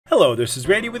Hello, this is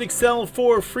Randy with Excel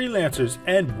for Freelancers,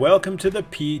 and welcome to the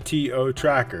PTO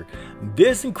Tracker.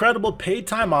 This incredible paid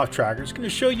time off tracker is going to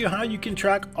show you how you can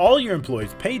track all your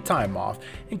employees' paid time off,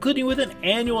 including with an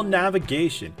annual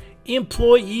navigation,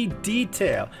 employee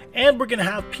detail, and we're going to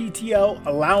have PTO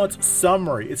allowance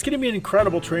summary. It's going to be an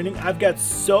incredible training. I've got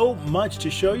so much to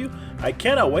show you. I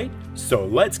cannot wait. So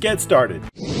let's get started.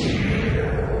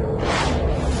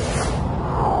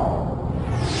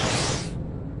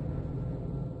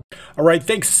 All right,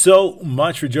 thanks so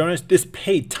much for joining us. This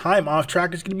paid time off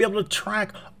tracker is going to be able to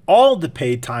track all the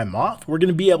paid time off. We're going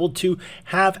to be able to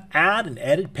add and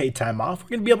edit paid time off.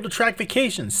 We're going to be able to track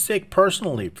vacations, sick,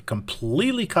 personal leave,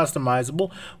 completely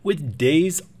customizable with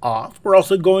days off. We're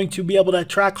also going to be able to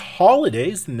track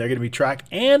holidays, and they're going to be tracked,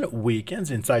 and weekends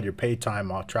inside your paid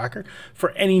time off tracker.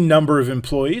 For any number of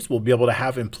employees, we'll be able to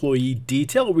have employee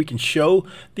detail where we can show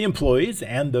the employees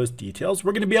and those details.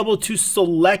 We're going to be able to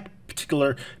select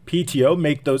particular PTO,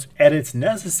 make those edits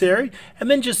necessary, and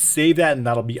then just save that, and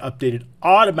that'll be updated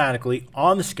automatically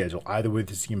on the schedule, either with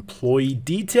this employee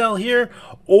detail here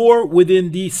or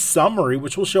within the summary,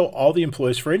 which will show all the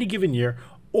employees for any given year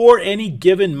or any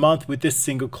given month with this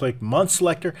single click month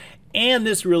selector, and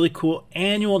this really cool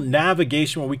annual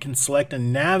navigation where we can select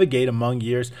and navigate among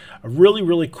years. A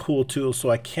really cool tool, so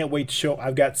I can't wait to show.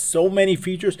 I've got so many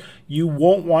features, you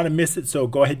won't want to miss it, so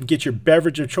go ahead and get your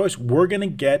beverage of choice. We're going to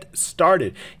get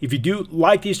started. If you do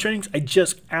like these trainings, I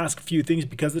just ask a few things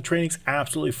because the training's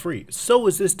absolutely free. So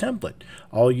is this template.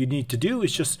 All you need to do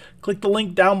is just click the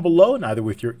link down below, and either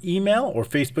with your email or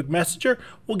Facebook Messenger,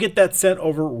 we'll get that sent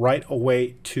over right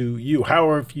away to you.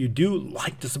 However, if you do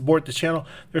like to support the channel,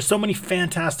 there's so many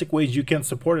fantastic ways you can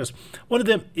support us. One of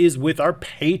them is with our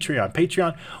Patreon.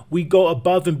 Patreon, we go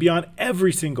above and beyond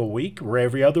every single week or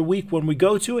every other week when we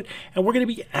go to it, and we're going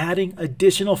to be adding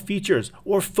additional features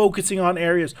or focusing on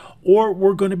areas, or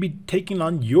we're going to be taking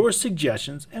on your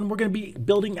suggestions, and we're going to be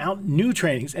building out new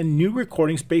trainings and new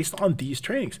recordings based on these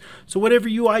trainings. So whatever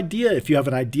if you have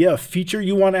an idea, a feature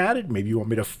you want added, maybe you want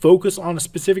me to focus on a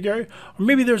specific area, or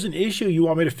maybe there's an issue you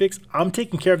want me to fix, I'm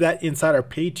taking care of that inside our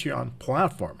Patreon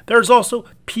platform. There's also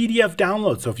PDF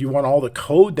download. So if you want all the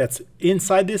code that's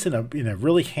inside this in a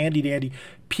really handy dandy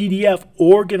PDF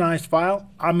organized file,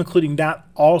 I'm including that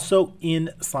also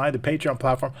inside the Patreon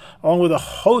platform, along with a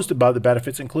host of other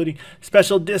benefits, including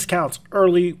special discounts,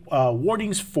 early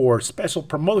warnings for special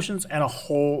promotions, and a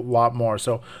whole lot more.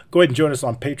 So go ahead and join us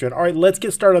on Patreon. All right, let's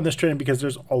get started on this training because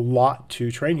there's a lot to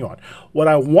train you on. What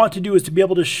I want to do is to be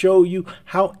able to show you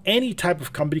how any type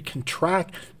of company can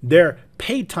track their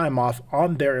paid time off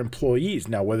on their employees.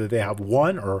 Now, whether they have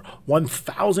 1 or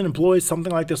 1,000 employees,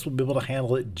 something like this will be able to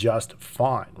handle it just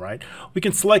fine, right? We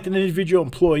can select an individual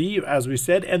employee, as we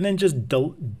said, and then just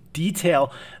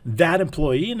detail that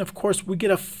employee, and of course we get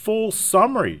a full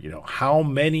summary, how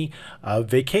many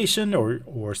vacation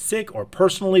or sick or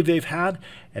personal leave they've had,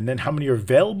 and then how many are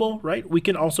available, right? We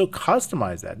can also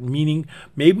customize that, meaning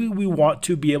maybe we want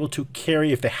to be able to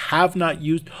carry, if they have not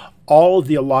used all of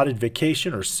the allotted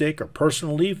vacation or sick or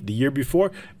personal leave the year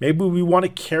before, maybe we want to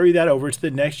carry that over to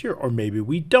the next year, or maybe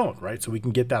we don't, right? So we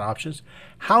can get that options.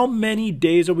 How many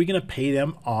days are we going to pay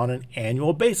them on an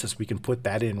annual basis? We can put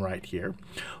that in right here.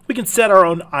 We can set our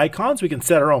own icons. We can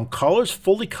set our own colors,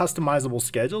 fully customizable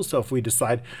schedules. So if we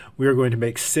decide we are going to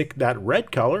make sick that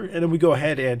red color, and then we go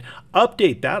ahead and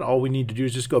update that, all we need to do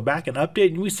is just go back and update,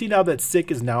 and we see now that sick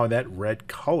is now in that red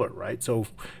color, right? So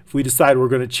if we decide we're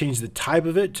going to change the type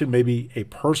of it to maybe a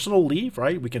personal leave,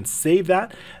 right, we can save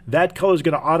that. That color is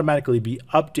going to automatically be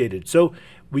updated. So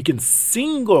we can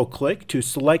single click to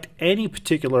select any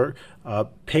particular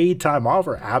paid time off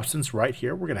or absence right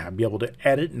here. We're going to be able to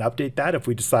edit and update that. If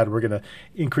we decide we're going to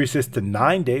increase this to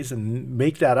 9 days and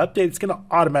make that update, it's going to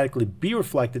automatically be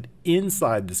reflected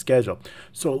inside the schedule.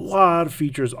 So a lot of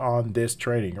features on this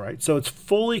training, right? So it's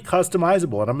fully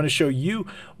customizable, and I'm going to show you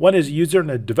one as a user and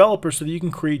a developer so that you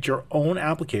can create your own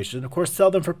application and of course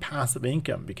sell them for passive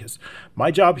income, because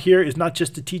my job here is not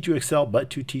just to teach you Excel,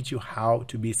 but to teach you how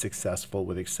to be successful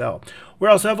with Excel. We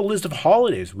also have a list of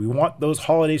holidays. We want those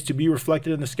holidays to be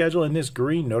reflected in the schedule in this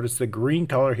green. Notice the green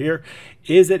color here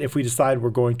is that if we decide we're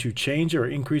going to change or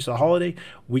increase a holiday,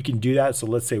 we can do that. So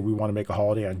let's say we want to make a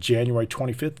holiday on January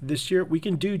 25th this year. We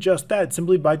can do just that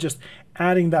simply by just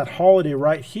adding that holiday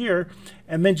right here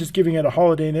and then just giving it a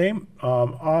holiday name,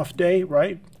 off day,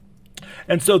 right?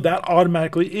 And so that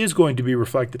automatically is going to be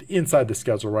reflected inside the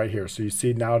schedule right here. So you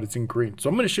see now it's in green. So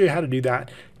I'm going to show you how to do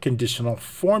that conditional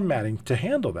formatting to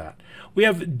handle that. We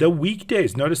have the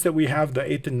weekdays. Notice that we have the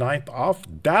 8th and 9th off.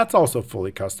 That's also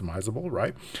fully customizable,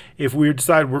 right? If we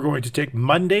decide we're going to take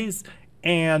Mondays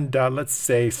and let's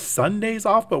say Sundays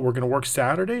off, but we're going to work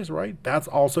Saturdays, right? That's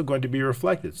also going to be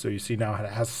reflected. So you see now it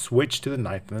has switched to the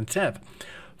 9th and the 10th.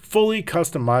 Fully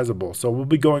customizable. So we'll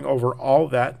be going over all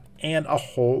that and a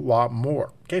whole lot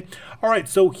more. Okay. All right.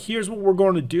 So here's what we're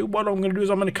going to do. What I'm going to do is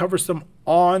I'm going to cover some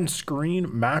on-screen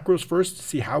macros first to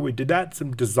see how we did that,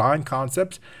 some design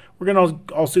concepts. We're going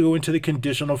to also go into the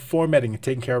conditional formatting and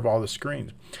taking care of all the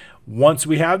screens. Once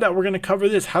we have that, we're going to cover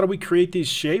this. How do we create these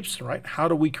shapes, right? How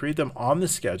do we create them on the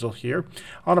schedule here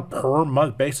on a per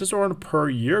month basis or on a per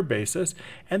year basis?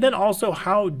 And then also,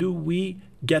 how do we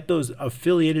get those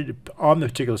affiliated on the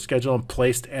particular schedule and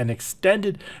placed and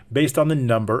extended based on the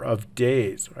number of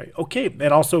days, right? Okay,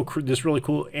 and also this really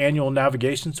cool annual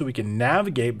navigation so we can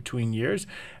navigate between years,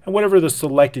 and whatever the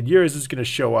selected year is going to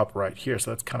show up right here,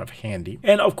 so that's kind of handy.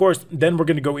 And of course, then we're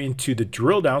going to go into the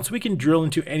drill down, so we can drill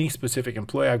into any specific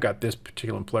employee. I've got this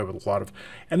particular employee with a lot of,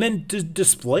 and then just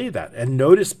display that. And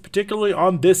notice particularly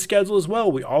on this schedule as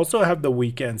well, we also have the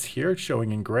weekends here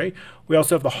showing in gray. We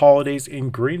also have the holidays in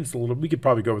green. It's a little, we could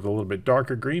probably go with a little bit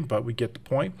darker green, but we get the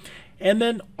point. And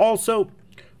then also,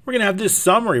 we're going to have this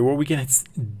summary where we can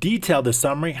detail the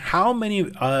summary, how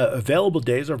many available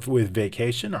days are with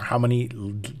vacation, or how many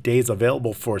days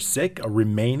available for sick, or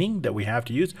remaining that we have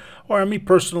to use, or how many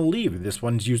personal leave. This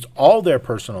one's used all their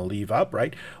personal leave up,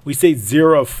 right? We say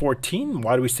 0 of 14.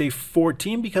 Why do we say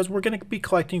 14? Because we're going to be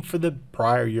collecting for the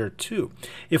prior year too.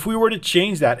 If we were to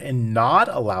change that and not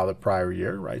allow the prior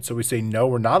year, right? So we say no,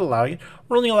 we're not allowing it.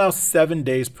 We're only allowed 7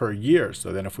 days per year.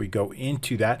 So then if we go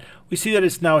into that, we see that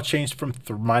it's now changed from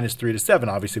 -3 to 7.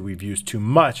 Obviously, we've used too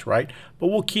much, right? But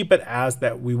we'll keep it as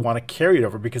that we want to carry it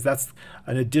over because that's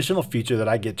an additional feature that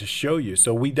I get to show you.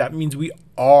 So that means we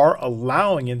are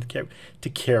allowing it to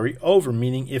carry over,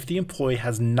 meaning if the employee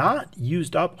has not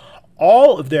used up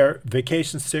all of their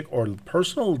vacation, sick, or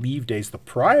personal leave days the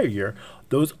prior year,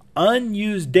 those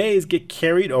unused days get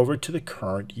carried over to the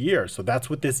current year. So that's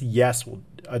what this yes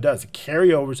does. It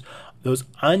carry overs those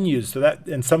unused. So that,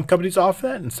 and some companies offer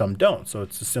that and some don't. So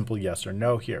it's a simple yes or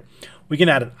no here. We can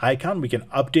add an icon. We can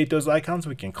update those icons.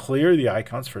 We can clear the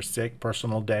icons for sick,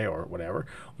 personal day, or whatever.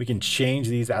 We can change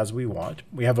these as we want.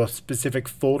 We have a specific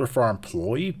folder for our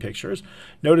employee pictures.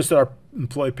 Notice that our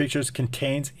employee pictures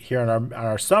contains here on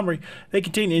our summary, they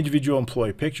contain individual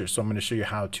employee pictures. So I'm going to show you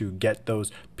how to get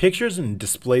those pictures and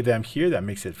display them here. That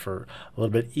makes it for a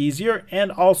little bit easier.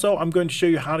 And also I'm going to show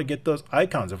you how to get those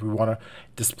icons. If we want to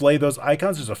display those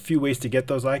icons, there's a few ways to get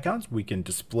those icons. We can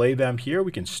display them here.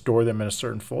 We can store them in a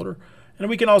certain folder. And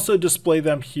we can also display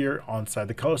them here inside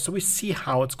the color, so we see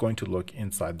how it's going to look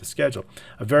inside the schedule.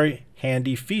 A very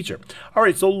handy feature. All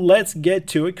right, so let's get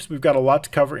to it because we've got a lot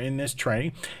to cover in this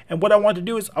training. And what I want to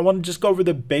do is I want to just go over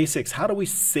the basics. How do we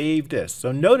save this?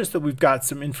 So notice that we've got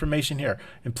some information here.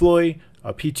 Employee,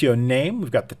 PTO name,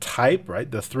 we've got the type, right?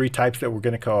 The 3 types that we're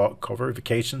going to cover: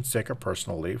 vacation, sick, or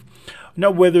personal leave. Now,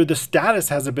 whether the status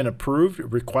has it been approved,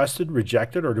 requested,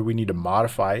 rejected, or do we need to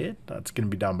modify it? That's going to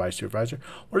be done by a supervisor.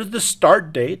 What is the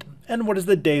start date and what is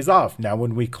the days off? Now,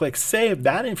 when we click save,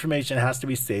 that information has to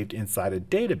be saved inside a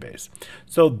database.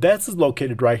 So this is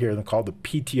located right here called the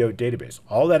PTO database.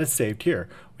 All that is saved here.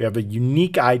 We have a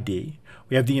unique ID.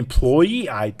 We have the employee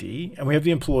ID, and we have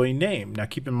the employee name. Now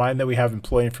keep in mind that we have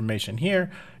employee information here,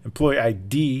 employee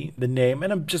ID, the name,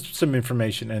 and just some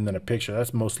information and then a picture.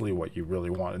 That's mostly what you really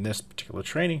want in this particular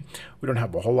training. We don't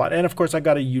have a whole lot. And of course, I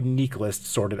got a unique list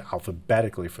sorted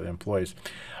alphabetically for the employees.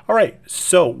 All right,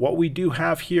 so what we do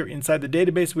have here inside the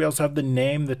database, we also have the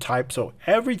name, the type. So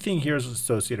everything here is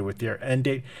associated with their end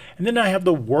date. And then I have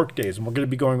the work days, and we're going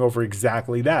to be going over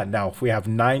exactly that. Now, if we have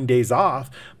 9 days off,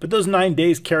 but those 9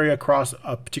 days carry across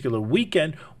a particular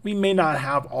weekend, we may not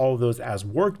have all of those as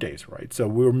work days, right? So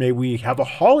we have a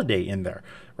holiday in there,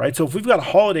 right? So if we've got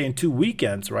a holiday in 2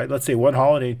 weekends, right? Let's say one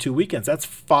holiday in 2 weekends, that's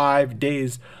 5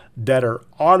 days that are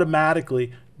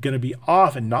automatically going to be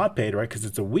off and not paid, right? Because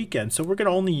it's a weekend. So we're going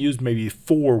to only use maybe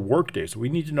 4 work days. So we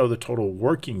need to know the total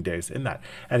working days in that.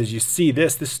 And as you see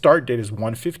this start date is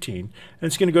 1/15, and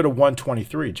it's going to go to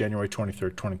 1/23, January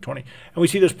 23rd, 2020. And we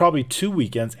see there's probably 2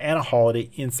 weekends and a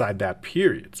holiday inside that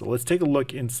period. So let's take a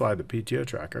look inside the PTO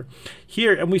tracker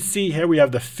here. And we see here we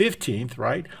have the 15th,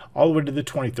 right? All the way to the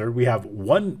 23rd. We have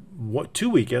 2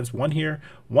 weekends, one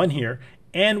here,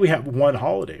 and we have 1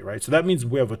 holiday, right? So that means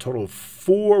we have a total of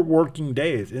 4 working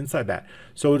days inside that.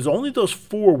 So it's only those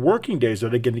 4 working days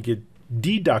that are going to get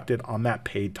deducted on that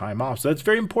paid time off. So that's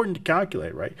very important to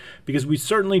calculate, right? Because we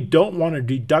certainly don't want to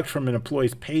deduct from an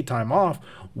employee's paid time off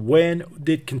when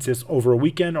it consists over a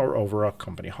weekend or over a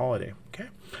company holiday. Okay. Okay.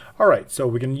 All right, so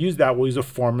we can use that. We'll use a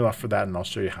formula for that, and I'll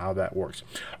show you how that works.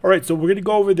 All right, so we're going to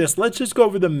go over this. Let's just go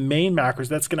over the main macros.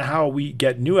 That's going to how we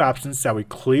get new absence, how we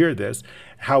clear this,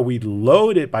 how we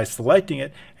load it by selecting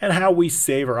it, and how we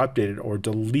save or update it or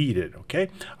delete it. Okay.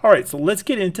 All right, so let's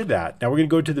get into that. Now we're going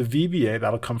to go to the VBA.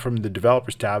 That'll come from the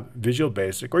Developers tab, Visual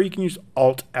Basic, or you can use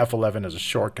Alt F11 as a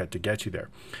shortcut to get you there.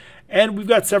 And we've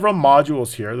got several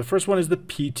modules here. The first one is the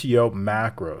PTO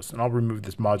macros, and I'll remove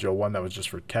this module 1 that was just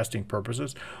for testing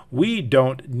purposes. We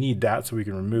don't need that, so we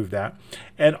can remove that.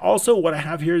 And also what I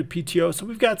have here, the PTO, so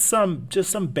we've got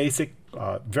just some basic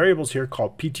variables here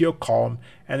called PTO column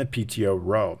and the PTO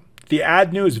row. The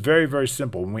add new is very, very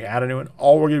simple. When we add a new one,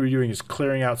 all we're going to be doing is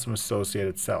clearing out some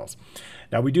associated cells.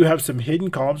 Now we do have some hidden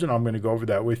columns, and I'm going to go over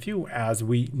that with you as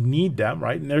we need them,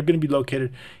 right? And they're going to be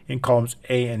located in columns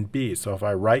A and B. So if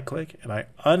I right click and I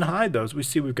unhide those, we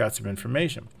see we've got some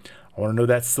information. I want to know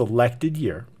that selected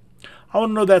year. I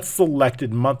want to know that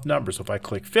selected month number. So if I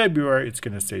click February, it's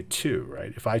going to say 2,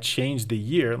 right? If I change the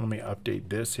year, let me update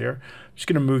this here. I'm just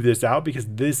going to move this out because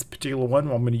this particular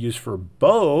one I'm going to use for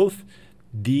both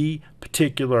the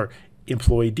particular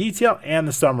employee detail and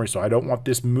the summary. So I don't want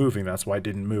this moving. That's why I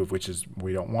didn't move, which is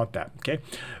we don't want that. Okay.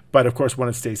 But of course, when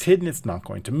it stays hidden, it's not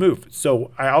going to move.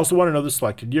 So I also want to know the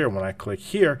selected year. When I click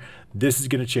here, this is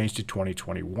going to change to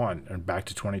 2021 and back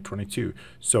to 2022.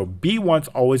 So B1 is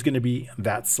always going to be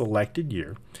that selected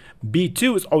year.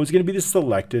 B2 is always going to be the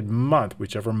selected month,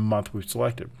 whichever month we've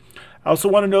selected. I also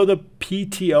want to know the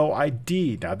PTO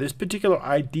ID. Now, this particular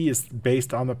ID is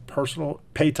based on the personal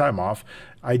pay time off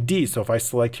ID. So if I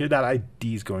select here, that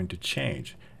ID is going to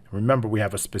change. Remember, we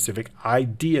have a specific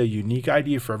ID, a unique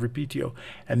ID for every PTO,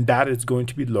 and that is going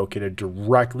to be located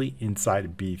directly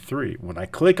inside B3. When I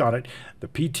click on it, the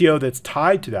PTO that's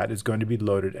tied to that is going to be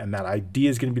loaded, and that ID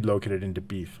is going to be located into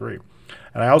B3.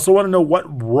 And I also want to know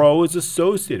what row is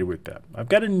associated with that. I've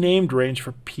got a named range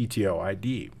for PTO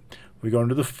ID. We go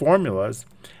into the formulas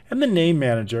and the name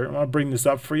manager. I'm going to bring this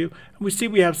up for you. And we see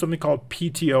we have something called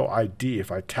PTO ID.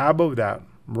 If I tab over that,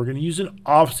 we're going to use an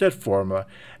offset formula,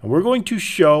 and we're going to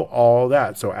show all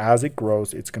that. So as it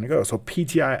grows, it's going to go. So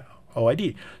PTO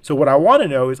ID. So what I want to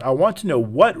know is I want to know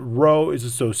what row is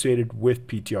associated with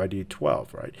PTO ID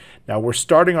 12, right? Now we're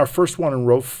starting our first one in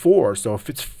row 4. So if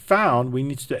it's found, we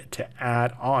need to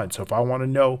add on. So if I want to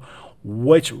know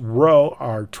which row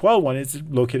our 12 one is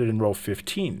located in row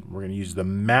 15, we're going to use the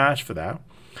match for that.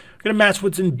 We're going to match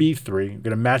what's in B3. We're going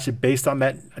to match it based on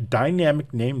that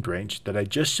dynamic named range that I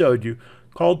just showed you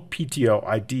called PTO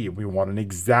ID. We want an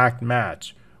exact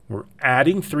match. We're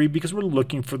adding 3 because we're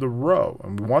looking for the row,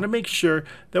 and we want to make sure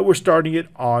that we're starting it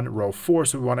on row 4,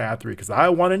 so we want to add 3 because I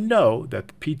want to know that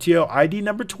the PTO ID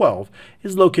number 12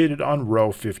 is located on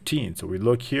row 15. So we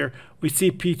look here, we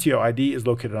see PTO ID is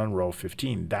located on row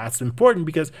 15. That's important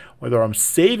because whether I'm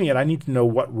saving it, I need to know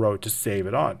what row to save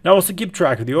it on. Now also keep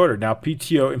track of the order. Now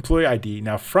PTO employee ID.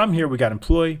 Now from here we got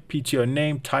employee, PTO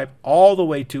name, type, all the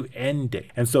way to end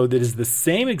date. And so that is the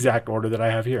same exact order that I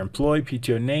have here. Employee,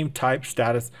 PTO name, type,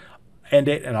 status, end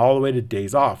date, and all the way to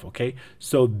days off. Okay,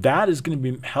 so that is going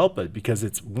to help it because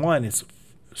it's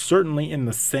certainly in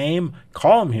the same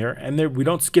column here, and there we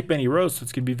don't skip any rows, so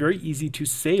it's going to be very easy to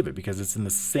save it because it's in the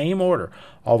same order,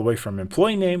 all the way from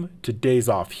employee name to days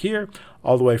off here,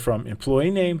 all the way from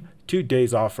employee name to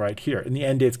days off right here. And the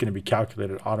end date is going to be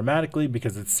calculated automatically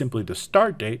because it's simply the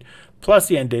start date plus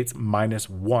the end date's minus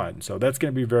 1. So that's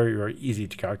going to be very, very easy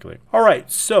to calculate. All right,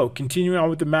 so continuing on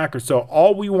with the macro. So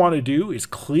all we want to do is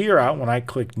clear out, when I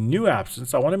click new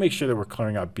absence, I want to make sure that we're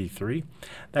clearing out B3.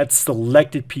 That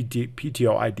selected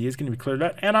PTO ID is going to be cleared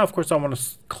out. And of course, I want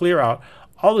to clear out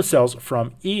all the cells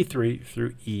from E3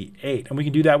 through E8. And we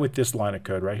can do that with this line of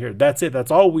code right here. That's it. That's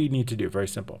all we need to do. Very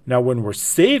simple. Now, when we're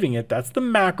saving it, that's the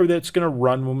macro that's going to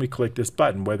run when we click this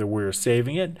button. Whether we're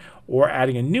saving it or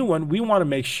adding a new one, we want to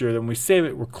make sure that when we save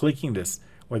it, we're clicking this.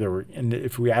 And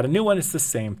if we add a new one, it's the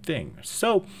same thing.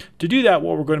 So to do that,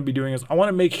 what we're going to be doing is I want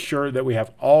to make sure that we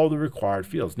have all the required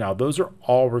fields. Now, those are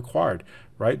all required,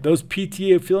 right? Those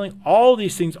PTO filling, all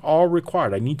these things are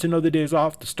required. I need to know the days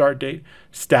off, the start date.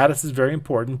 Status is very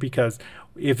important because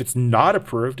if it's not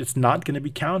approved, it's not going to be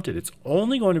counted. It's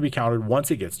only going to be counted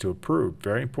once it gets to approved.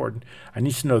 Very important. I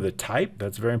need to know the type.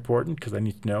 That's very important because I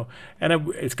need to know. And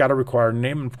it's got to require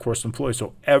name and, of course, employee.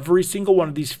 So every single one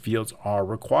of these fields are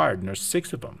required, and there's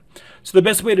 6 of them. So the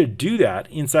best way to do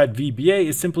that inside VBA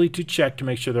is simply to check to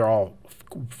make sure they're all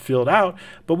filled out,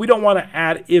 but we don't want to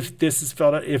add if this is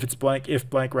filled out, if it's blank, if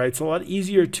blank, right? It's a lot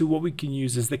easier to what we can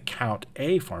use is the count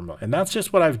A formula. And that's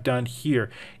just what I've done here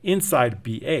inside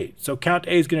B8. So count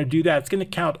A is going to do that. It's going to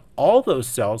count all those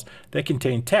cells that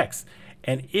contain text.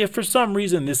 And if for some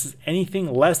reason this is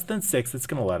anything less than 6, it's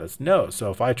going to let us know.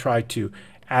 So if I try to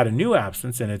add a new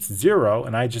absence and it's 0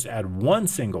 and I just add one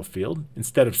single field,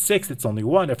 instead of 6 it's only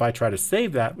 1. If I try to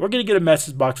save that, we're going to get a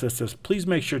message box that says please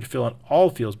make sure to fill in all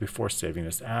fields before saving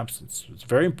this absence. It's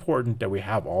very important that we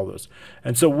have all those.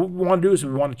 And so what we want to do is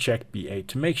we want to check B8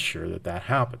 to make sure that that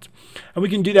happens. And we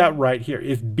can do that right here.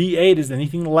 If B8 is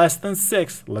anything less than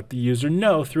 6, let the user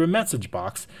know through a message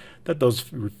box that those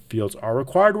fields are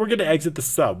required. We're going to exit the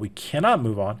sub. We cannot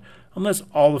move on unless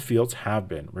all the fields have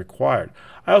been required.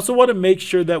 I also want to make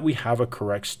sure that we have a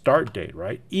correct start date,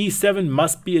 right? E7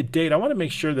 must be a date. I want to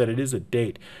make sure that it is a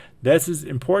date. This is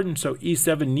important, so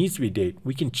E7 needs to be a date.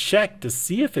 We can check to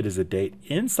see if it is a date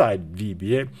inside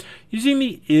VBA using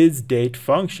the isDate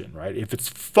function, right? If it's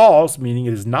false, meaning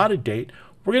it is not a date,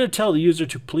 we're going to tell the user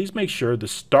to please make sure the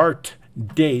start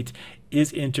date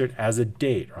is entered as a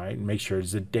date, right? And make sure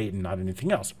it's a date and not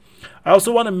anything else. I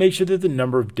also want to make sure that the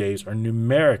number of days are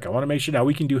numeric. I want to make sure now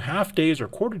we can do half days or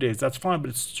quarter days, that's fine, but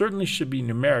it certainly should be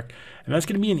numeric. And that's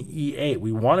going to be an E8.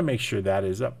 We want to make sure that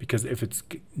is up because if it's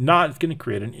not, it's going to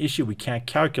create an issue. We can't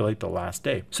calculate the last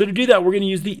day. So to do that, we're going to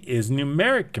use the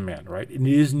isNumeric command, right? And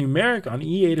it is numeric on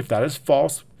E8. If that is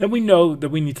false, then we know that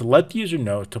we need to let the user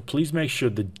know to please make sure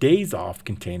the days off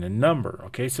contain a number.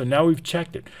 Okay, so now we've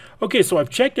checked it. Okay, so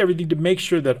I've checked everything to make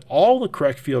sure that all the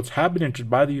correct fields have been entered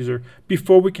by the user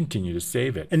before we continue to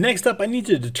save it. And next up, I need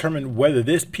to determine whether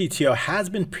this PTO has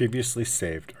been previously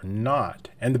saved or not.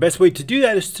 And the best way to do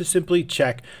that is to simply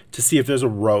check to see if there's a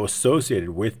row associated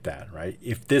with that, right?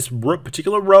 If this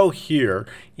particular row here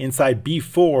inside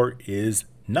B4 is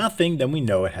nothing, then we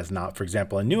know it has not. For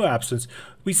example, a new absence,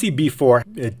 we see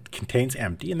B4, it contains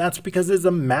empty, and that's because there's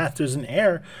a match, there's an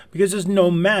error, because there's no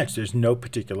match, there's no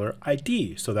particular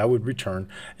ID. So that would return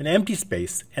an empty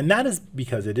space, and that is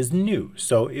because it is new.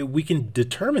 So we can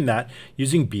determine that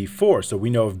using B4. So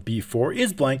we know if B4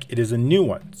 is blank, it is a new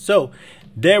one. So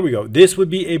there we go. This would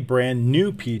be a brand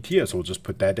new PTO. So we'll just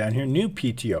put that down here, new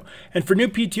PTO. And for new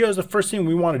PTOs, the first thing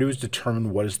we want to do is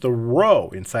determine what is the row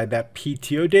inside that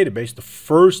PTO database. The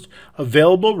first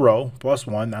available row plus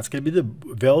 1, that's going to be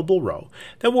the available row.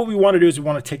 Then what we want to do is we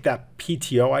want to take that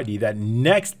PTO ID, that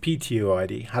next PTO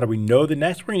ID. How do we know the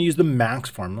next? We're going to use the max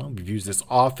formula. We've used this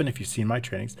often if you've seen my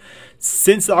trainings.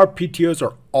 Since our PTOs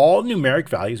are all numeric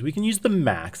values, we can use the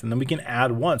max and then we can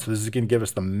add 1. So this is going to give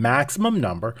us the maximum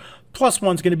number plus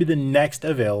 1 is going to be the next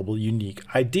available unique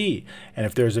ID. And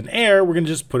if there's an error, we're going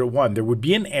to just put it 1. There would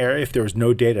be an error if there was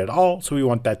no data at all, so we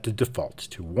want that to default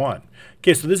to 1.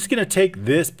 Okay, so this is going to take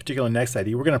this particular next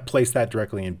ID. We're going to place that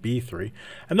directly in B3.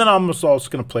 And then I'm also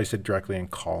going to place it directly in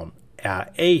column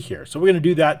A here. So we're going to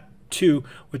do that too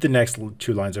with the next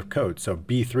 2 lines of code. So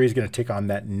B3 is going to take on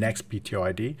that next PTO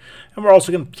ID. And we're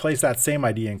also going to place that same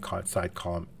ID inside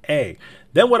column A.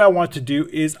 Then what I want to do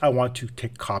is I want to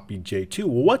copy J2.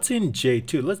 Well, what's in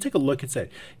J2? Let's take a look and say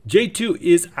J2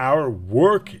 is our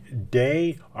work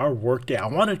day, I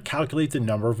want to calculate the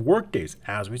number of work days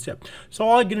as we said. So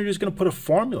all I'm going to do is going to put a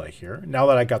formula here. Now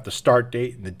that I got the start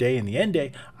date and the day and the end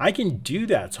day, I can do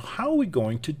that. So how are we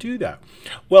going to do that?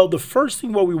 Well, the first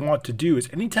thing what we want to do is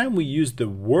anytime we use the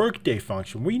workday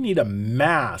function, we need a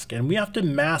mask, and we have to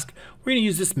mask. We're going to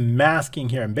use this masking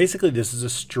here, and basically this is a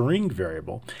string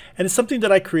variable, and it's something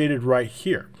that I created right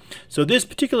here. So this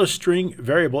particular string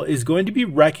variable is going to be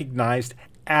recognized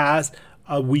as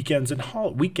weekends and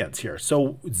weekends here.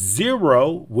 So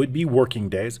 0 would be working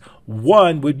days,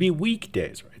 1 would be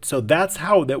weekdays, right? So that's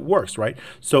how that works, right?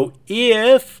 So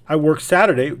if I work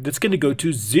Saturday, that's going to go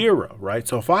to 0, right?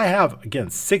 So if I have, again,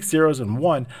 6 zeros and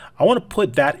 1, I want to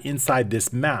put that inside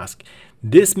this mask.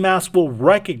 This mask will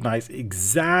recognize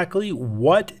exactly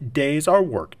what days are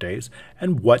work days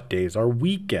and what days are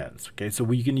weekends. Okay, so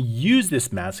we can use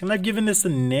this mask, and I've given this a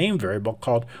name variable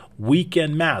called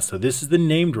weekend mask. So this is the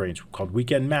named range called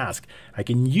weekend mask. I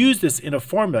can use this in a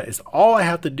formula. It's all I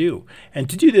have to do. And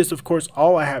to do this, of course,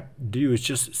 all I have to do is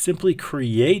just simply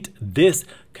create this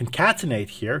concatenate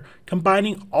here,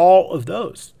 combining all of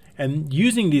those. And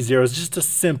using these zeros is just a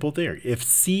simple thing. If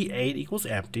C8 equals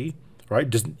empty, right,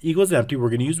 just equals empty, we're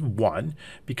going to use 1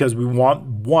 because we want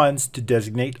ones to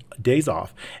designate days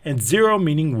off, and 0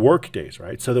 meaning work days,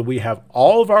 right? So that we have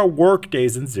all of our work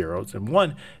days in zeros and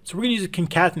 1. So we're going to use a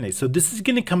concatenate. So this is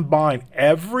going to combine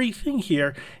everything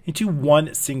here into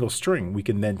one single string. We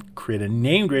can then create a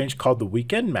named range called the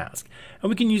weekend mask, and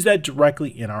we can use that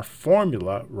directly in our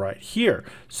formula right here.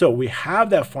 So we have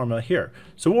that formula here.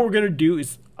 So what we're going to do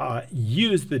is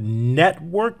use the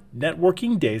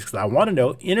networking days, because I want to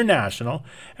know international,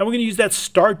 and we're going to use that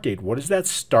start date. What is that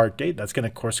start date? That's going to,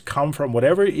 of course, come from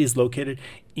whatever is located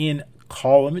in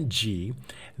column G.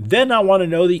 Then I want to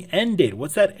know the end date.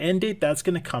 What's that end date? That's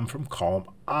going to come from column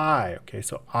I. Okay,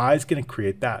 so I is going to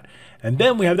create that. And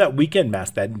then we have that weekend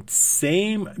mask, that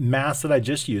same mask that I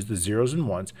just used, the zeros and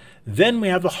ones. Then we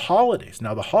have the holidays.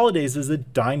 Now the holidays is a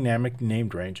dynamic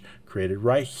named range created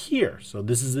right here. So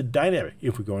this is a dynamic.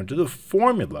 If we go into the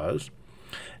formulas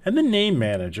and the name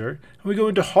manager, and we go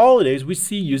into holidays, we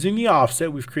see using the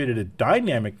offset, we've created a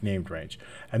dynamic named range.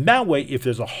 And that way, if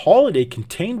there's a holiday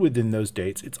contained within those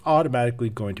dates, it's automatically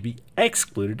going to be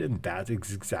excluded, and that's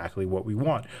exactly what we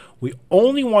want. We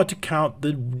only want to count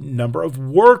the number of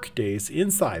work days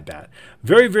inside that.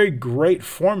 Very, very great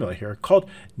formula here called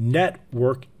Net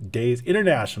Work Days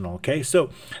International. Okay,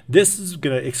 so this is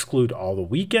going to exclude all the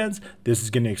weekends, this is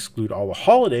going to exclude all the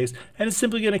holidays, and it's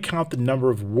simply going to count the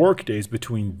number of work days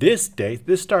between this date,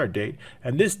 this start date,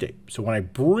 and this date. So when I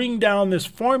bring down this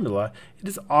formula, it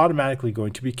is automatically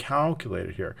going to be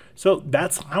calculated here. So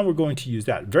that's how we're going to use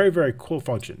that. Very, very cool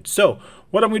function. So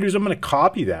what I'm going to do is I'm going to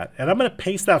copy that and I'm going to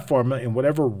paste that formula in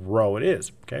whatever row it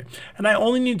is. Okay, and I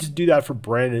only need to do that for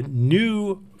brand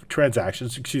new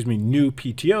transactions, new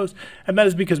PTOs, and that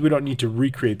is because we don't need to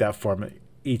recreate that formula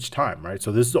each time, right?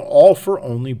 So this is all for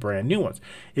only brand new ones.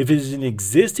 If it is an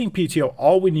existing PTO,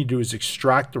 all we need to do is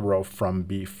extract the row from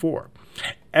before.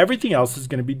 Everything else is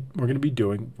we're going to be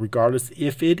doing regardless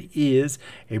if it is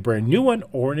a brand new one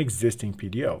or an existing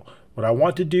PTO. What I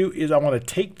want to do is I want to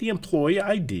take the employee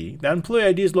ID. That employee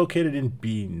ID is located in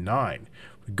B9.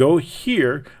 We go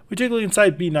here, we take a look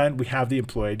inside B9, we have the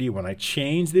employee ID. When I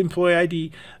change the employee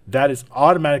ID, that is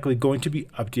automatically going to be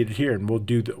updated here, and we'll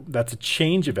do that's a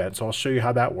change event. So I'll show you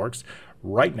how that works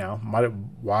right now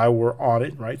while we're on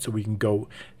it, right? So we can go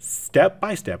step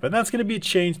by step, and that's going to be a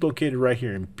change located right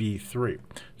here in B3.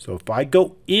 So if I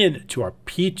go into our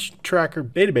Peach Tracker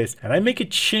database and I make a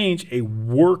change, a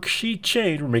worksheet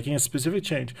change, we're making a specific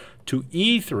change to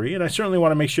E3, and I certainly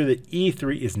want to make sure that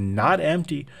E3 is not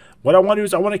empty. What I want to do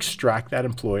is I want to extract that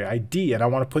employee ID, and I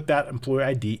want to put that employee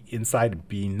ID inside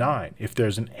B9. If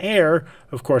there's an error,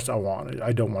 of course I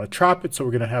don't want to trap it, so we're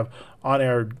going to have on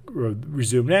error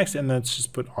resume next, and let's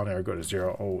just put on error go to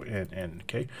 0, ONN,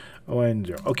 okay? ON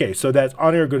 0. Okay, so that's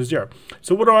on error go to 0.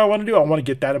 So what do I want to do? I want to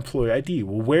get that employee ID.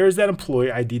 Well, where is that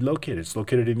employee ID located? It's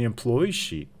located in the employee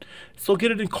sheet. It's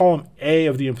located in column A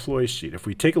of the employee sheet. If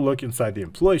we take a look inside the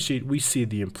employee sheet, we see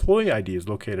the employee ID is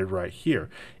located right here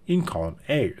in column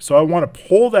A. So I want to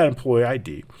pull that employee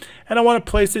ID and I want to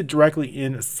place it directly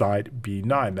inside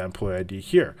B9, that employee ID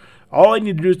here. All I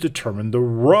need to do is determine the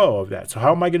row of that. So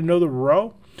how am I going to know the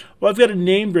row? Well, I've got a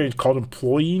named range called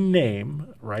employee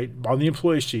name, right, on the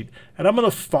employee sheet, and I'm going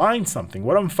to find something.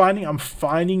 What I'm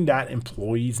finding that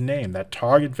employee's name, that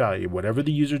target value, whatever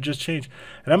the user just changed,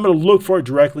 and I'm going to look for it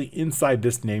directly inside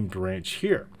this named range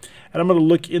here. And I'm going to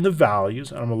look in the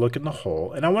values, and I'm going to look in the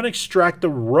whole, and I want to extract the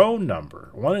row number.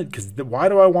 Why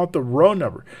do I want the row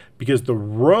number? Because the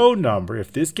row number,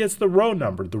 if this gets the row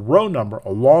number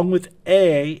along with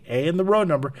A and the row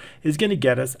number is going to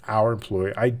get us our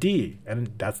employee ID,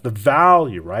 and that's the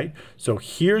value, right? So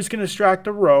here's going to extract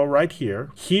the row right here.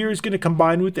 Here's going to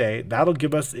combine with A. That'll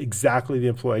give us exactly the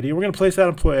employee ID. We're going to place that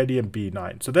employee ID in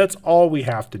B9. So that's all we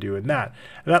have to do in that,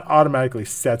 and that automatically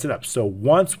sets it up. So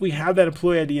once we have that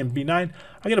employee ID in B9,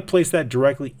 I'm going to place that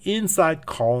directly inside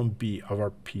column B of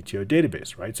our PTO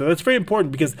database, right? So that's very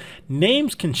important because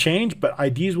names can change, but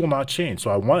IDs will not change.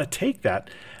 So I want to take that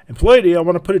employee ID, I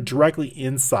want to put it directly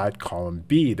inside column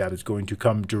B. That is going to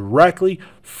come directly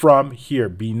from here,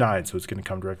 B9. So it's going to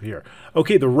come directly here.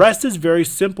 Okay, the rest is very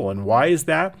simple. And why is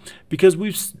that? Because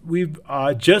we've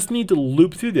just need to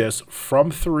loop through this from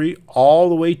 3 all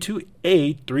the way to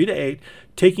 8, 3 to 8,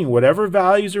 taking whatever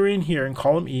values are in here in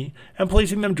column E and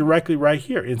placing them directly right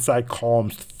here inside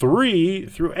columns 3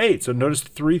 through 8. So notice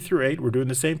 3 through 8, we're doing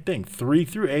the same thing, 3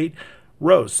 through 8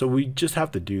 rows. So we just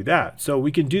have to do that. So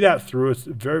we can do that through a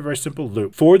very, very simple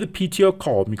loop. For the PTO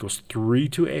column equals 3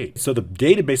 to 8. So the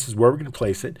database is where we're going to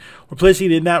place it. We're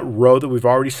placing it in that row that we've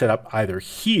already set up either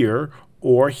here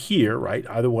or here, right?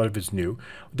 Either one of it's new.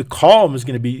 The column is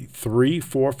going to be 3,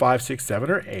 4, 5, 6,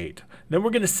 7, or 8. Then we're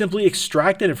going to simply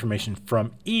extract that information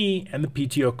from E and the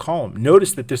PTO column.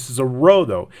 Notice that this is a row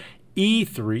though.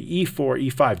 E3,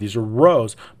 E4, E5, these are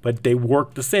rows, but they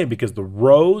work the same because the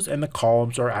rows and the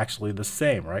columns are actually the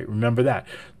same, right? Remember that.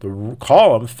 The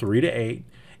column 3 to 8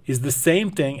 is the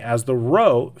same thing as the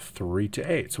row 3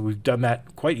 to 8. So we've done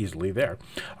that quite easily there.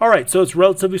 All right, so it's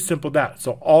relatively simple that.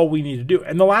 So all we need to do.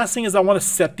 And the last thing is I want to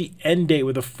set the end date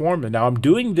with a formula. Now I'm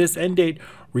doing this end date.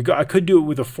 I could do it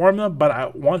with a formula, but I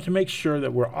want to make sure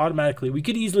that we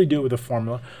could easily do it with a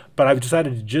formula, but I've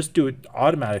decided to just do it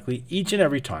automatically each and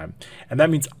every time. And that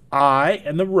means I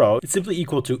and the row is simply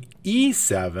equal to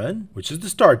E7, which is the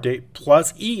start date,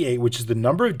 plus E8, which is the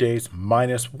number of days,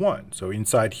 minus 1. So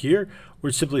inside here,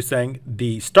 we're simply saying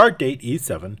the start date,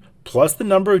 E7, plus the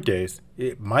number of days,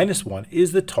 minus 1,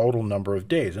 is the total number of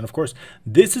days. And of course,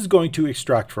 this is going to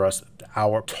extract for us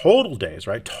our total days,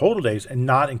 right? Total days, and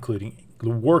not including the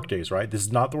work days, right? This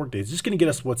is not the work days. It's just going to get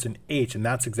us what's in H, and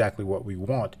that's exactly what we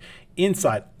want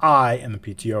inside I and the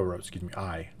PTO row. Excuse me,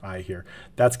 I here.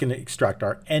 That's going to extract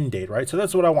our end date, right? So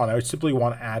that's what I want. I simply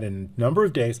want to add in number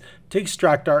of days to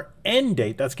extract our end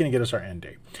date. That's going to get us our end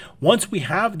date. Once we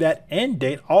have that end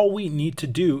date, all we need to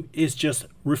do is just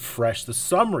refresh the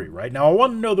summary, right? Now I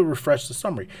want to know the refresh the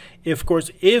summary. Of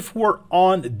course, if we're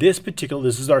on this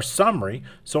is our summary,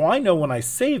 so I know when I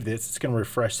save this, it's going to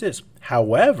refresh this.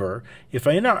 However, if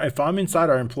I'm inside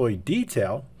our employee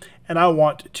detail and I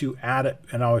want to add it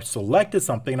and I selected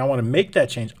something and I want to make that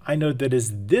change, I know that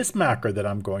is this macro that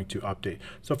I'm going to update.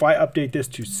 So if I update this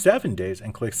to 7 days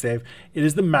and click save, it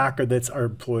is the macro that's our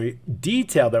employee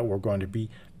detail that we're going to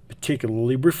be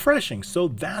particularly refreshing. So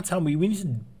that's how we need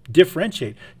to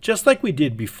differentiate. Just like we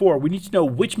did before, we need to know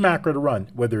which macro to run,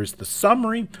 whether it's the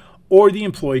summary or the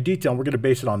employee detail. And we're going to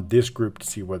base it on this group to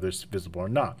see whether it's visible or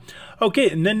not. Okay,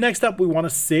 and then next up, we want to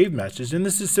save message. And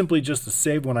this is simply just a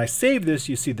save. When I save this,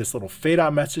 you see this little fade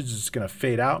out message. It's going to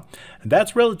fade out. And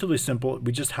that's relatively simple.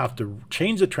 We just have to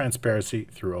change the transparency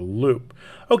through a loop.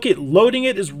 Okay, loading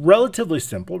it is relatively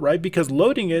simple, right? Because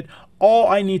loading it, all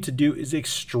I need to do is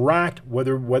extract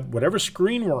whatever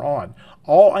screen we're on.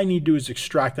 All I need to do is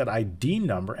extract that ID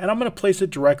number, and I'm going to place it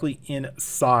directly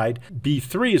inside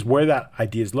B3 is where that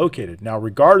ID is located. Now,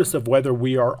 regardless of whether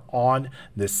we are on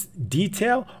this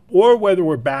detail or whether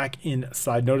we're back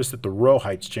inside, notice that the row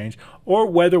heights change, or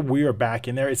whether we are back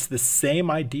in there, it's the same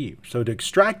ID. So to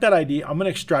extract that ID, I'm going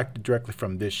to extract it directly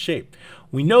from this shape.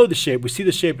 We know the shape. We see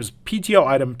the shape as PTO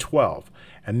item 12,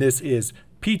 and this is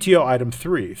PTO item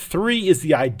 3. 3 is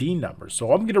the ID number.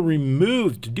 So I'm going to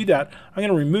remove, to do that, I'm going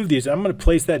to remove these. I'm going to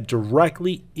place that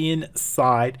directly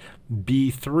inside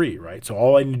B3, right? So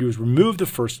all I need to do is remove the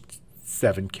first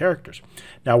 7 characters.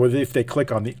 Now, if they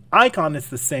click on the icon, it's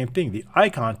the same thing. The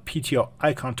icon, PTO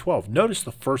icon 12. Notice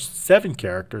the first 7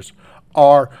 characters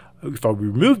are, if I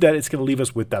remove that, it's going to leave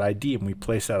us with that ID, and we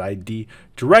place that ID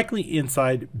directly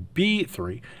inside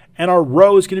B3. And our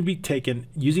row is going to be taken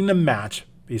using the match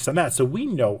based on that. So we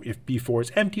know if B4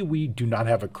 is empty, we do not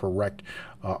have a correct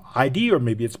ID, or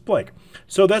maybe it's blank.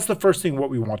 So that's the first thing what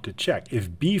we want to check. If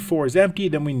B4 is empty,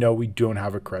 then we know we don't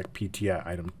have a correct PTI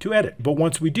item to edit. But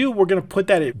once we do, we're going to put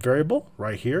that variable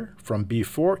right here from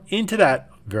B4 into that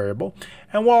variable.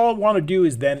 And what I want to do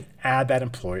is then add that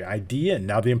employee ID in.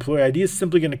 Now the employee ID is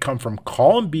simply going to come from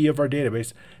column B of our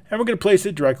database, and we're going to place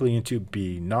it directly into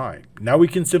B9. Now we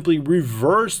can simply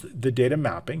reverse the data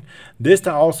mapping, this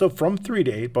time also from 3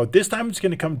 to 8, but this time it's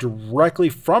going to come directly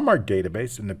from our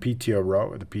database in the PTO row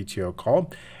or the PTO column.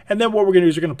 And then what we're going to do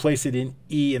is we're going to place it in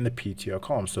E in the PTO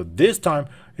column. So this time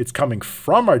it's coming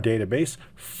from our database,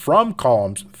 from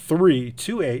columns 3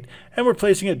 to 8, and we're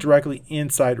placing it directly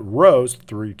inside rows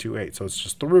 3 to 8. So it's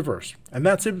just the reverse. And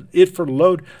that's it for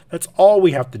load. That's all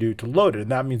we have to do to load it.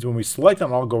 And that means when we select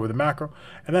them, I'll go over the macro,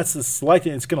 and that's the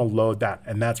selected, it's going to load that.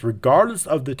 And that's regardless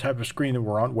of the type of screen that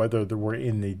we're on, whether we're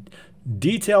in the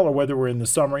detail or whether we're in the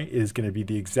summary, is going to be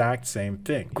the exact same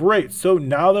thing. Great. So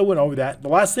now that we went over that, the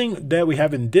last thing that we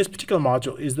have in this particular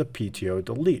module is the PTO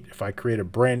delete. If I create a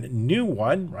brand new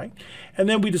one, right, and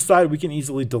then we decide we can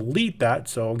easily delete that.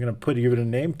 So I'm going to give it a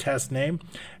name, test name,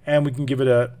 and we can give it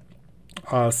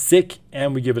a sick,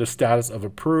 and we give it a status of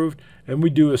approved, and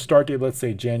we do a start date, let's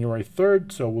say January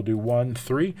 3rd. So we'll do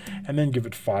 1/3, and then give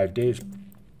it 5 days.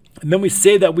 And then we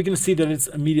save that, we can see that it's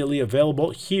immediately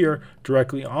available here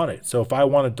directly on it. So if I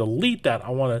want to delete that, I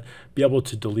want to be able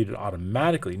to delete it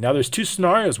automatically. Now there's 2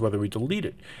 scenarios whether we delete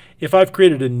it. If I've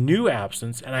created a new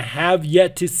absence and I have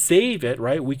yet to save it,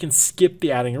 right, we can skip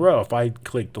the adding a row. If I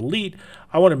click delete,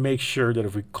 I want to make sure that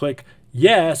if we click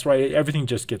yes, right, everything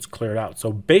just gets cleared out.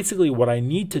 So basically what I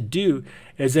need to do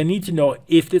is I need to know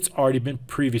if it's already been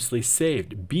previously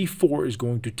saved. B4 is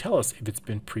going to tell us if it's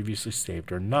been previously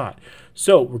saved or not.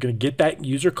 So we're going to get that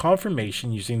user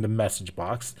confirmation using the message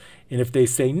box. And if they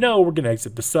say no, we're going to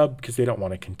exit the sub because they don't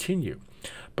want to continue.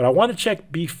 But I want to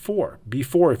check before.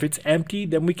 Before, if it's empty,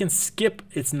 then we can skip.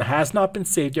 It has not been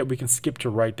saved yet. We can skip to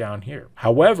right down here.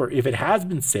 However, if it has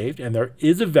been saved and there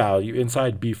is a value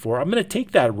inside before, I'm going to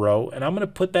take that row and I'm going to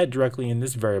put that directly in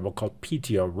this variable called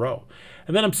PTO row.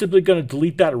 And then I'm simply going to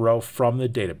delete that row from the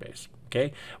database.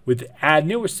 Okay. With add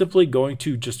new, we're simply going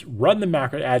to just run the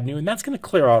macro add new, and that's going to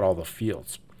clear out all the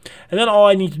fields. And then all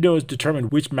I need to do is determine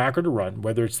which macro to run,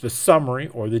 whether it's the summary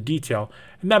or the detail,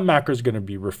 and that macro is going to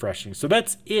be refreshing. So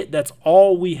that's it. That's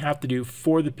all we have to do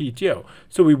for the PTO.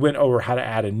 So we went over how to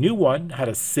add a new one, how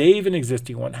to save an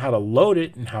existing one, how to load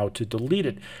it, and how to delete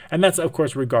it. And that's, of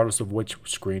course, regardless of which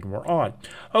screen we're on.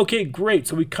 Okay, great.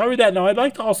 So we covered that. Now I'd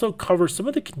like to also cover some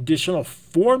of the conditional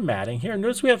formatting here.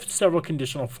 Notice we have several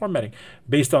conditional formatting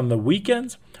based on the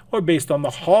weekends or based on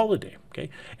the holiday. Okay,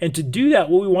 and to do that,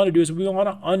 what we want to do is we want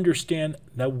to understand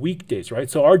the weekdays, right?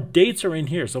 So our dates are in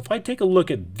here. So if I take a look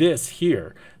at this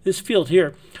here, this field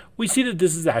here, we see that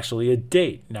this is actually a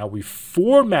date. Now we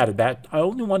formatted that. I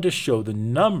only want to show the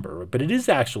number, but it is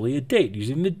actually a date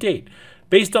using the date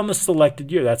based on the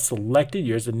selected year. That selected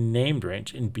year is a named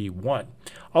range in B1.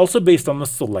 Also based on the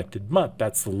selected month.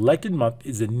 That selected month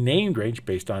is a named range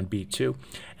based on B2.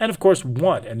 And of course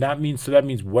 1. And that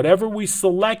means whatever we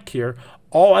select here,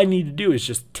 all I need to do is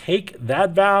just take that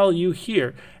value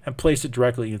here and place it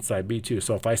directly inside B2.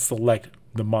 So if I select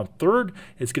the month 3rd,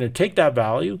 it's going to take that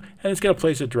value and it's going to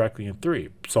place it directly in 3.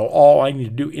 So all I need to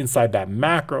do inside that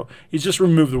macro is just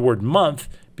remove the word month,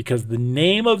 because the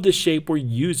name of the shape we're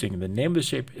using, the name of the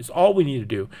shape is all we need to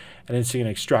do, and it's going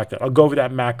to extract that. I'll go over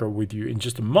that macro with you in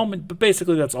just a moment, but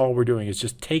basically that's all we're doing is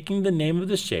just taking the name of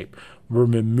the shape, we're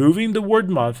removing the word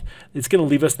month, it's going to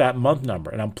leave us that month number,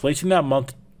 and I'm placing that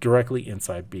month directly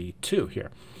inside B2 here.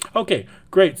 Okay,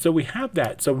 great. So we have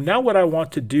that. So now what I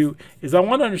want to do is I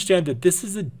want to understand that this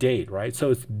is a date, right? So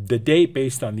it's the date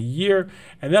based on the year,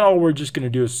 and then all we're just going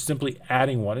to do is simply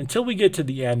adding one until we get to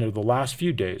the end of the last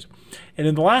few days. And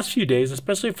in the last few days,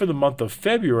 especially for the month of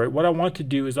February, what I want to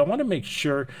do is I want to make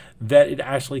sure that it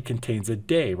actually contains a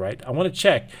day, right? I want to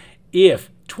check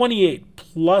if 28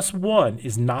 plus 1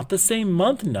 is not the same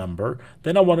month number,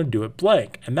 then I want to do it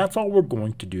blank. And that's all we're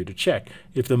going to do to check.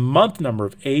 If the month number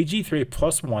of AG3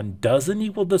 plus 1 doesn't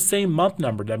equal the same month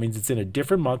number, that means it's in a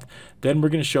different month, then we're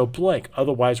going to show blank.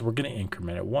 Otherwise, we're going to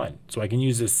increment at 1. So I can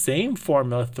use the same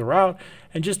formula throughout,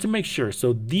 and just to make sure.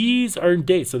 So these are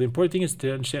dates. So the important thing is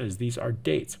to understand is these are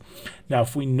dates. Now,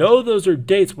 if we know those are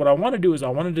dates, what I want to do is I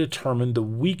want to determine the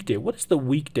weekday. What is the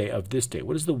weekday of this date?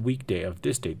 What is the weekday of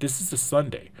this date? This is a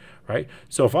Sunday, right?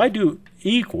 So if I do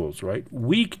equals, right,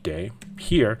 weekday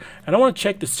here, and I want to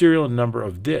check the serial number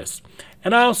of this.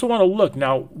 And I also want to look,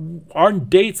 now our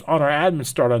dates on our admin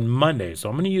start on Monday, so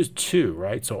I'm going to use 2,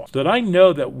 right? So that I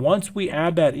know that once we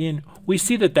add that in, we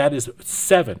see that that is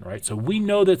 7, right? So we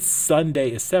know that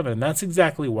Sunday is 7, and that's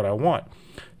exactly what I want.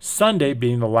 Sunday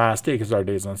being the last day because our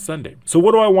day is on Sunday. So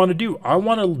what do I want to do? I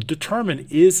want to determine,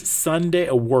 is Sunday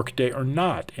a work day or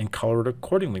not, and color it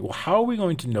accordingly. Well, how are we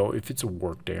going to know if it's a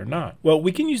work day or not? Well,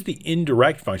 we can use the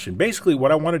indirect function. Basically,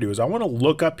 what I want to do is I want to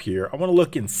look up here. I want to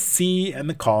look in C and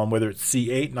the column, whether it's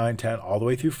C8, 9, 10, all the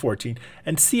way through 14,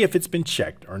 and see if it's been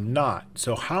checked or not.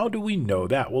 So how do we know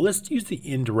that? Well, let's use the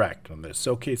indirect on this.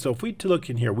 Okay, so if we look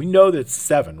in here, we know that it's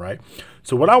 7, right?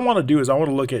 So what I want to do is I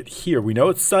want to look at here. We know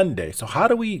it's Sunday. So how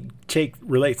do we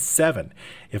relate 7?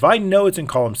 If I know it's in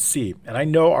column C, and I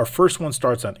know our first one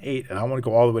starts on 8, and I want to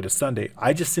go all the way to Sunday,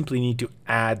 I just simply need to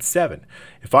add 7.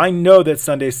 If I know that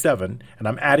Sunday's 7, and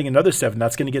I'm adding another 7,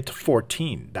 that's going to get to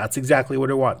 14. That's exactly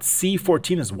what I want.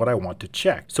 C14 is what I want to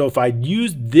check. So if I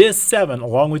use this 7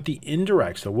 along with the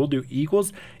indirect, so we'll do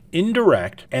equals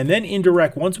indirect, and then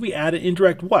indirect, once we add an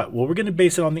indirect what? Well, we're going to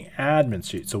base it on the admin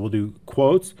sheet. So we'll do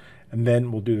quotes, and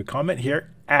then we'll do the comment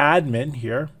here, admin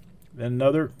here, then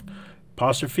another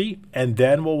apostrophe, and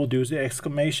then what we'll do is the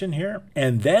exclamation here.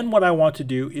 And then what I want to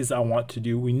do is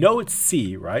we know it's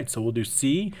C, right? So we'll do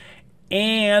C,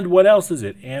 and what else is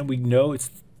it? And we know it's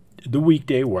the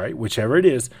weekday, right? Whichever it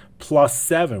is, plus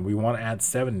 7. We want to add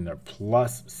 7 in there,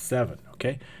 plus 7,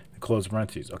 okay? Close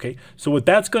parentheses, okay? So what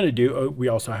that's going to do, we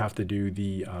also have to do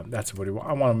the, that's what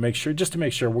I want to make sure, just to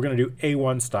make sure, we're going to do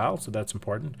A1 style, so that's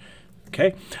important.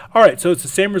 Okay, all right, so it's the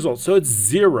same result. So it's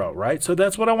 0, right? So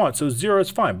that's what I want. So 0 is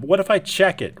fine. But what if I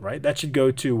check it, right? That should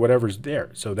go to whatever's there.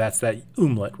 So that's that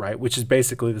umlaut, right? Which is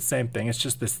basically the same thing. It's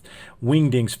just this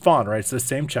Wingdings font, right? It's the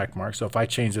same check mark. So if I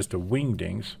change this to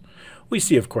Wingdings, we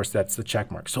see, of course, that's the check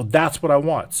mark. So that's what I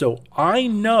want. So I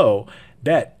know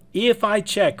that if I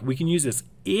check, we can use this.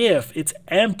 If it's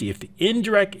empty, if the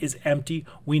indirect is empty,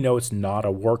 we know it's not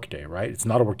a work day, right? It's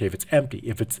not a work day if it's empty.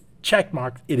 If it's check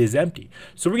mark, it is empty.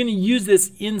 So we're going to use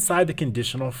this inside the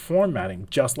conditional formatting,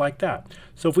 just like that.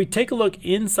 So if we take a look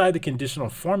inside the conditional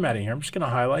formatting here, I'm just going to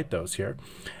highlight those here.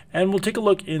 And we'll take a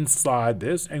look inside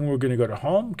this, and we're going to go to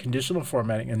Home, Conditional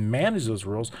Formatting, and manage those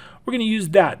rules. We're going to use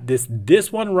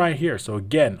this one right here. So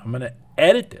again, I'm going to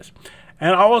edit this.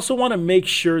 And I also want to make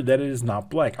sure that it is not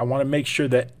blank. I want to make sure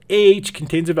that age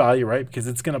contains a value, right? Because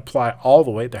it's going to apply all the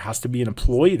way. There has to be an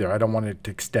employee there. I don't want it to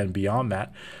extend beyond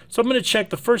that. So I'm going to check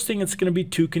the first thing. It's going to be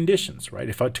two conditions, right?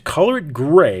 If I to color it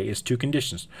gray is two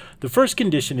conditions. The first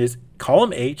condition is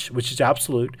column H, which is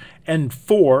absolute, and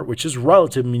 4, which is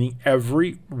relative, meaning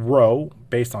every row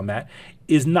based on that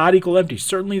is not equal empty.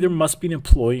 Certainly there must be an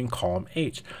employee in column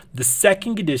H. The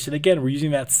second condition, again, we're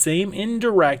using that same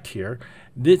indirect here.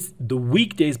 The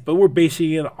weekdays, but we're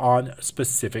basing it on a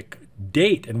specific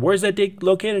date. And where's that date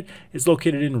located? It's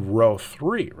located in row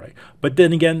 3, right? But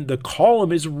then again, the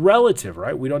column is relative,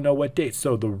 right? We don't know what date.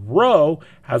 So the row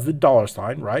has the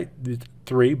 $sign, right? The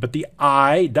 3, but the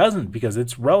I doesn't because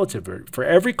it's relative for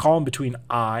every column between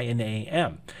I and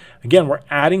AM. Again, we're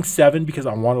adding 7 because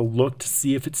I want to look to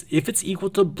see if it's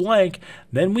equal to blank,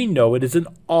 then we know it is an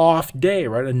off day,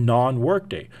 right? A non-work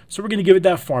day. So we're going to give it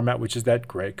that format, which is that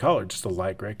gray color, just a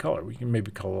light gray color. We can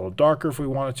maybe color a little darker if we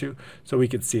wanted to, so we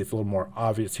can see it's a little more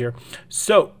obvious here.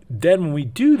 So then when we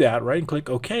do that, right, and click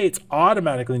OK, it's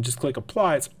automatically, and just click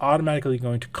Apply, it's automatically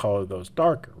going to color those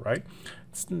darker, right?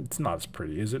 It's not as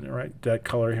pretty, isn't it, right? That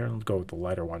color here, let's go with the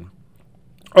lighter one.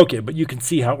 Okay, but you can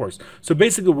see how it works. So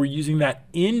basically, we're using that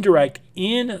indirect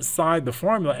inside the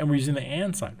formula, and we're using the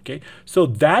and sign, okay? So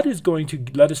that is going to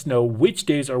let us know which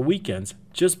days are weekends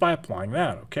just by applying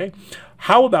that, okay?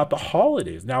 How about the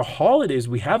holidays? Now, holidays,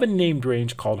 we have a named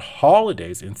range called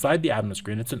holidays inside the admin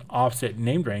screen. It's an offset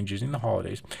named range using the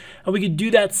holidays. And we could do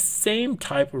that same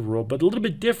type of rule, but a little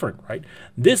bit different, right?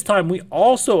 This time, we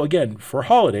also, again, for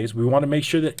holidays, we want to make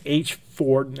sure that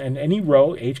H4 and any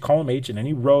row, H column H, and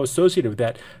any row associated with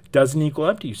that doesn't equal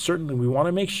empty. Certainly, we want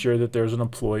to make sure that there's an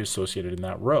employee associated in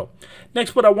that row.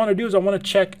 Next, what I want to do is I want to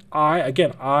check I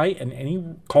and any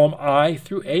column I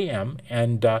through AM,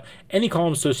 and any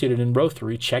column associated in row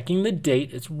 3, checking the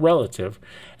date, it's relative.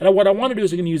 And what I want to do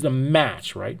is I'm going to use the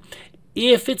match, right?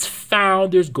 If it's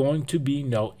found, there's going to be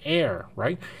no error,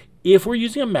 right? If we're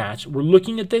using a match, we're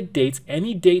looking at the dates,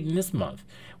 any date in this month.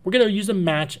 We're going to use a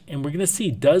match, and we're going to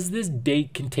see, does this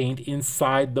date contained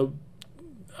inside the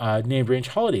named range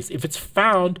holidays? If it's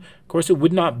found, of course, it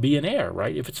would not be an error,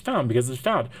 right? If it's found, because it's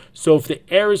found. So if the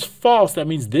error is false, that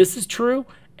means this is true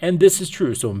and this is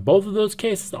true. So in both of those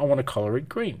cases, I want to color it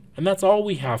green. And that's all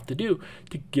we have to do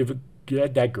to give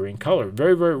that green color.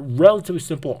 Very, very relatively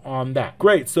simple on that.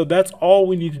 Great, so that's all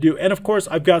we need to do. And of course,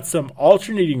 I've got some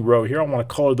alternating row here. I want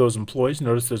to color those employees.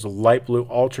 Notice there's a light blue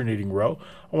alternating row.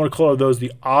 I want to color those.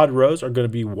 The odd rows are going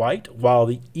to be white, while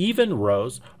the even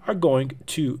rows are going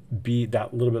to be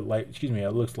that little bit light, excuse me,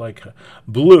 it looks like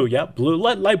blue. Yeah, blue,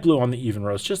 light blue on the even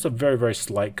rows, just a very, very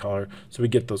slight color, so we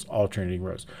get those alternating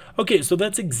rows. Okay, so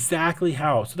that's exactly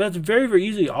how. So that's very, very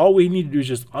easy. All we need to do is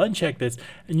just uncheck this,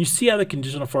 and you see how the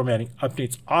conditional formatting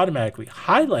updates automatically,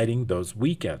 highlighting those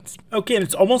weekends. Okay, and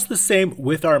it's almost the same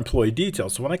with our employee detail.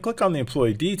 So when I click on the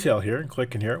employee detail here and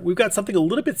click in here, we've got something a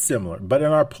little bit similar, but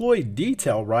in our employee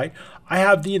detail, right, I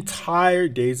have the entire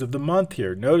days of the month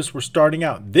here. Notice we're starting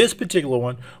out. This particular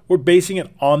one, we're basing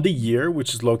it on the year,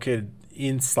 which is located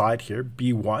inside here,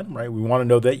 B1, right? We want to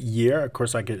know that year. Of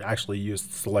course, I could actually use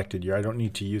selected year. I don't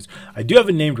need to use, I do have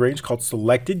a named range called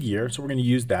selected year, so we're going to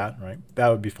use that, right? That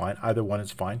would be fine. Either one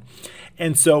is fine.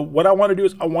 And so what I want to do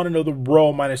is I want to know the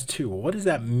row -2. Well, what does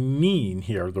that mean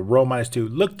here? The row -2.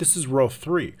 Look, this is row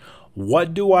 3.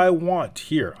 What do I want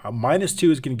here?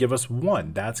 -2 is going to give us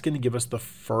 1. That's going to give us the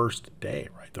first day,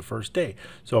 right? The first day.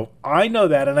 So I know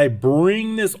that, and I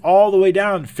bring this all the way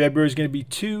down. February is going to be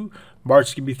 2. March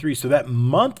is going to be 3. So that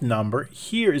month number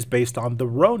here is based on the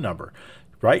row number,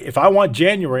 right? If I want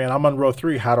January and I'm on row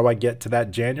 3, how do I get to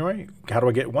that January? How do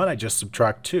I get 1? I just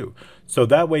subtract 2. So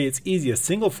that way it's easy. A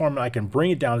single formula, I can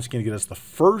bring it down. It's going to get us the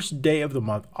first day of the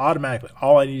month automatically.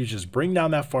 All I need is just bring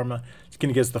down that formula. It's going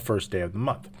to get us the first day of the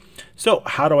month. So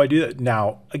how do I do that?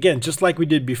 Now, again, just like we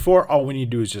did before, all we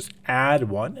need to do is just add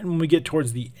 1. And when we get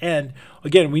towards the end,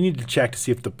 again, we need to check to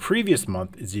see if the previous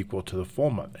month is equal to the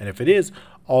full month. And if it is,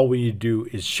 all we need to do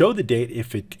is show the date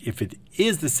if it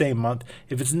is the same month.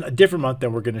 If it's a different month,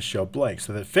 then we're going to show blank.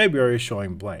 So that February is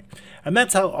showing blank. And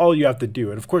that's how all you have to do.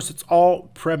 And of course, it's all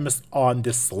premised on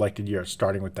this selected year,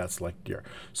 starting with that selected year.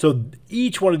 So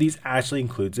each one of these actually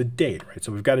includes a date, right?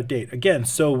 So we've got a date. Again,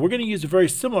 so we're going to use a very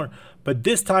similar, but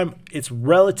this time it's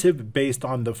relative based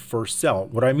on the first cell.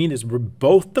 What I mean is we're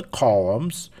both the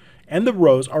columns and the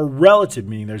rows are relative,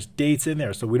 meaning there's dates in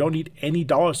there, so we don't need any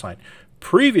dollar sign.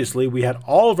 Previously, we had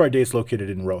all of our dates located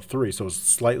in row 3, so it's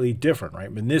slightly different,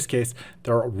 right? But in this case,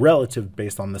 they're relative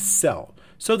based on the cell.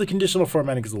 So the conditional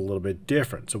formatting is a little bit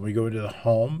different. So when we go into the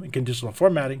home and conditional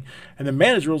formatting and the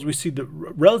manage rules, we see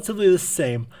relatively the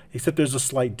same, except there's a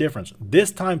slight difference.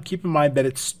 This time, keep in mind that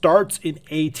it starts in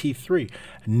AT3.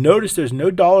 Notice there's no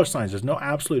dollar signs, there's no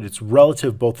absolute. It's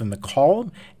relative both in the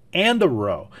column and the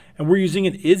row. And we're using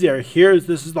an is error here.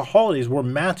 This is the holidays. We're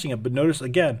matching it, but notice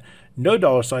again, no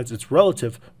dollar signs. It's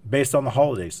relative based on the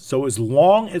holidays. So as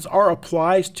long as our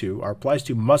applies to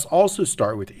must also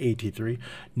start with AT3.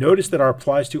 Notice that our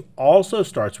applies to also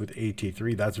starts with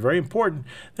AT3. That's very important.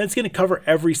 Then it's going to cover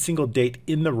every single date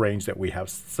in the range that we have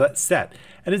set.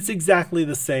 And it's exactly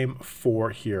the same for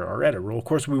here, our edit rule. Of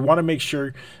course, we want to make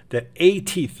sure that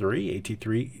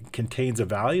AT3 contains a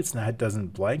value. It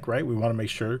doesn't blank, right? We want to make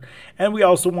sure. And we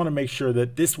also want to make sure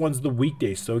that this one's the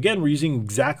weekday. So again, we're using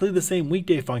exactly the same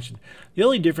weekday function. The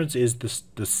only difference is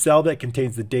the cell that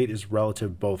contains the date is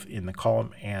relative both in the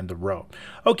column and the row.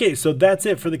 Okay, so that's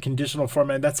it for the conditional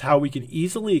format. That's how we can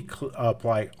easily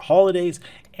apply holidays,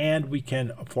 and we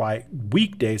can apply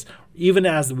weekdays even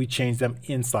as we change them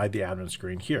inside the admin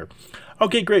screen here.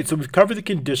 Okay, great. So we've covered the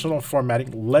conditional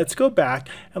formatting. Let's go back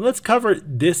and let's cover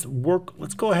this work.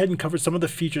 Let's go ahead and cover some of the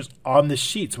features on the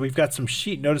sheet. So we've got some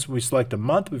sheet. Notice when we select a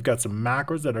month, we've got some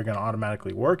macros that are going to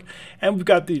automatically work, and we've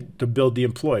got to build the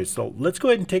employees. So let's go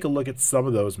ahead and take a look at some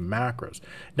of those macros.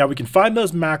 Now we can find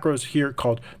those macros here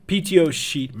called PTO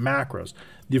sheet macros.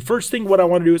 The first thing what I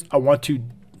want to do is I want to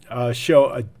show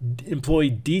a employee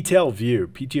detail view,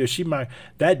 PTO sheet macro.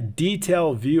 That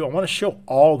detail view, I want to show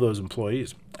all those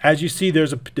employees. As you see,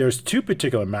 there's two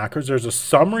particular macros. There's a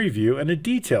summary view and a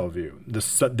detail view.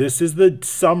 This is the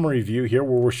summary view here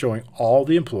where we're showing all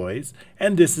the employees,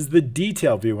 and this is the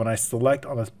detail view. When I select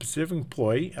on a specific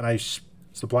employee and I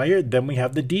supply here, then we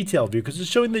have the detail view because it's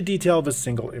showing the detail of a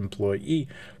single employee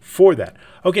for that.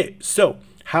 Okay, so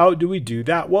how do we do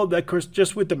that? Well, of course,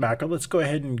 just with the macro, let's go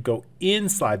ahead and go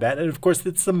inside that. And of course,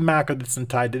 it's the macro that's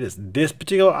tied to this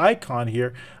particular icon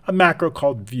here, a macro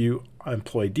called view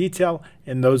employee detail,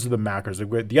 and those are the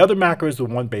macros. The other macro is the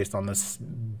one based on this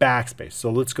backspace. So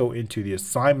let's go into the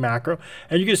assign macro,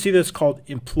 and you're going to see this called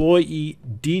employee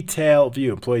detail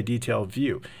view, employee detail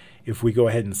view. If we go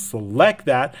ahead and select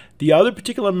that, the other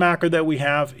particular macro that we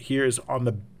have here is on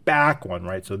the back one,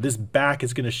 right? So this back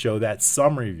is going to show that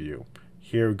summary view.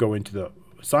 Here we go into the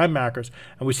assign macros,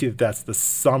 and we see that that's the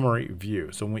summary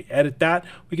view. So when we edit that,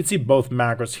 we can see both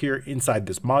macros here inside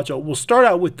this module. We'll start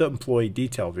out with the employee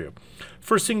detail view.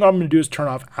 First thing I'm going to do is turn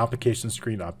off application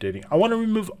screen updating. I want to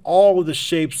remove all of the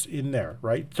shapes in there,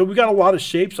 right? So we got a lot of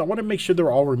shapes. I want to make sure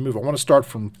they're all removed. I want to start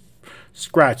from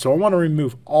scratch. So I want to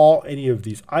remove any of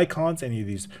these icons, any of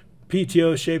these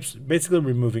PTO shapes, basically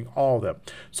removing all of them.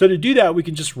 So to do that, we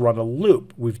can just run a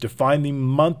loop. We've defined the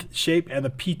month shape and the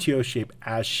PTO shape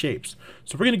as shapes.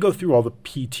 So we're going to go through all the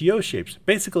PTO shapes.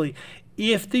 Basically,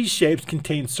 if these shapes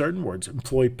contain certain words,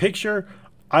 employee picture,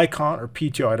 icon, or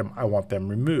PTO item, I want them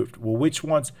removed. Well, which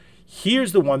ones?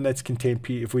 Here's the one that's contained.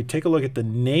 If we take a look at the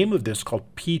name of this,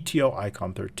 called PTO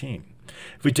icon 13.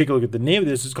 If we take a look at the name of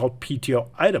this, it's called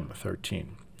PTO item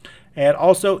 13. And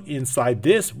also inside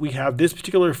this, we have this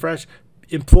particular refresh,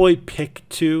 employee pick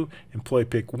 2, employee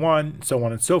pick 1, so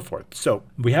on and so forth. So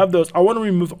we have those. I want to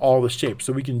remove all the shapes,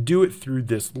 so we can do it through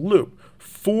this loop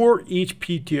for each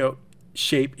PTO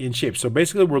shape in shape. So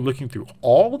basically, we're looking through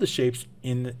all the shapes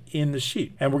in the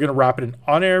sheet, and we're going to wrap it in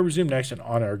on error, resume next, and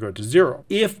on error go to 0.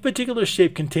 If particular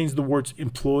shape contains the words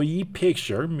employee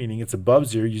picture, meaning it's above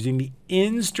 0, using the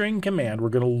in string command, we're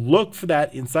going to look for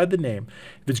that inside the name.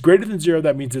 If it's greater than 0,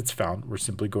 that means it's found. We're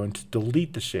simply going to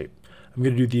delete the shape. I'm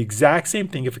going to do the exact same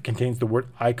thing if it contains the word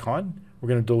icon. We're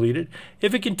going to delete it.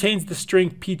 If it contains the string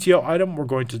PTO item, we're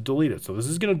going to delete it. So this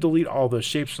is going to delete all the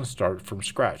shapes and start from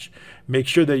scratch. Make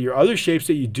sure that your other shapes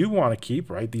that you do want to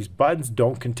keep, right? These buttons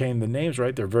don't contain the names,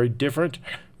 right? They're very different.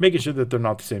 Making sure that they're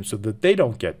not the same so that they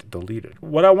don't get deleted.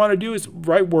 What I want to do is,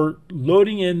 right, we're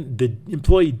loading in the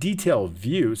employee detail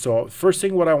view. So first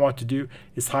thing what I want to do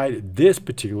is hide this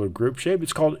particular group shape.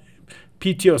 It's called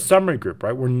PTO Summary group,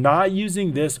 right? We're not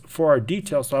using this for our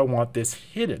details, so I want this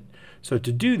hidden. So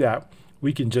to do that,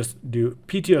 we can just do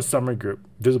PTO Summary group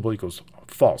visible equals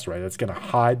false, right? That's going to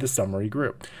hide the summary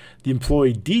group. The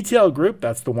employee detail group,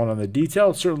 that's the one on the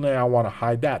detail. Certainly I want to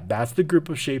hide that. That's the group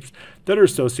of shapes that are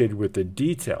associated with the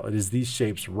detail. It is these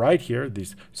shapes right here,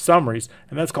 these summaries,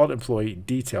 and that's called employee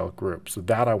detail group. So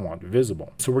that I want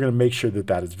visible. So we're going to make sure that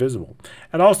that is visible.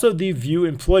 And also the view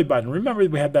employee button. Remember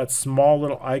we have that small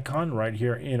little icon right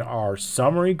here in our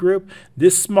summary group.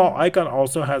 This small icon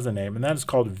also has a name, and that is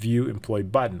called view employee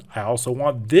button. I also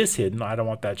want this hidden. I don't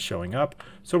want that showing up.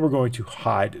 So we're going to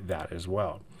hide that as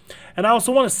well. And I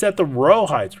also want to set the row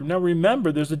heights. Now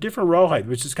remember, there's a different row height,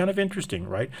 which is kind of interesting,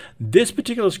 right? This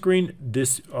particular screen,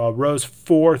 this rows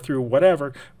 4 through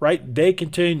whatever, right? They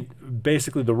contain,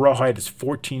 basically the row height is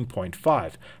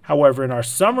 14.5. However, in our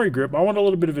summary group, I want a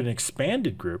little bit of an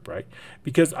expanded group, right?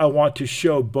 Because I want to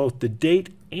show both the date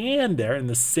and there in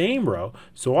the same row.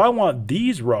 So I want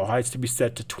these row heights to be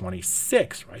set to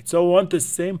 26, right? So I want the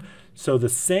same. So the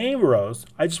same rows,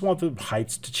 I just want the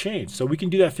heights to change. So we can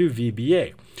do that through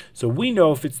VBA. So we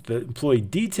know if it's the employee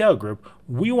detail group,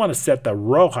 we want to set the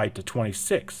row height to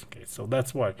 26. Okay, so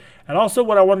that's why. And also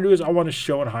what I want to do is I want to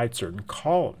show and hide certain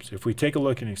columns. If we take a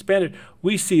look and expand it,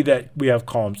 we see that we have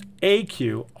columns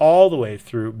AQ all the way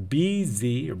through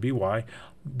BZ or BY,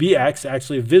 BX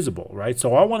actually visible, right?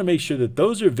 So I want to make sure that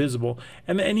those are visible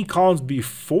and that any columns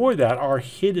before that are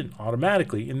hidden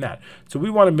automatically in that. So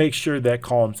we want to make sure that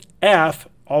columns F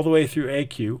all the way through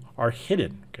AQ are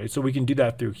hidden. Okay, so we can do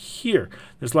that through here.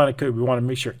 This line of code, we want to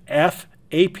make sure F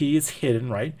AP is hidden,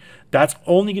 right? That's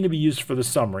only going to be used for the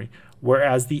summary.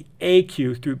 Whereas the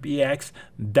AQ through BX,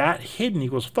 that hidden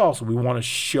equals false. So we want to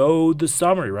show the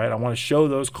summary, right? I want to show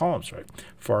those columns, right?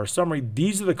 For our summary,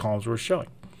 these are the columns we're showing.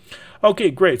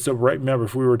 Okay, great. So remember,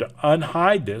 if we were to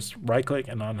unhide this, right click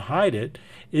and unhide it,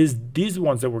 is these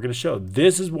ones that we're going to show.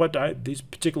 This is what these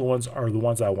particular ones are the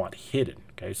ones I want hidden.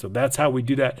 Okay, so that's how we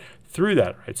do that through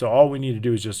that, right? So all we need to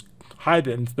do is just hide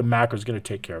it, and the macro is going to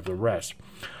take care of the rest.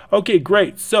 Okay,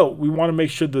 great. So we want to make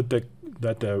sure that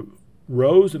the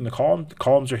rows and the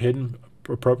columns are hidden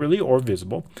appropriately or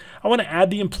visible. I want to add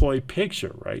the employee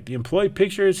picture, right? The employee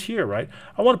picture is here, right?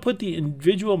 I want to put the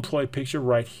individual employee picture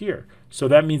right here. So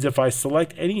that means if I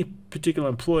select any particular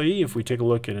employee, if we take a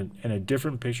look at in a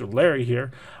different picture, Larry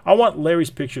here, I want Larry's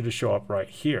picture to show up right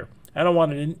here. And I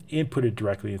want it inputted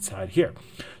directly inside here.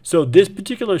 So this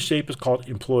particular shape is called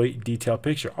employee detail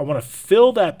picture. I want to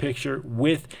fill that picture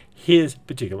with his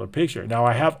particular picture. Now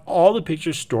I have all the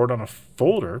pictures stored on a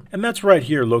folder, and that's right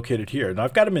here, located here. And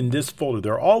I've got them in this folder.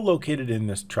 They're all located in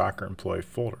this tracker employee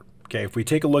folder. Okay, if we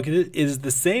take a look at it, it is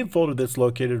the same folder that's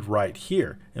located right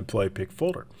here, employee pick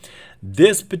folder.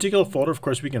 This particular folder, of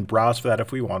course, we can browse for that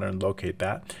if we want to and locate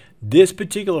that. This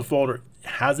particular folder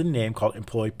has a name called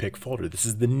employee pick folder. This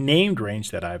is the named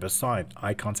range that I've assigned.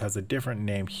 Icons has a different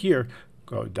name here.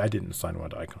 Oh, I didn't assign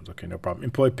one to icons. Okay, no problem.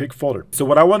 Employee pick folder. So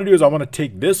what I want to do is I want to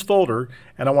take this folder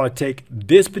and I want to take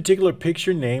this particular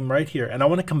picture name right here and I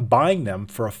want to combine them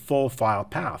for a full file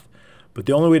path. But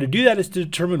the only way to do that is to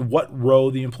determine what row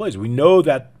the employee is. We know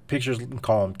that picture is in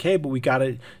column K, but we got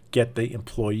to get the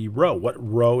employee row. What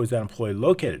row is that employee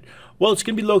located? Well, it's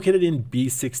going to be located in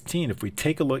B16. If we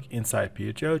take a look inside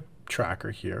PTO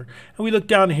tracker here, and we look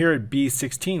down here at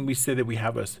B16, we say that we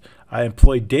have a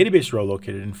employee database row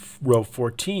located in row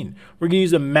 14. We're going to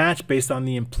use a match based on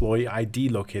the employee ID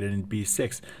located in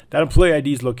B6. That employee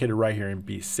ID is located right here in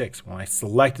B6. When I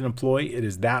select an employee, it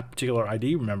is that particular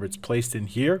ID. Remember, it's placed in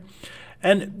here.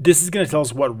 And this is going to tell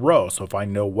us what row. So if I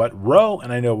know what row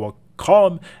and I know what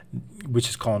column, which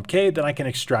is column K, then I can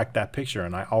extract that picture.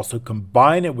 And I also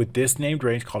combine it with this named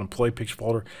range called employee picture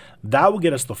folder. That will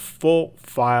get us the full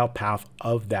file path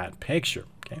of that picture.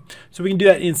 Okay, so we can do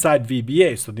that inside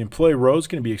VBA. So the employee row is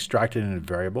going to be extracted in a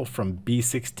variable from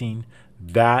B16.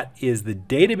 That is the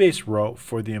database row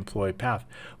for the employee path.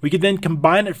 We could then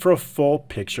combine it for a full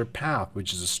picture path,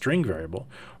 which is a string variable.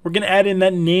 We're going to add in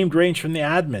that named range from the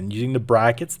admin using the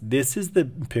brackets. This is the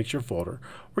picture folder.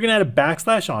 We're going to add a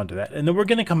backslash onto that, and then we're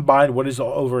going to combine what is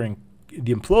over in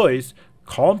the employees,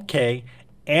 column K,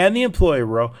 and the employee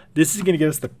row. This is going to give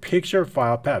us the picture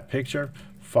file path. Picture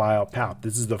file path.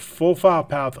 This is the full file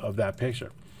path of that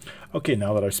picture. Okay,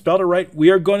 now that I've spelled it right, we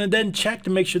are going to then check to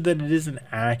make sure that it is an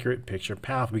accurate picture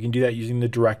path. We can do that using the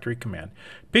directory command.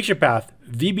 Picture path,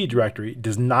 VB directory,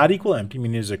 does not equal empty,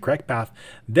 meaning it is a correct path.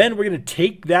 Then we're going to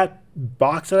take that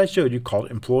box that I showed you called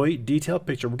employee detail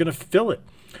picture. We're going to fill it.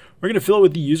 We're going to fill it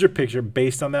with the user picture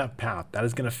based on that path. That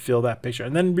is going to fill that picture.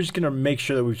 And then we're just going to make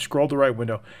sure that we've scrolled the right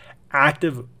window,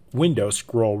 active window,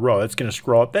 scroll row. That's going to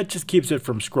scroll up. That just keeps it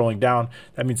from scrolling down.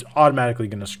 That means automatically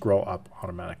going to scroll up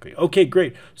automatically. Okay,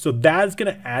 great. So that's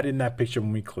going to add in that picture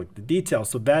when we click the detail.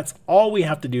 So that's all we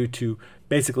have to do to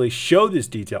basically show this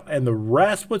detail. And the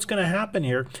rest, what's going to happen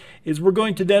here is we're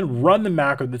going to then run the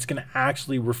macro that's going to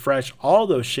actually refresh all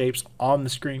those shapes on the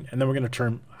screen. And then we're going to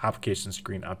turn application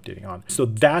screen updating on. So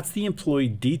that's the employee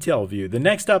detail view. The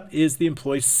next up is the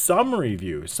employee summary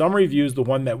view. Summary view is the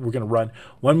one that we're going to run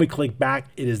when we click back.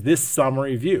 It is this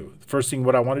summary view. First thing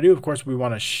what I want to do, of course, we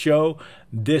want to show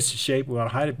this shape. We want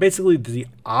to hide it. Basically the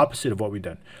opposite of what we've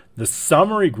done. The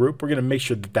summary group, we're going to make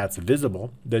sure that that's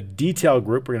visible. The detail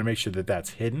group, we're going to make sure that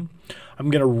that's hidden. I'm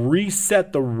going to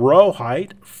reset the row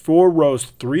height for rows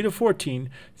 3 to 14,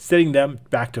 setting them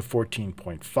back to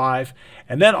 14.5.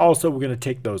 And then also we're going to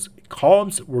take those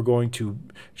columns. We're going to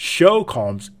show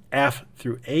columns F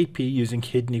through AP using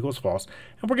hidden equals false.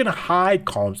 And we're going to hide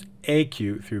columns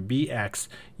AQ through BX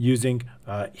using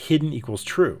hidden equals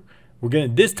true.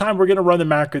 This time we're going to run the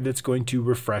macro that's going to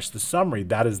refresh the summary.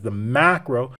 That is the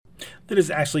macro that is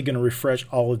actually going to refresh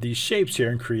all of these shapes here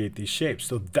and create these shapes.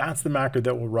 So that's the macro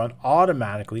that will run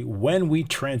automatically when we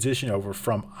transition over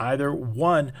from either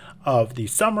one of the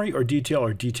summary or detail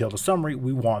to summary.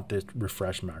 We want this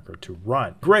refresh macro to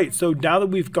run. Great. So now that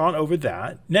we've gone over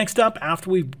that, next up, after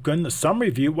we've done the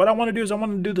summary view, what I want to do is I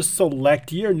want to do the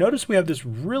select year. Notice we have this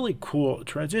really cool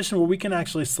transition where we can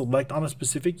actually select on a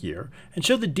specific year and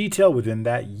show the detail within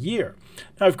that year.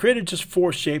 Now I've created just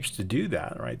 4 shapes to do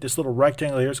that, right? This little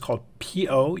rectangle here is called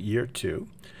PO year 2.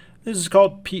 This is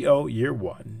called PO year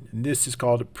 1. And this is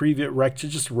called a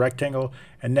just rectangle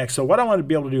and next. So what I want to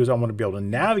be able to do is I want to be able to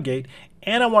navigate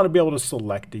and I want to be able to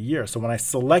select a year. So when I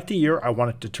select a year, I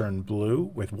want it to turn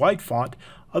blue with white font.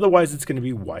 Otherwise, it's going to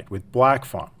be white with black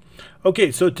font.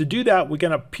 Okay, so to do that, we're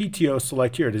going to PTO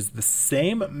select here. It is the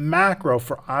same macro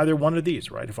for either one of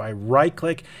these, right? If I right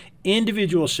click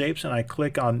individual shapes and I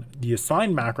click on the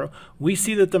assign macro, we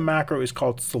see that the macro is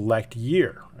called select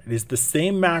year. It is the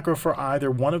same macro for either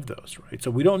one of those, right?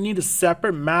 So we don't need a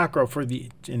separate macro for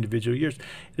the individual years.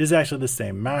 It is actually the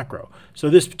same macro. So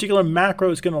this particular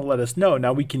macro is going to let us know.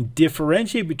 Now we can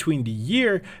differentiate between the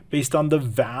year based on the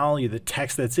value, the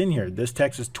text that's in here. This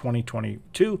text is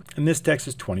 2022 and this text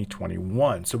is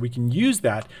 2021. So we can use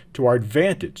that to our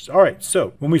advantage. All right,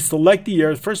 so when we select the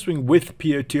year, the first thing with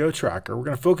PTO tracker, we're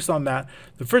going to focus on that.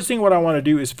 The first thing what I want to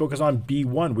do is focus on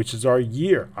B1, which is our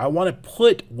year. I want to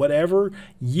put whatever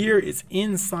year is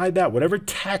inside that, whatever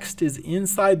text is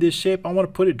inside this shape, I want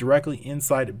to put it directly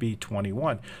inside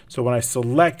B21. So when I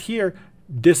select here,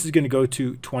 this is going to go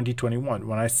to 2021.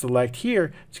 When I select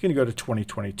here, it's going to go to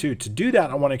 2022. To do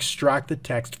that, I want to extract the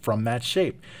text from that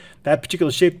shape. That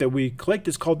particular shape that we clicked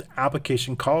is called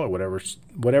application color,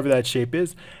 whatever that shape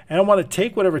is. And I want to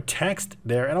take whatever text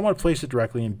there and I want to place it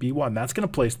directly in B1. That's going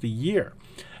to place the year.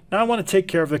 Now I want to take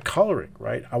care of the coloring,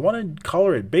 right? I want to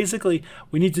color it. Basically,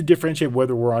 we need to differentiate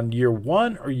whether we're on year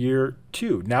 1 or year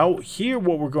 2. Now here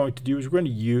what we're going to do is we're going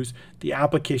to use the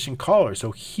application color.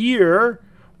 So here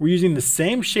we're using the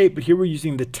same shape, but here we're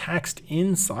using the text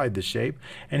inside the shape.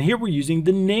 And here we're using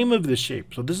the name of the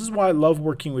shape. So this is why I love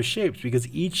working with shapes,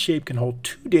 because each shape can hold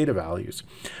 2 data values.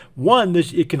 One,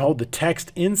 it can hold the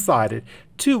text inside it.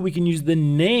 2, we can use the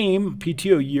name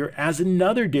PTO year as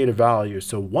another data value.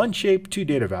 So 1 shape, 2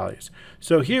 data values.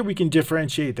 So here we can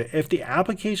differentiate that if the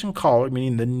application color,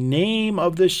 meaning the name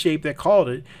of the shape that called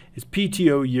it, is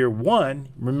PTO year 1,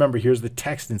 remember here's the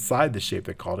text inside the shape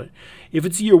that called it. If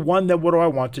it's year 1, then what do I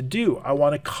want to do? I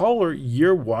want to color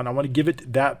year 1. I want to give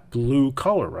it that blue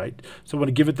color, right? So I want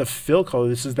to give it the fill color.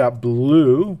 This is that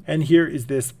blue. And here is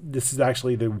this is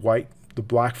actually the white, the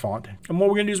black font. And what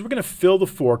we're going to do is we're going to fill the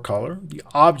 4 color, the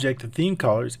object, the theme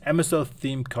colors, MSO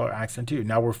theme color accent 2.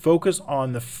 Now we're focused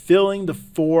on the filling the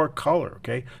 4 color,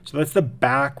 okay? So that's the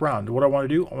background. What I want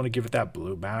to do, I want to give it that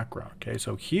blue background, okay?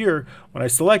 So here, when I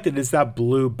select it, it's that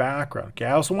blue background, okay?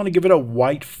 I also want to give it a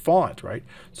white font, right?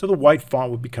 So the white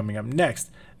font would be coming up next.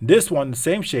 This one, the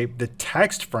same shape, the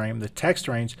text frame, the text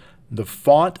range, the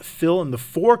font fill in the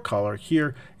 4 color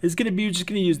here is going to be just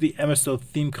going to use the MSO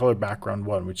theme color background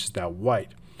 1, which is that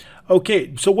white.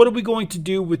 Okay, so what are we going to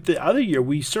do with the other year?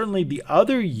 The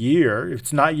other year, if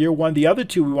it's not year 1, the other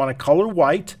 2, we want to color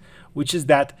white, which is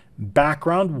that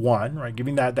background 1, right?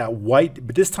 Giving that white,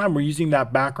 but this time we're using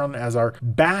that background as our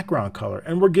background color,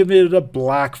 and we're giving it a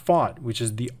black font, which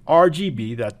is the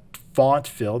RGB, that font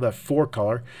fill, that 4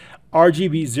 color.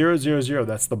 RGB 000,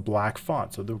 that's the black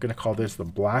font. So we're going to call this the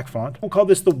black font. We'll call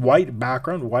this the white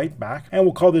background, white back, and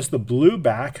we'll call this the blue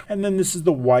back, and then this is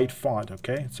the white font,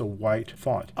 okay? So white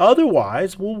font.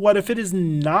 Otherwise, well, what if it is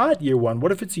not year 1?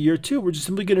 What if it's year 2? We're just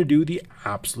simply going to do the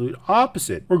absolute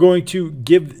opposite. We're going to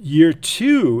give year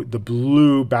 2 the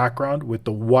blue background with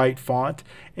the white font,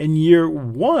 and year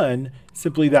 1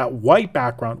 simply that white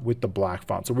background with the black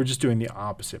font. So we're just doing the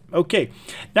opposite. Okay,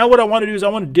 now what I want to do is I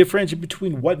want to differentiate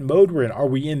between what mode we're in. Are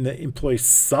we in the employee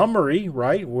summary,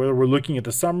 right, whether we're looking at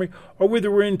the summary, or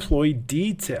whether we're in employee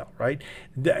detail, right?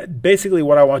 Basically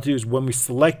what I want to do is when we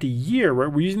select a year,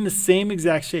 right, we're using the same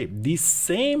exact shape. The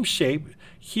same shape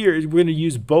here is we're going to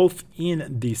use both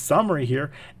in the summary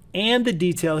here and the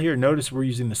detail here. Notice we're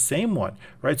using the same one,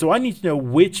 right? So I need to know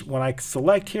which, when I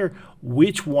select here,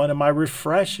 which one am I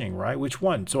refreshing, right? Which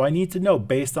one? So I need to know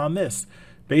based on this,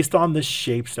 based on the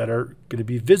shapes that are going to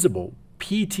be visible.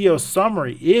 PTO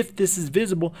Summary, if this is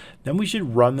visible, then we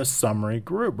should run the summary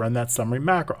group, run that summary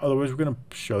macro. Otherwise, we're going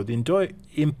to show the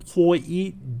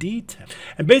employee detail.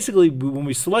 And basically, when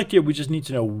we select here, we just need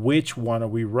to know which one are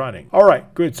we running. All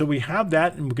right, good. So we have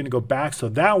that, and we're going to go back. So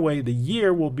that way, the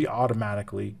year will be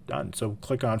automatically done. So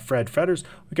click on Fred Fetters.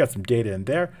 We got some data in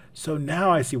there. So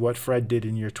now I see what Fred did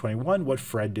in year 21, what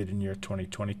Fred did in year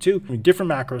 2022.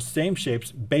 Different macros, same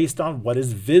shapes, based on what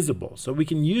is visible. So we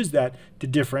can use that to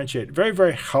differentiate. Very,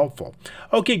 very helpful.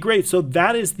 Okay, great. So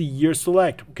that is the year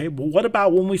select. Okay, well, what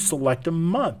about when we select a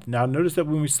month? Now, notice that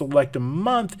when we select a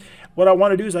month, what I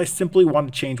want to do is I simply want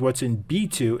to change what's in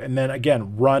B2, and then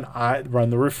again, run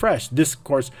the refresh. This, of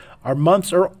course, our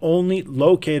months are only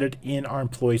located in our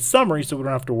employee summary, so we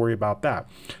don't have to worry about that.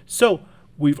 So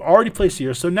we've already placed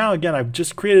here. So now again, I've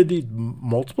just created these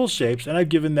multiple shapes and I've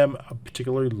given them a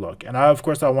particular look. And of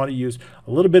course, I want to use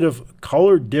a little bit of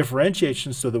color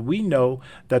differentiation so that we know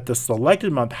that the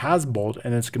selected month has bold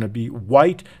and it's going to be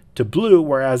white to blue,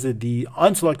 whereas the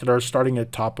unselected are starting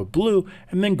at top of blue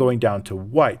and then going down to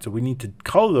white. So we need to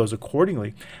color those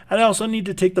accordingly. And I also need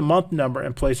to take the month number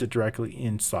and place it directly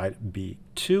inside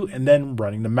B2 and then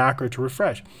running the macro to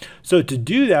refresh. So to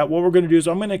do that, what we're going to do is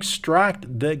I'm going to extract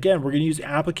again, we're going to use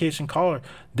application color.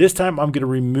 This time I'm going to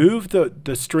remove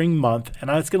the string month and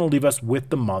it's going to leave us with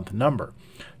the month number.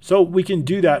 So we can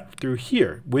do that through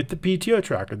here with the PTO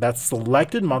tracker. That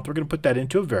selected month, we're going to put that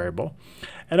into a variable.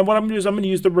 And then what I'm going to do is I'm going to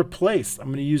use the replace. I'm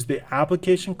going to use the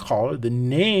application caller, the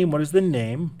name. What is the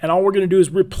name? And all we're going to do is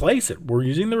replace it. We're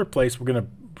using the replace. We're going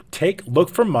to look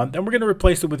for month, and we're going to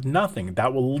replace it with nothing.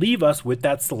 That will leave us with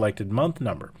that selected month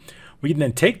number. We can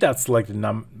then take that selected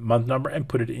month number and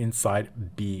put it inside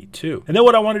B2. And then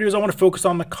what I want to do is I want to focus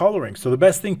on the coloring. So the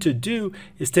best thing to do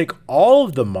is take all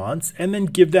of the months and then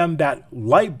give them that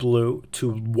light blue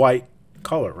to white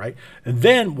color, right? And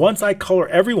then once I color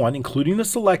everyone, including the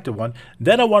selected one,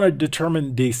 then I want to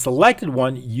determine the selected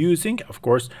one using, of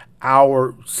course,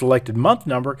 our selected month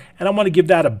number, and I want to give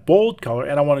that a bold color,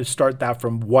 and I want to start that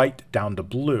from white down to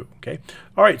blue, okay?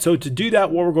 All right, so to do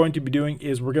that, what we're going to be doing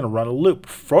is we're going to run a loop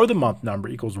for the month number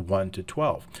equals 1 to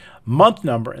 12. Month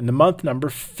number and the month number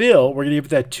fill, we're going to give it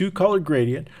that 2-color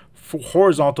gradient for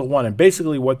horizontal 1, and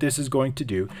basically what this is going to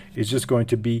do is just going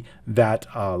to be that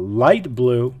light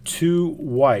blue to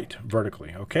white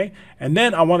vertically, okay? And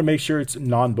then I want to make sure it's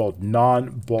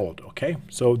non-bold, okay?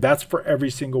 So that's for every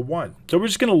single one. So we're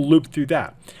just going to loop through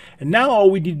that. And now all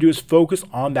we need to do is focus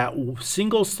on that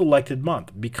single selected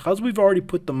month. Because we've already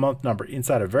put the month number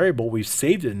inside a variable, we've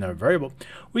saved it in a variable,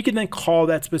 we can then call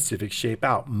that specific shape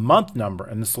out. Month number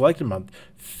and the selected month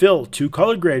fill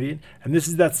 2-color gradient, and this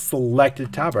is that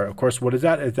selected tab bar. Of course, what is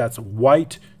that? That's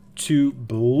white to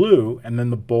blue and then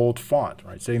the bold font,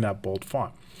 right? Saying that bold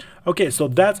font. Okay, so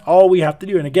that's all we have to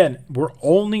do. And again, we're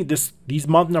only these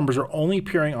month numbers are only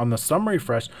appearing on the summary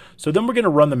refresh. So then we're going to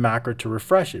run the macro to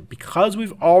refresh it. Because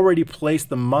we've already placed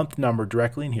the month number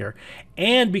directly in here,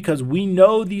 and because we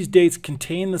know these dates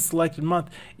contain the selected month,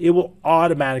 it will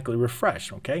automatically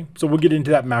refresh, okay? So we'll get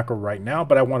into that macro right now,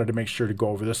 but I wanted to make sure to go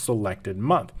over the selected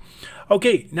month.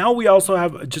 Okay, now we also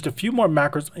have just a few more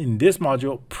macros in this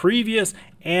module, previous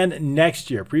and next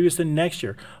year, previous and next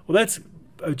year. Well, that's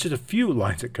just a few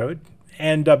lines of code,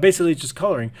 and basically it's just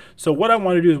coloring. So what I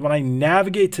want to do is when I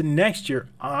navigate to next year,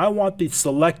 I want the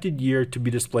selected year to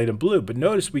be displayed in blue. But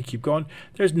notice we keep going,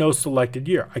 there's no selected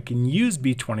year. I can use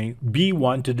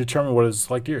B1 to determine what is the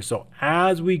selected year. So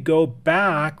as we go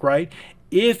back, right,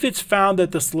 If it's found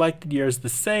that the selected year is the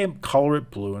same, color it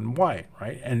blue and white,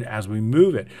 right? And as we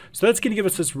move it. So that's going to give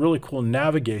us this really cool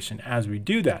navigation as we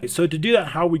do that. So to do that,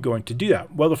 how are we going to do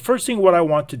that? Well, the first thing what I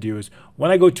want to do is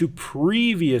when I go to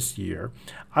previous year,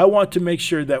 I want to make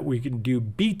sure that we can do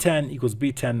B10 equals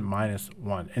B10 minus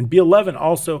 1. And B11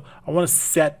 also, I want to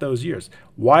set those years.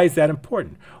 Why is that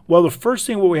important? Well, the first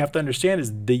thing what we have to understand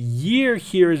is the year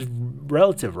here is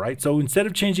relative, right? So instead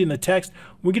of changing the text,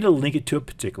 we're going to link it to a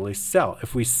particular cell.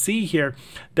 If we see here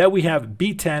that we have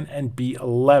B10 and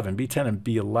B11, B10 and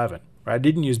B11. Right? I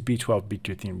didn't use B12,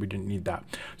 B13. We didn't need that.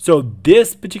 So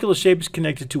this particular shape is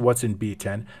connected to what's in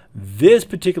B10. This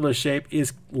particular shape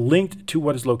is linked to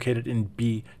what is located in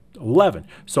B11.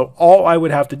 So all I would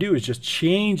have to do is just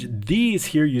change these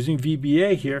here using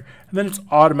VBA here, and then it's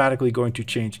automatically going to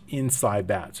change inside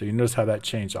that. So you notice how that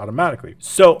changed automatically.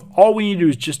 So all we need to do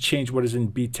is just change what is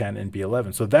in B10 and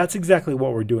B11. So that's exactly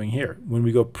what we're doing here. When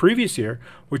we go previous year,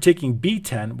 we're taking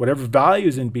B10, whatever value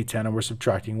is in B10, and we're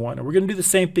subtracting 1. And we're going to do the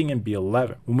same thing in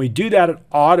B11. When we do that, it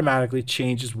automatically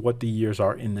changes what the years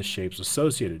are in the shapes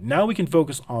associated. Now we can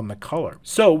focus on the color.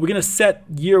 So we're going to set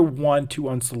year 1 to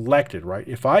unselected, right?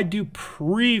 If I do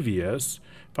previous,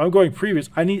 if I'm going previous,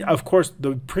 I need, of course,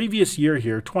 the previous year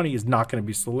here, 20, is not going to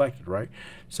be selected, right?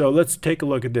 So let's take a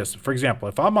look at this. For example,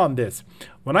 if I'm on this,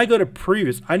 when I go to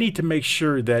previous, I need to make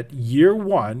sure that year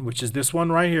 1, which is this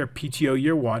one right here, PTO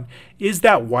year 1, is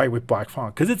that white with black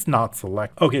font because it's not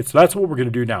selected. Okay, so that's what we're going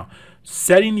to do now.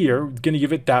 Setting the year, we're going to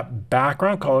give it that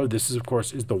background color. This is, of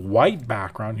course, is the white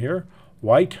background here.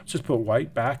 White, just put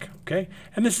white back, okay?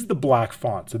 And this is the black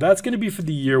font. So that's going to be for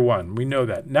the year 1. We know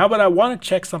that. Now, but I want to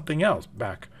check something else.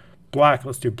 Back, black,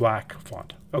 let's do black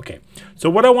font. Okay, so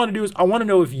what I want to do is I want to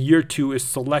know if year 2 is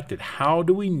selected. How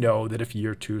do we know that if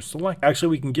year 2 is selected? Actually,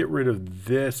 we can get rid of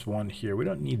this one here. We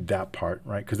don't need that part,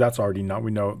 right? Because that's already not,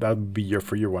 we know that would be year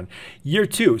for year 1. Year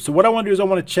 2, so what I want to do is I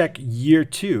want to check year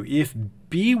 2. If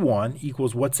B1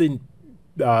 equals what's in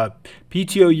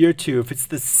PTO year 2, if it's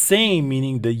the same,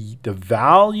 meaning the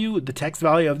value, the text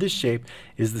value of this shape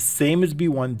is the same as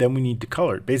B1, then we need to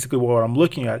color it. Basically what I'm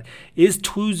looking at is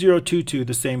 2022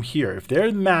 the same here. If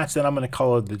they're matched, then I'm going to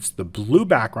color this, the blue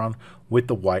background with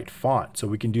the white font. So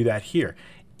we can do that here.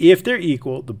 If they're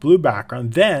equal, the blue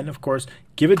background, then of course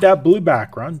give it that blue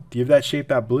background, give that shape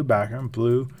that blue background,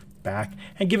 blue back,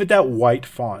 and give it that white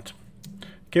font.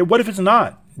 Okay, what if it's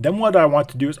not? Then what I want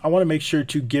to do is I want to make sure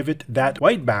to give it that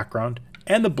white background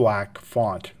and the black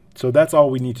font. So that's all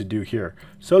we need to do here.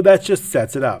 So that just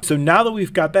sets it up. So now that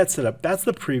we've got that set up, that's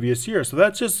the previous year. So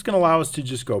that's just going to allow us to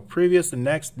just go previous and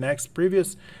next, next,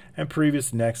 previous, and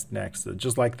previous, next, next,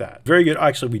 just like that. Very good.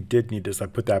 Actually, we did need this. I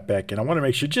put that back in. I want to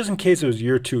make sure just in case it was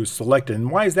year 2 selected.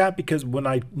 And why is that? Because when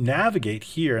I navigate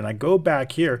here and I go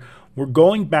back here, we're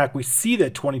going back, we see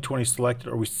that 2020 is selected,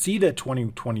 or we see that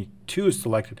 2022 is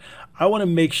selected. I want to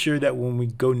make sure that when we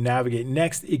go navigate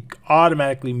next, it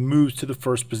automatically moves to the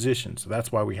first position. So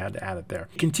that's why we had to add it there.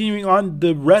 Continuing on,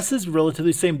 the rest is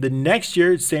relatively the same. The next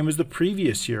year is same as the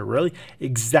previous year, really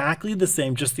exactly the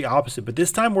same, just the opposite. But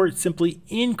this time we're simply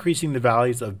increasing the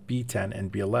values of B10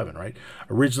 and B11, right?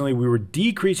 Originally we were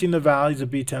decreasing the values of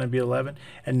B10 and B11,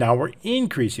 and now we're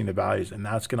increasing the values, and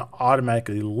that's going to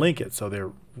automatically link it. So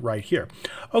they're right here.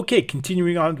 Okay,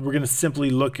 continuing on, we're going to simply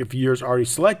look if year's already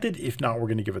selected. If not, we're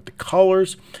going to give it the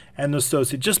colors and the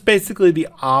associate, just basically the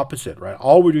opposite, right?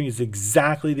 All we're doing is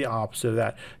exactly the opposite of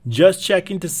that. Just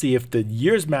checking to see if the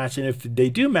years match, and if they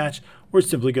do match, we're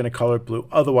simply going to color it blue.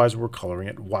 Otherwise, we're coloring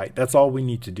it white. That's all we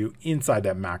need to do inside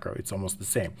that macro. It's almost the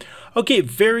same. Okay,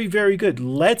 very, very good.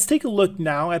 Let's take a look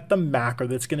now at the macro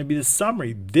that's going to be the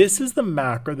summary. This is the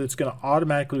macro that's going to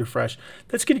automatically refresh.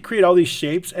 That's going to create all these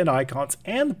shapes and icons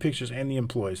and the pictures and the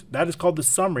employees. That is called the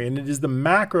summary, and it is the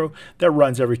macro that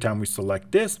runs every time we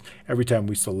select this, every time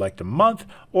we select a month,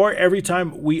 or every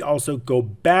time we also go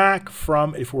back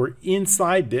from, if we're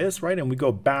inside this, right, and we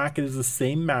go back, it is the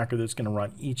same macro that's going to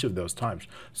run each of those times.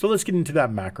 So let's get into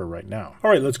that macro right now.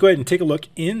 All right, let's go ahead and take a look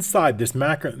inside this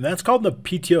macro, and that's called the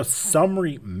PTO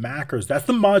Summary macros. That's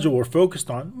the module we're focused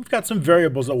on. We've got some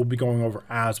variables that we'll be going over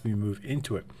as we move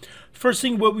into it. First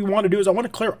thing what we want to do is I want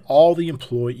to clear all the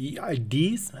employee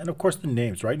IDs and of course the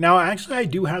names. Right now, actually, I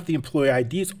do have the employee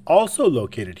IDs also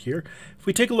located here. If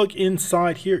we take a look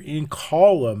inside here in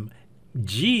column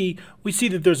G, we see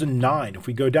that there's a 9. If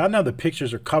we go down now, the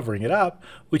pictures are covering it up,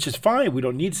 which is fine. We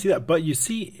don't need to see that, but you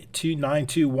see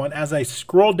 2921. As I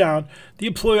scroll down, the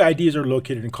employee IDs are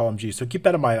located in column G. So keep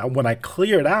that in mind. When I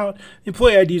clear it out, the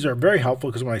employee IDs are very helpful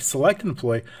because when I select an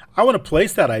employee, I want to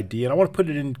place that ID and I want to put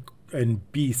it in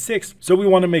B6. So we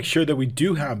want to make sure that we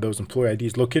do have those employee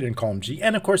IDs located in column G,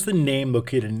 and of course the name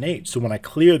located in H. So when I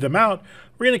clear them out,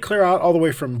 we're going to clear out all the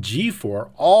way from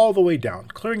G4 all the way down,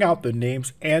 clearing out the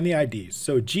names and the IDs.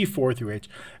 So G4 through H.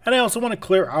 And I also want to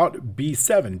clear out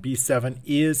B7. B7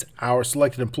 is our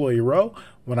selected employee row.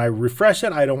 When I refresh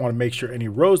it, I don't want to make sure any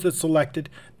rows that's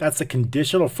selected. That's the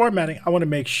conditional formatting. I want to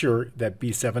make sure that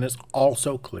B7 is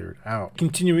also cleared out.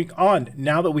 Continuing on,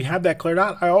 now that we have that cleared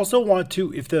out, I also want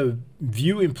to, if the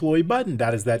view employee button,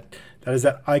 that is that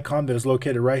icon that is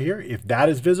located right here, if that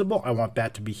is visible, I want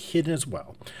that to be hidden as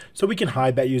well. So we can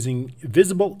hide that using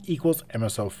visible equals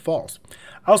MSO false.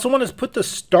 I also want to put the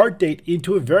start date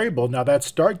into a variable. Now that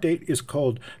start date is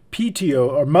called PTO,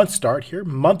 or month start here.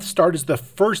 Month start is the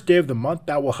first day of the month.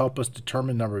 That will help us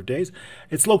determine the number of days.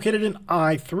 It's located in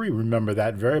I3. Remember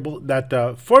that variable,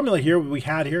 that formula here we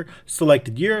had here,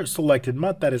 selected year, selected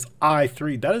month, that is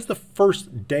I3. That is the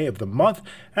first day of the month.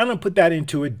 And I'm going to put that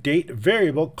into a date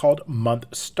variable called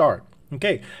month start.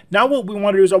 Okay, now what we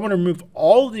want to do is I want to remove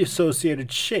all the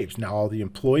associated shapes. Now all the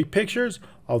employee pictures,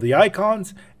 all the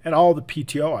icons, and all the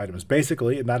PTO items,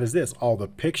 basically, and that is this, all the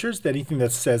pictures, anything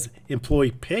that says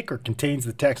employee pic or contains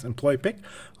the text employee pic,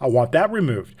 I want that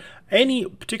removed. Any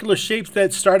particular shapes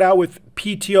that start out with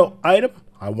PTO item,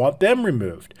 I want them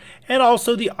removed. And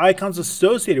also the icons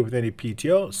associated with any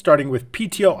PTO, starting with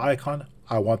PTO icon,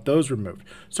 I want those removed.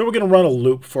 So we're going to run a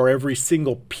loop for every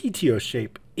single PTO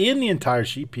shape in the entire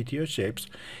sheet, PTO shapes.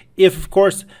 If, of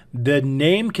course, the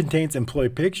name contains employee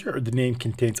picture, or the name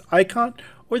contains icon,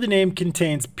 or the name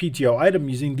contains PTO item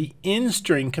using the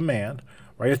in-string command,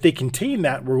 right? If they contain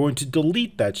that, we're going to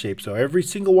delete that shape. So every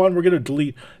single one, we're going to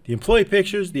delete the employee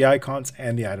pictures, the icons,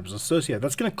 and the items associated.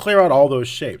 That's going to clear out all those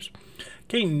shapes.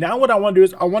 Okay, now what I want to do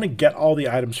is I want to get all the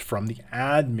items from the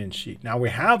admin sheet. Now we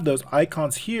have those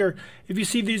icons here. If you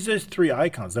see these, there's 3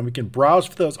 icons. Then we can browse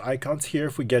for those icons here.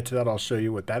 If we get to that, I'll show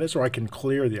you what that is, or I can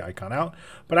clear the icon out.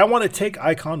 But I want to take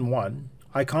icon 1,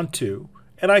 icon 2,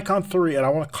 and icon 3, and I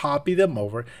want to copy them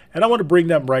over, and I want to bring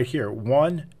them right here,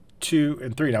 1, 2,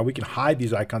 and 3. Now we can hide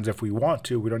these icons if we want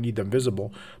to. We don't need them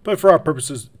visible, but for our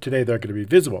purposes today, they're going to be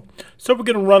visible. So we're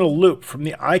going to run a loop from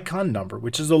the icon number,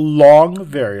 which is a long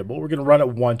variable. We're going to run it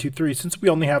 1, 2, 3. Since we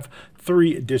only have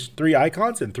 3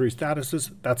 icons and 3 statuses,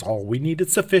 that's all we need.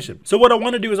 It's sufficient. So what I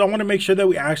want to do is I want to make sure that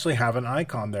we actually have an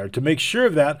icon there. To make sure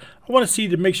of that, I want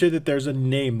to make sure that there's a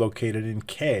name located in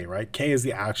K, right? K is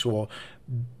the actual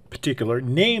particular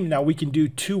name. Now we can do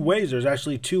 2 ways. There's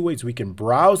actually 2 ways. We can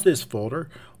browse this folder,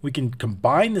 we can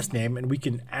combine this name, and we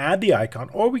can add the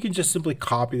icon, or we can just simply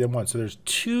copy them once. So there's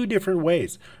 2 different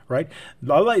ways, right?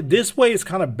 This way is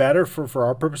kind of better for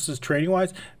our purposes training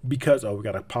wise, because, oh, we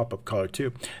got a pop-up color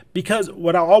too, because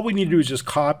all we need to do is just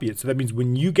copy it. So that means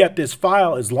when you get this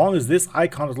file, as long as this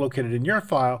icon is located in your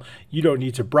file, you don't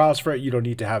need to browse for it. You don't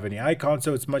need to have any icons.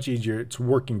 So it's much easier. It's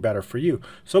working better for you.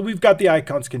 So we've got the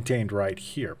icons contained right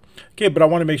here. Okay, but I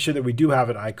want to make sure that we do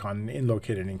have an icon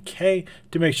located in K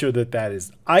to make sure that that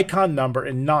is icon number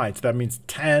and 9. So that means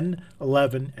 10,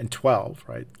 11, and 12,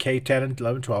 right? K, 10, and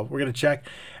 11, 12. We're going to check.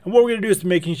 And what we're going to do is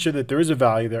making sure that there is a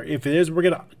value there. If it is, we're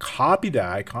going to copy the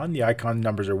icon. The icon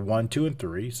numbers are 1, 2, and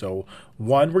 3. So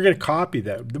 1, we're going to copy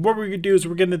that. What we're going to do is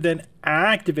we're going to then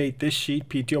activate this sheet,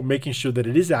 PTO, making sure that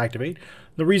it is activate.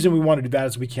 The reason we want to do that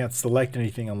is we can't select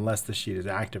anything unless the sheet is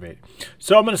activated.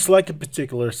 So I'm going to select a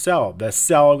particular cell. The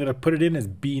cell I'm going to put it in is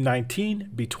B19,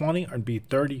 B20, or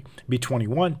B30,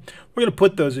 B21. We're going to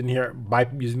put those in here by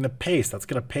using the paste. That's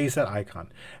going to paste that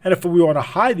icon. And if we want to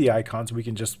hide the icons, we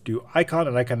can just do icon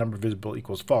and icon number visible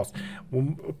equals false.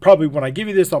 Probably when I give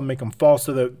you this, I'll make them false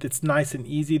so that it's nice and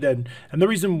easy then. And the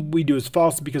reason we do is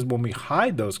false is because when we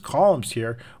hide those columns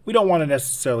here, we don't want to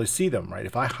necessarily see them, right?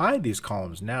 If I hide these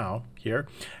columns now here,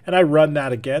 and I run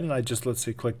that again, and I just, let's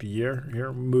say, click the year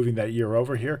here, moving that year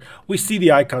over here, we see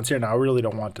the icons here. Now I really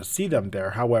don't want to see them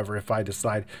there. However, if I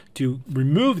decide to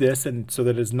remove this and so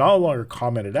that it's no longer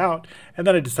commented out, and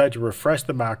then I decide to refresh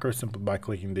the macro simply by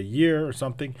clicking the year or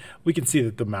something, we can see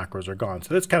that the macros are gone.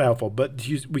 So that's kind of helpful, but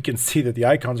we can see that the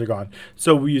icons are gone.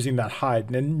 So we're using that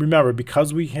hide. And remember,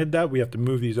 because we hid that, we have to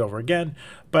move these over again,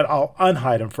 but I'll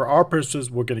unhide them. For our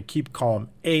purposes, we're going to keep column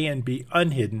A and B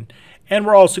unhidden, and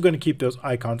we're also going to keep those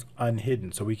icons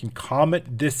unhidden. So we can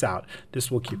comment this out. This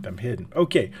will keep them hidden.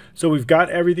 Okay, so we've got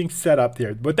everything set up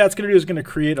there. What that's going to do is going to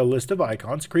create a list of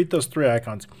icons, create those 3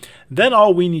 icons. Then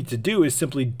all we need to do is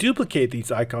simply duplicate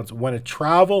these icons. When a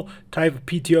travel type of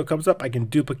PTO comes up, I can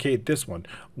duplicate this one.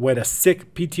 When a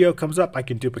sick PTO comes up, I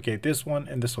can duplicate this one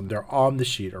and this one. They're on the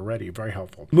sheet already. Very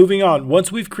helpful. Moving on,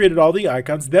 once we've created all the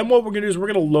icons, then what we're going to do is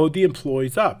we're going to load the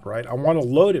employees up, right? I want to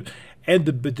load it.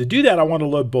 But to do that, I want to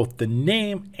load both the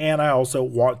name and I also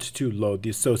want to load the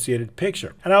associated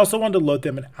picture. And I also want to load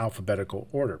them in alphabetical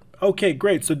order. Okay,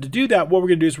 great. So to do that, what we're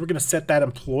going to do is we're going to set that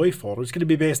employee folder. It's going to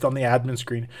be based on the admin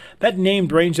screen. That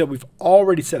named range that we've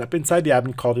already set up inside the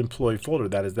admin called employee folder.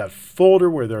 That is that folder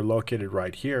where they're located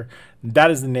right here.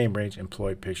 That is the name range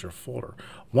employee picture folder.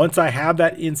 Once I have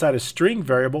that inside a string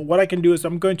variable, what I can do is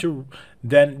I'm going to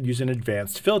then use an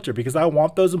advanced filter because I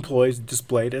want those employees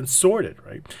displayed and sorted,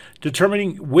 right?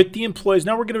 Determining with the employees,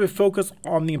 now we're going to focus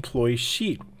on the employee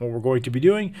sheet. What we're going to be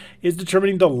doing is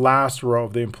determining the last row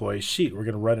of the employee sheet. We're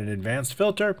going to run an advanced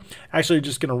filter, actually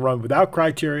just going to run without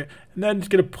criteria, and then it's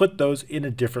going to put those in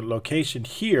a different location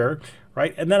here,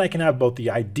 right? And then I can have both the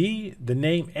ID, the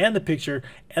name, and the picture,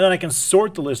 and then I can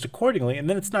sort the list accordingly. And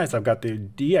then it's nice. I've got the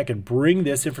ID. I can bring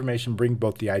this information, bring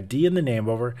both the ID and the name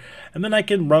over, and then I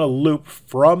can run a loop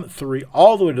from 3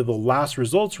 all the way to the last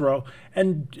results row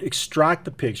and extract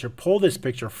the picture, pull this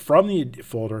picture from the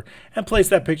folder, and place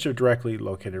that picture directly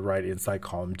located right inside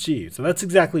column G. So that's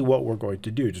exactly what we're going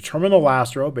to do. Determine the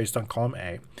last row based on column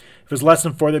A. If it's less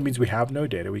than 4, that means we have no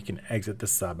data. We can exit the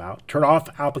sub out. Turn off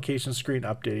application screen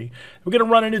updating. We're going to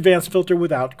run an advanced filter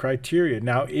without criteria.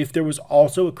 Now, if there was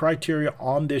also a criteria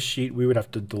on this sheet, we would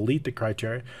have to delete the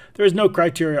criteria. There is no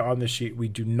criteria on this sheet. We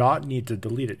do not need to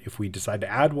delete it. If we decide to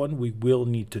add one, we will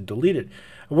need to delete it.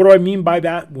 And what do I mean by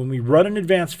that? When we run an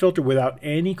advanced filter without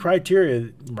any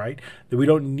criteria, right, that we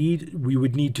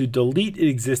would need to delete it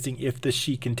existing if the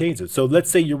sheet contains it. So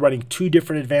let's say you're running 2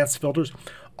 different advanced filters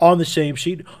on the same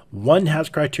sheet. One has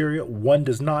criteria, one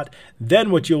does not. Then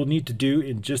what you'll need to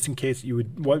do, just in case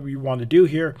what we want to do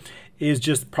here is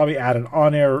just probably add an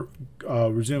on error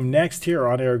resume next here,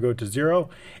 on error go to 0.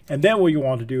 And then what you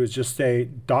want to do is just say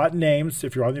dot names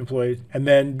if you're on the employee, and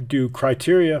then do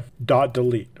criteria dot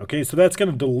delete. Okay, so that's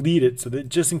going to delete it so that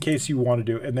just in case you want to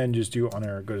do, and then just do on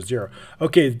error go to 0.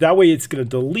 Okay, that way it's going to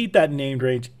delete that named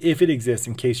range if it exists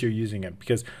in case you're using it,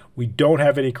 because we don't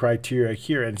have any criteria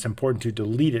here and it's important to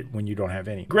delete it when you don't have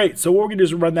any. Great, so what we're going to do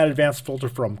is run that advanced filter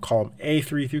from column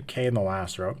A3 through K in the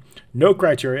last row. No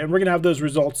criteria, and we're going to have those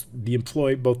results,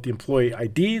 both the employee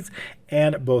IDs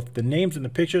and both the names and the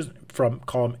pictures from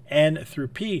column N through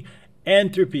P,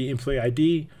 employee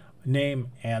ID, name,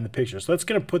 and the picture. So that's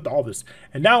going to put all this.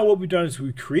 And now what we've done is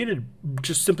we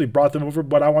just simply brought them over,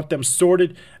 but I want them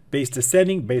sorted based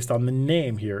ascending based on the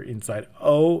name here inside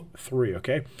O3,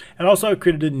 okay? And also I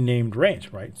created a named range,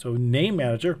 right? So name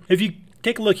manager, if you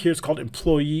take a look here, it's called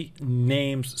employee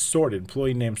names sorted,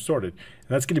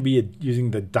 And that's going to be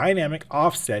using the dynamic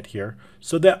offset here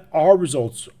so that our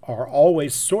results are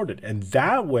always sorted. And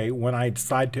that way, when I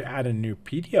decide to add a new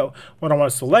PTO, when I want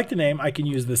to select a name, I can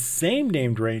use the same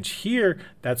named range here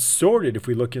that's sorted. If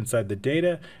we look inside the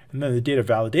data and then the data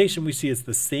validation, we see it's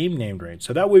the same named range.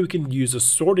 So that way we can use a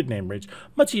sorted name range.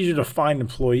 Much easier to find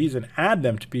employees and add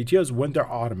them to PTOs when they're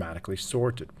automatically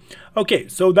sorted. Okay,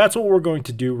 so that's what we're going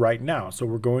to do right now. So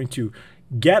we're going to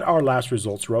get our last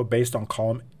results row based on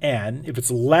column N. If it's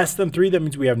less than 3, that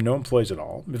means we have no employees at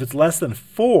all. If it's less than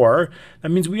 4, that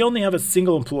means we only have a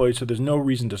single employee, so there's no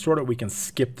reason to sort it. We can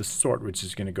skip the sort, which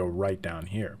is going to go right down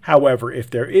here. However, if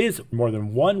there is more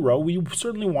than 1 row, we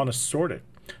certainly want to sort it.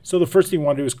 So the first thing we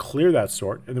want to do is clear that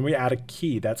sort, and then we add a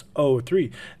key. That's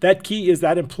O3. That key is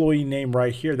that employee name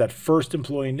right here, that first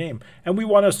employee name. And we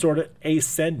want to sort it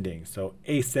ascending. So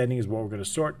ascending is what we're going to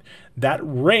sort. That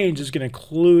range is going to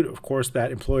include, of course,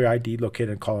 that employee ID located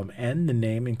in column N, the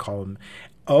name in column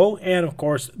O, and of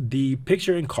course the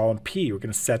picture in column P. We're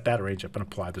going to set that range up and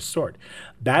apply the sort.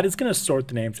 That is going to sort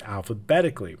the names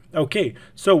alphabetically. Okay,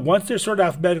 so once they're sorted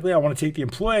alphabetically, I want to take the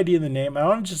employee ID and the name, and I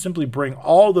want to just simply bring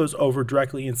all those over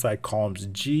directly inside columns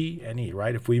G and E,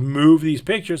 right? If we move these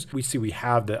pictures, we see we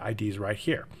have the IDs right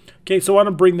here. Okay, so I want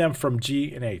to bring them from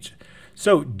G and H.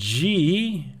 So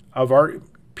G of our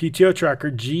PTO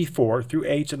tracker, G4 through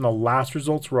H in the last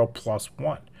results row plus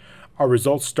 1. Our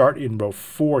results start in row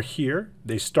 4 here.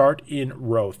 They start in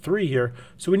row 3 here.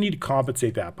 So we need to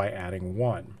compensate that by adding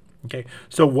 1. Okay,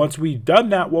 so once we've done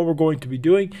that, what we're going to be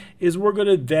doing is we're going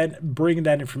to then bring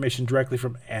that information directly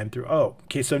from N through O.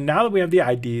 Okay, so now that we have the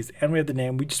IDs and we have the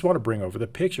name, we just want to bring over the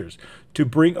pictures. To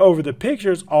bring over the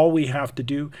pictures, all we have to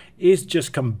do is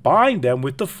just combine them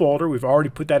with the folder. We've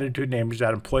already put that into a name, which is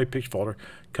that employee picture folder.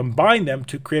 Combine them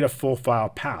to create a full file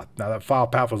path. Now that file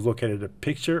path was located at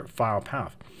picture file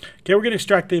path. Okay, we're going to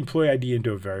extract the employee ID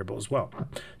into a variable as well.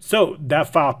 So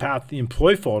that file path, the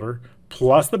employee folder,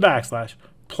 plus the backslash,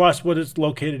 plus what is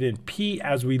located in P.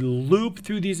 As we loop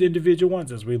through these individual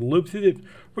ones, we're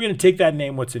going to take that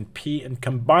name, what's in P, and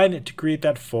combine it to create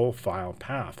that full file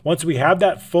path. Once we have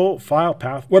that full file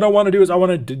path, what I want to do is I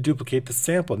want to duplicate the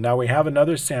sample. Now we have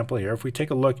another sample here. If we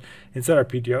take a look inside our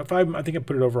PTO, I think I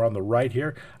put it over on the right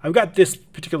here. I've got this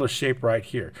particular shape right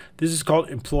here. This is called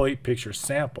employee picture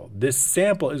sample. This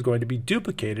sample is going to be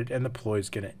duplicated and the employee is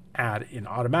going to add in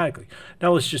automatically.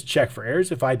 Now let's just check for errors.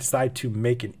 If I decide to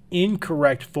make an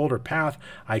incorrect folder path,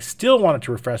 I still want it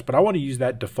to refresh, but I want to use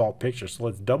that default picture. So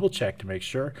let's double check to make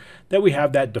sure that we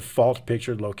have that default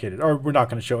picture located. Or we're not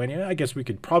going to show any. I guess we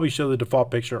could probably show the default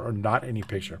picture or not any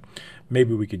picture.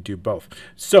 Maybe we could do both.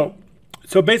 So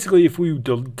basically, if we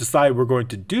decide we're going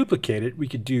to duplicate it, we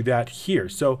could do that here.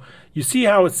 So you see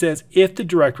how it says if the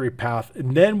directory path,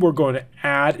 and then we're going to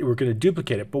add, we're going to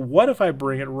duplicate it. But what if I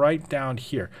bring it right down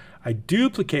here? I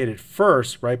duplicate it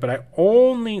first, right? But I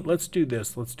only, let's do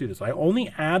this. I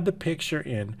only add the picture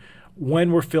in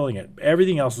when we're filling it.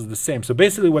 Everything else is the same. So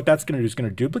basically what that's going to do is going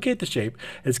to duplicate the shape.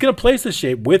 It's going to place the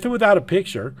shape with or without a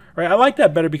picture, right? I like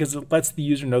that better because it lets the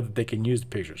user know that they can use the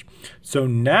pictures. So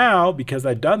now, because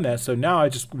I've done that, so now I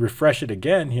just refresh it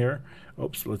again here.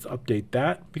 Oops, let's update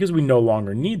that because we no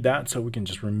longer need that. So we can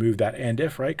just remove that end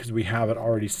if, right? Because we have it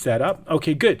already set up.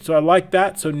 Okay, good. So I like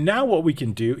that. So now what we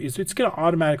can do is it's going to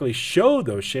automatically show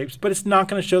those shapes, but it's not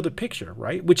going to show the picture,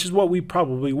 right? Which is what we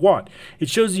probably want. It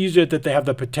shows the user that they have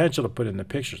the potential to put in the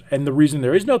pictures. And the reason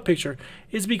there is no picture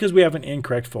is because we have an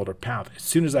incorrect folder path. As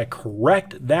soon as I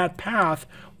correct that path,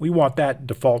 we want that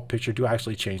default picture to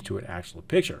actually change to an actual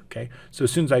picture, okay? So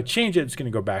as soon as I change it, it's going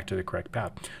to go back to the correct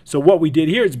path. So what we did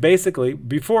here is basically,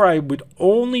 before I would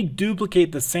only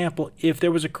duplicate the sample if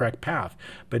there was a correct path,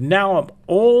 but now I'm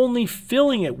only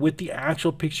filling it with the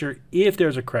actual picture if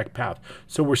there's a correct path.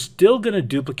 So we're still going to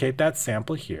duplicate that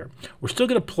sample here. We're still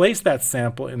going to place that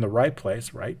sample in the right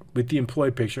place, right? With the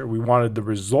employee picture, we wanted the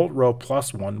result row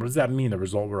 +1. What does that mean, the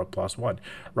result row +1,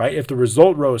 right? If the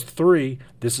result row is 3,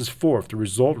 this is 4. If the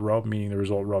result row,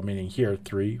 meaning here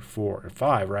 3, 4, and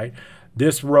 5, right?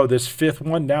 This row, this fifth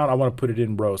one down, I want to put it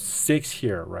in row 6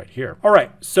 here, right here. All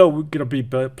right, so we're going to be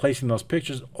placing those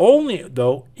pictures only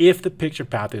though if the picture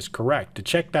path is correct. To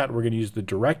check that, we're going to use the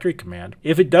directory command.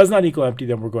 If it does not equal empty,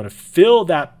 then we're going to fill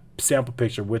that sample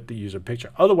picture with the user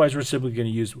picture. Otherwise, we're simply going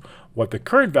to use what the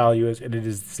current value is, and it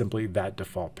is simply that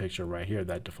default picture right here,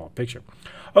 that default picture.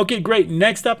 Okay, great.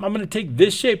 Next up, I'm going to take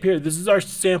this shape here. This is our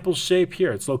sample shape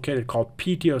here. It's located called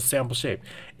PTO sample shape.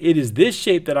 It is this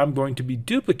shape that I'm going to be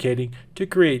duplicating to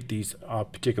create these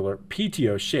particular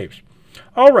PTO shapes.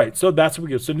 All right, so that's what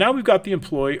we get. So now we've got the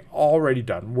employee already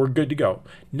done. We're good to go.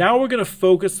 Now we're going to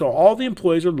focus, so all the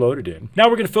employees are loaded in. Now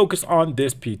we're going to focus on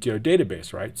this PTO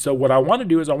database, right? So what I want to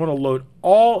do is I want to load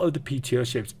all of the PTO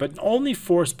shapes, but only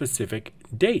for specific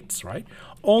dates, right?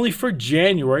 Only for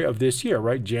January of this year,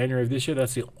 right? January of this year,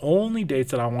 that's the only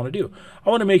dates that I want to do. I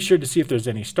want to make sure to see if there's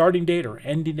any starting date or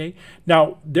ending date.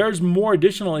 Now, there's more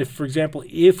additional if, for example,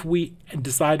 if we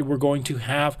decide we're going to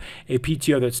have a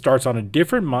PTO that starts on a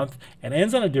different month and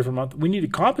ends on a different month, we need to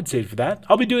compensate for that.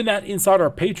 I'll be doing that inside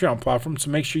our Patreon platform, so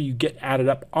make sure you get added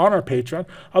up on our Patreon.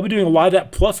 I'll be doing a lot of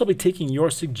that, plus I'll be taking your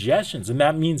suggestions, and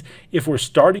that means if we're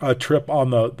starting a trip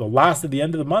on the last of the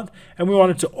end of the month and we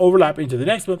want it to overlap into the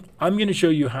next month, I'm going to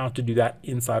show you how to do that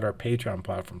inside our Patreon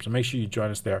platform. So make sure you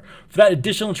join us there for that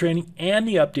additional training and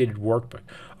the updated workbook.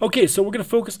 Okay, so we're going to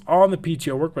focus on the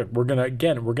PTO workbook. We're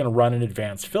going to run an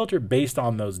advanced filter based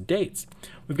on those dates.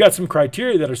 We've got some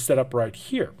criteria that are set up right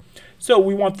here. So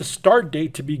we want the start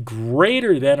date to be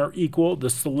greater than or equal the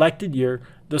selected year,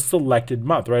 the selected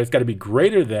month, right? It's got to be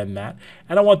greater than that.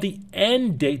 And I want the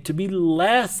end date to be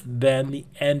less than the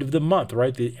end of the month,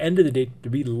 right? The end of the date to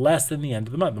be less than the end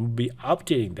of the month. And we'll be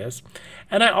updating this.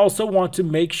 And I also want to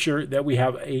make sure that we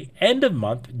have a end of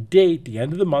month date, the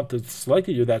end of the month, the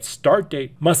selected year, that start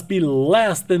date must be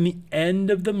less than the end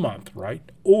of the month, right?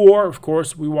 Or, of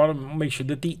course, we want to make sure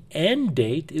that the end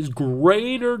date is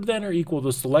greater than or equal to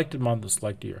the selected month, the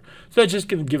selected year. So that's just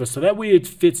going to give us, so that way it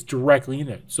fits directly in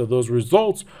it. So those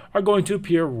results are going to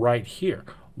appear right here.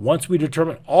 Once we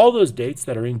determine all those dates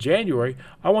that are in January,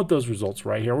 I want those results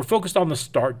right here. We're focused on the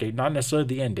start date, not necessarily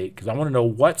the end date, because I want to know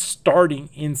what's starting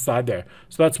inside there.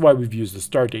 So that's why we've used the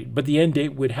start date. But the end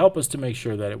date would help us to make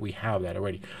sure that we have that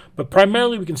already. But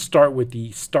primarily, we can start with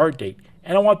the start date.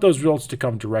 And I want those results to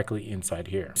come directly inside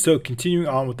here. So continuing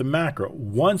on with the macro,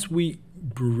 once we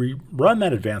run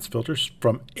that advanced filters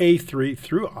from A3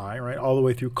 through I, right? All the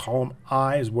way through column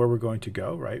I is where we're going to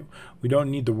go, right? We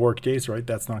don't need the work days, right?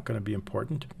 That's not going to be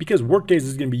important because work days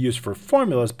is going to be used for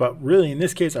formulas, but really in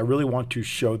this case, I really want to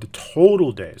show the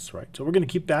total days, right? So we're going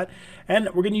to keep that, and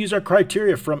we're going to use our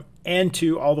criteria from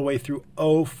N2 all the way through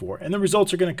O4, and the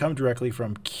results are going to come directly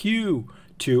from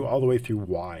Q2 all the way through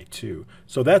Y2.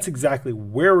 So that's exactly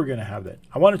where we're going to have that.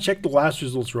 I want to check the last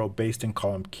results row based in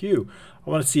column Q. I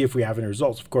want to see if we have any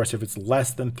results. Of course, if it's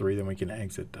less than 3, then we can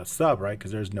exit the sub, right?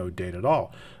 Because there's no data at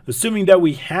all. Assuming that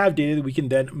we have data, we can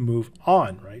then move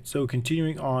on, right? So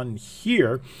continuing on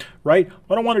here, right?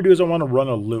 What I want to do is I want to run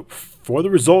a loop for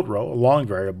the result row, a long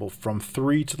variable, from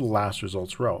 3 to the last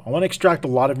results row. I want to extract a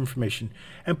lot of information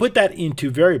and put that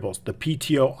into variables. The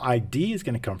PTO ID is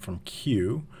going to come from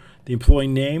Q. The employee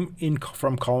name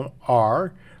from column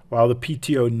R, while the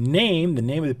PTO name, the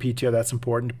name of the PTO, that's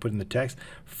important to put in the text,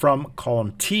 from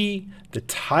column T. The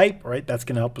type, right, that's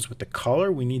going to help us with the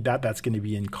color. We need that. That's going to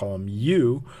be in column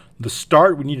U. The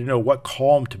start, we need to know what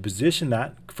column to position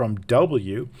that from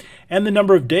W. And the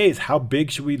number of days, how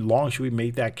big should we, long should we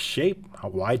make that shape? How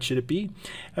wide should it be?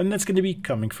 And that's going to be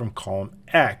coming from column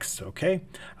X, okay?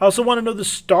 I also want to know the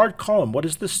start column. What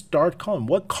is the start column?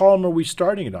 What column are we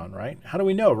starting it on, right? How do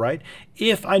we know, right?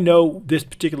 If I know this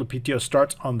particular PTO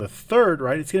starts on the 3rd,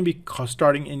 right, it's going to be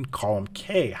starting in column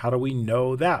K. How do we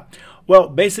know that? Well,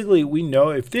 basically, we know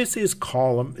if this is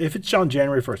column, if it's on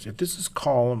January 1st, if this is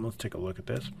column, let's take a look at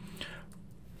this,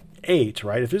 8,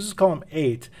 right? If this is column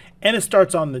 8 and it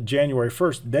starts on the January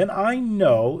 1st, then I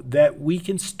know that we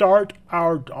can start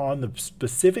on the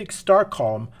specific start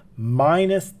column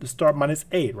minus the start minus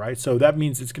 8, right? So that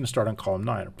means it's going to start on column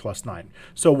 9 or plus 9.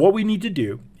 So what we need to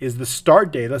do is the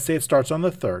start date, let's say it starts on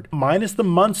the 3rd, minus the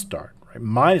month start. Right?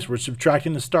 Minus, we're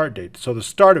subtracting the start date. So the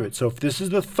start of it. So if this is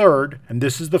the 3rd and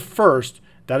this is the 1st,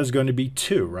 that is going to be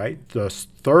 2, right? The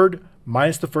 3rd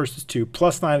minus the 1st is 2,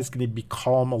 plus 9 is going to be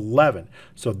column 11.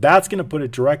 So that's going to put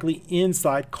it directly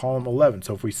inside column 11.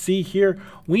 So if we see here,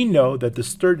 we know that the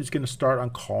 3rd is going to start on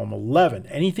column 11.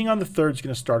 Anything on the 3rd is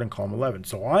going to start on column 11.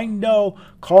 So I know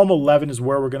column 11 is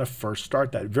where we're going to first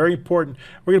start that. Very important.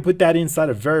 We're going to put that inside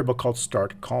a variable called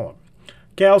start column.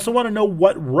 Okay, I also want to know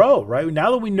what row, right?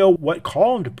 Now that we know what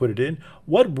column to put it in,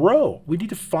 what row? We need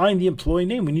to find the employee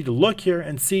name. We need to look here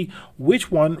and see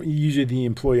which one, usually the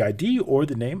employee ID or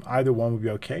the name, either one would be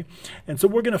okay. And so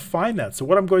we're going to find that. So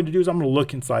what I'm going to do is I'm going to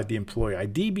look inside the employee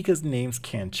ID because names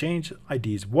can change,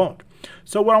 IDs won't.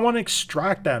 So when I want to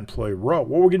extract that employee row,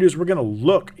 what we're going to do is we're going to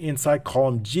look inside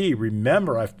column G.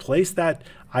 Remember, I've placed that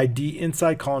ID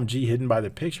inside column G hidden by the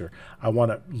picture. I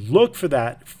want to look for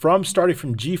that from starting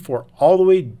from G4 all the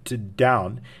way to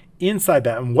down inside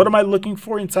that. And what am I looking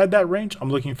for inside that range? I'm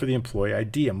looking for the employee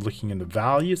ID. I'm looking in the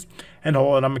values and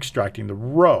I'm extracting the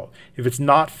row. If it's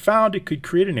not found, it could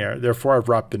create an error. Therefore, I've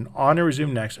wrapped an on error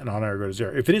resume next and on error go to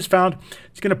 0. If it is found,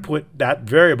 it's going to put that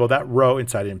variable, that row,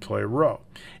 inside the employee row.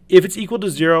 If it's equal to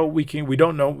 0, we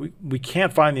don't know, we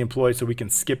can't find the employee, so we can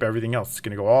skip everything else. It's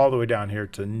going to go all the way down here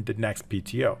to the next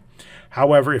PTO.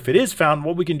 However, if it is found,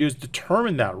 what we can do is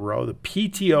determine that row, the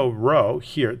PTO row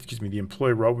here, the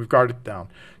employee row, we've got it down.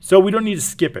 So we don't need to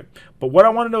skip it. But what I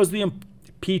want to know is the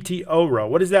PTO row.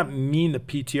 What does that mean, the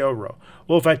PTO row?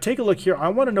 Well, if I take a look here, I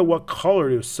want to know what color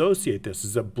to associate this.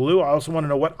 Is it blue? I also want to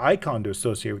know what icon to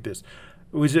associate with this.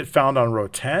 Was it found on row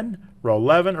 10, row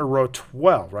 11, or row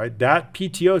 12, right? That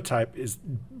PTO type is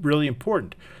really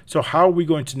important. So how are we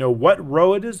going to know what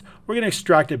row it is? We're going to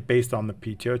extract it based on the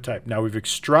PTO type. Now we've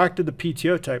extracted the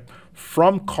PTO type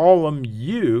from column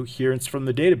U here, it's from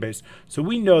the database. So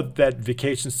we know that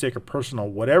vacation, sick, or personal,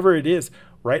 whatever it is,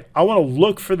 right? I want to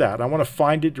look for that. I want to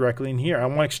find it directly in here. I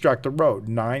want to extract the row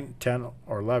 9, 10,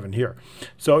 or 11 here.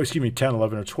 So, excuse me, 10,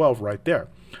 11, or 12 right there.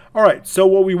 All right, so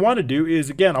what we want to do is,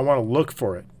 again, I want to look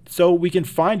for it. So we can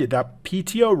find it. That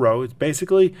PTO row is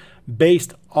basically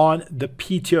based on the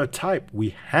PTO type. We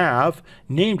have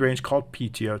named range called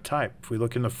PTO type. If we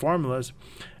look in the formulas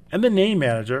and the name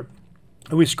manager,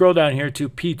 and we scroll down here to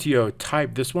PTO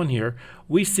type, this one here,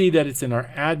 we see that it's in our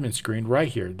admin screen right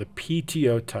here, the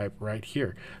PTO type right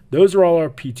here. Those are all our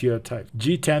PTO types,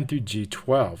 G10 through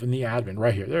G12 in the admin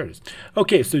right here. There it is.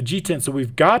 Okay, so G10, so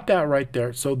we've got that right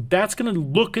there. So that's going to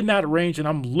look in that range, and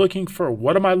I'm looking for,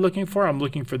 what am I looking for? I'm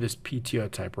looking for this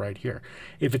PTO type right here.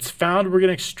 If it's found, we're going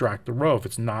to extract the row. If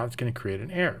it's not, it's going to create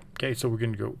an error. Okay, so we're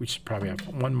going to go, we should probably have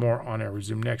one more on our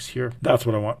resume next here. That's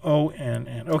what I want, O, N,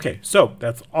 N. Okay, so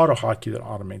that's AutoHotkey that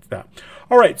automates that.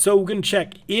 All right, so we're going to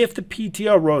check if the PTO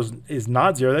PTO row is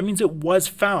not 0, that means it was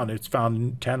found. It's found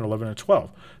in 10, 11, or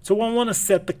 12. So I want to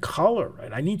set the color,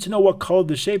 right? I need to know what color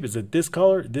the shape is. Is it this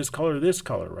color, this color, this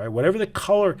color, right? Whatever the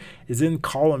color is in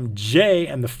column J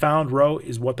and the found row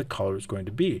is what the color is going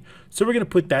to be. So we're going to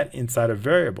put that inside a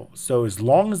variable. So as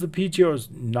long as the PTO is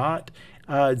not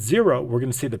 0, we're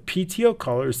going to say the PTO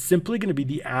color is simply going to be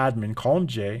the admin, column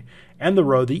J, and the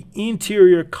row, the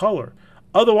interior color.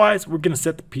 Otherwise, we're going to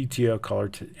set the PTO color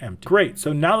to empty. Great.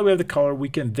 So now that we have the color, we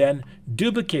can then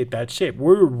duplicate that shape.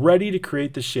 We're ready to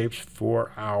create the shapes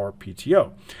for our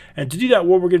PTO. And to do that,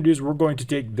 what we're going to do is we're going to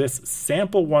take this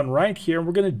sample one right here, and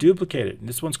we're going to duplicate it. And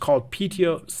this one's called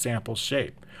PTO sample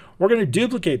shape. We're going to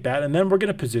duplicate that, and then we're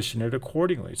going to position it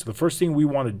accordingly. So the first thing we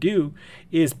want to do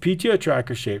is PTO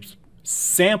tracker shapes,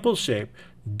 sample shape,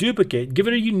 duplicate, give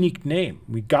it a unique name.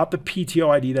 We got the PTO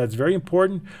ID. That's very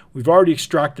important. We've already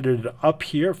extracted it up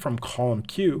here from column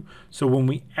Q. So when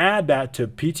we add that to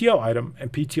PTO item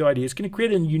and PTO ID, it's going to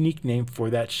create a unique name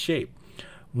for that shape.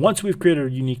 Once we've created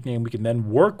a unique name, we can then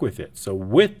work with it. So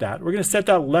with that, we're going to set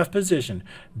that left position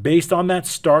based on that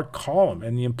start column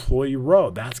and the employee row.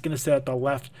 That's going to set at the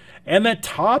left. And that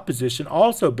top position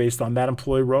also based on that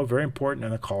employee row, very important,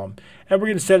 in the column. And we're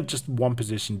going to set it just one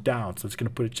position down. So it's going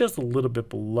to put it just a little bit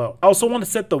below. I also want to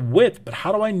set the width, but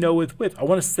how do I know with width? I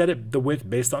want to set it the width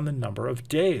based on the number of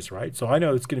days, right? So I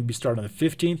know it's going to be starting on the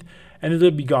 15th and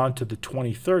it'll be gone to the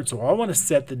 23rd. So I want to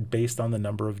set it based on the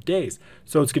number of days.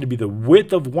 So it's going to be the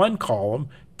width of one column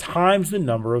times the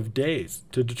number of days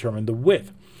to determine the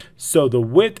width. So the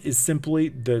width is simply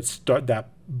the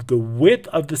width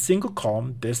of the single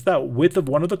column, that width of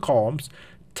one of the columns,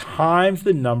 times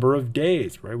the number of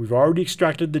days, right? We've already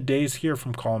extracted the days here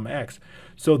from column X.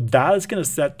 So that is going to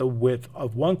set the width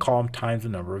of one column times the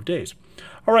number of days.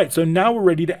 All right, so now we're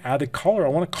ready to add the color. I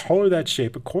want to color that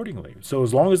shape accordingly. So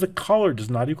as long as the color does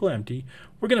not equal empty,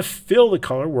 we're going to fill the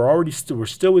color. We're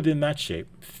still within that shape.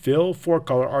 Fill for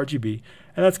color RGB,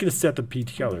 and that's going to set the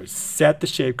PT color. Set the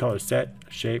shape color, set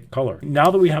shape color. Now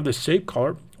that we have the shape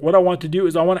color, what I want to do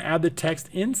is I want to add the text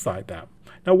inside that.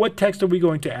 Now, what text are we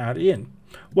going to add in?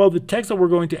 Well, the text that we're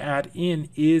going to add in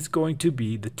is going to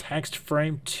be the text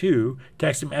frame 2,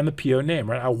 text and the PO name,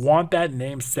 right? I want that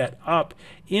name set up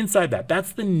inside that.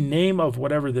 That's the name of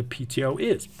whatever the PTO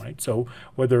is, right? So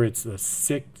whether it's the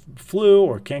sick flu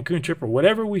or Cancun trip or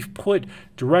whatever we've put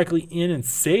directly in and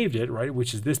saved it, right,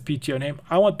 which is this PTO name,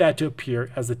 I want that to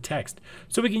appear as a text.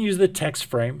 So we can use the text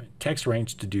frame, text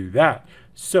range to do that.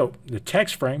 So the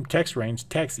text frame, text range,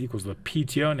 text equals the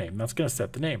PTO name. That's going to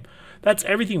set the name. That's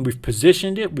everything. We've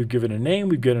positioned it. We've given a name.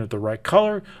 We've given it the right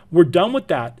color. We're done with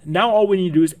that. Now all we need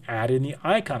to do is add in the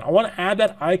icon. I want to add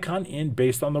that icon in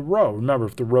based on the row. Remember,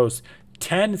 if the row's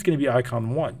 10, it's going to be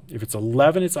icon 1. If it's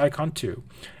 11, it's icon 2.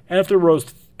 And if the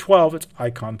row's 12, it's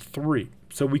icon 3.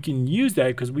 So we can use that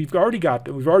because we've already got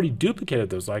them. We've already duplicated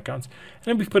those icons. And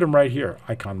then we put them right here.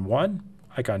 Icon 1,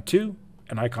 icon 2,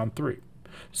 and icon 3.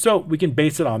 So we can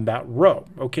base it on that row.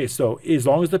 Okay, so as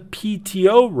long as the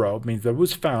PTO row means that it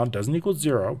was found doesn't equal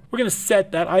 0, we're going to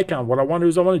set that icon. What I want to do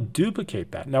is I want to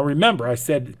duplicate that. Now remember, I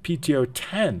said PTO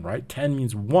 10, right? 10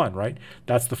 means 1, right?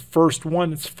 That's the first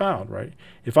one that's found, right?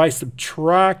 If I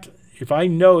subtract, if I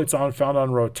know it's found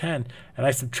on row 10 and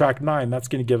I subtract 9, that's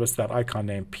going to give us that icon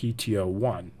name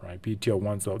PTO1, right?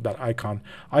 PTO1, so that icon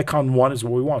 1 is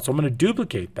what we want. So I'm going to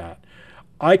duplicate that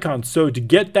icon. So to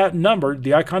get that number,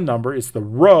 the icon number is the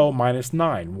row minus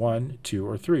 9, 1, 2,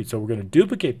 or 3. So we're going to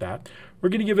duplicate that. We're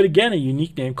going to give it again a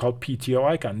unique name called PTO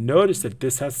icon. Notice that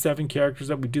this has 7 characters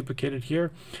that we duplicated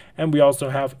here, and we also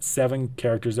have 7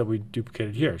 characters that we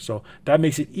duplicated here. So that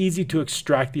makes it easy to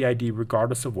extract the ID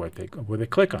regardless of where they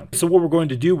click on. So what we're going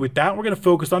to do with that, we're going to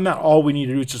focus on that. All we need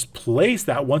to do is just place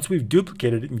that once we've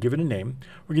duplicated it and given it a name.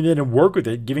 We're going to then work with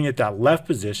it, giving it that left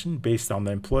position based on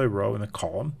the employee row and the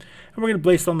column. And we're going to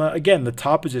place on the, again, the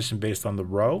top position based on the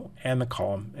row and the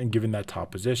column and given that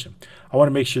top position. I want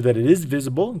to make sure that it is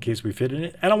visible in case we fit in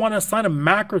it. And I want to assign a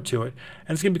macro to it.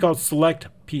 And it's going to be called select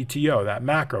PTO, that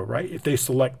macro, right? If they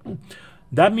select,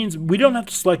 that means we don't have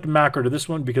to select a macro to this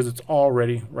one because it's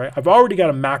already, right? I've already got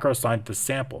a macro assigned to the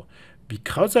sample.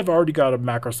 Because I've already got a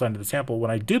macro assigned to the sample, when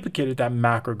I duplicate it, that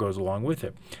macro goes along with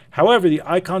it. However, the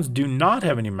icons do not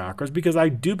have any macros because I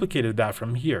duplicated that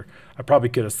from here. I probably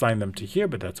could assign them to here,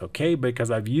 but that's okay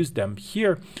because I've used them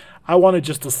here. I want to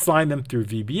just assign them through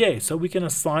VBA. So we can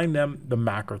assign them the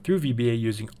macro through VBA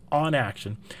using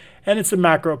onAction. And it's the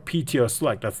macro PTO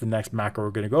select. That's the next macro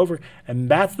we're going to go over. And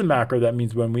that's the macro that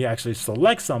means when we actually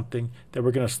select something that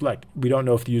we're going to select. We don't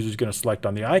know if the user is going to select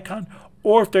on the icon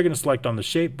or if they're going to select on the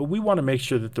shape, but we want to make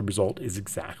sure that the result is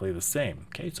exactly the same.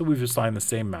 Okay, so we've assigned the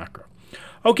same macro.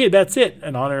 Okay, that's it.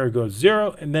 An on error goes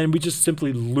 0, and then we just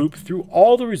simply loop through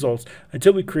all the results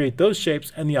until we create those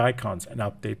shapes and the icons and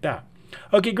update that.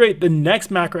 Okay, great. The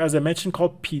next macro, as I mentioned,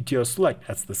 called PTO select.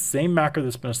 That's the same macro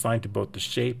that's been assigned to both the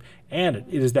shape and it.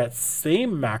 It is that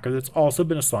same macro that's also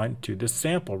been assigned to this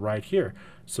sample right here.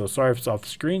 So sorry if it's off the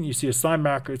screen. You see assign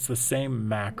macro. It's the same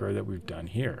macro that we've done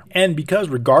here. And because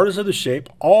regardless of the shape,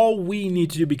 all we need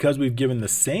to do, because we've given the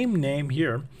same name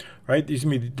here, right? These are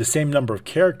going to be the same number of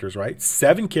characters, right?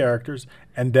 7 characters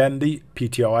and then the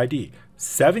PTO ID.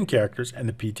 7 characters and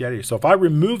the PTO ID. So if I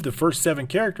remove the first 7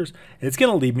 characters, it's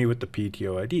going to leave me with the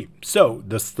PTO ID. So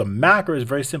the macro is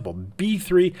very simple.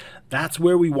 B3, that's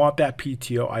where we want that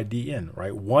PTO ID in,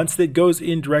 right? Once it goes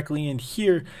in directly in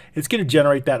here, it's going to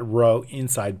generate that row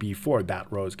inside B4.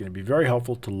 That row is going to be very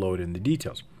helpful to load in the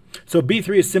details. So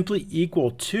B3 is simply equal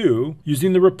to,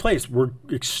 using the replace, we're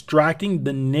extracting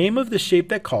the name of the shape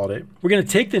that called it. We're going to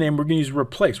take the name, we're going to use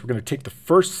replace. We're going to take the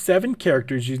first 7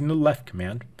 characters using the left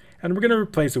command, and we're going to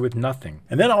replace it with nothing.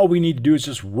 And then all we need to do is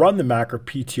just run the macro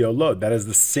PTO load. That is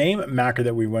the same macro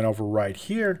that we went over right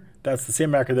here. That's the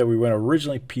same macro that we went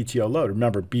originally, PTO load.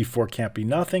 Remember, B4 can't be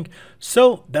nothing.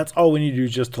 So that's all we need to do,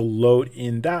 just to load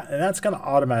in that. And that's going to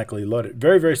automatically load it.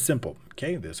 Very, very simple.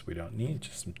 Okay, this we don't need,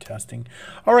 just some testing.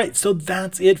 All right, so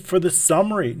that's it for the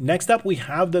summary. Next up, we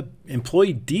have the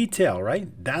employee detail, right?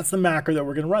 That's the macro that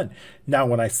we're going to run. Now,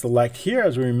 when I select here,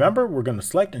 as we remember, we're going to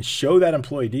select and show that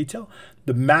employee detail.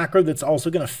 The macro that's also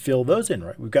going to fill those in,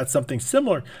 right? We've got something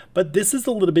similar, but this is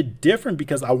a little bit different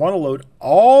because I want to load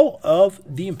all of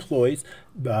the employees'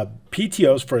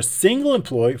 PTOs for a single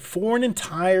employee for an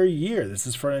entire year. This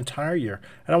is for an entire year,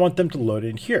 and I want them to load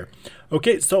in here.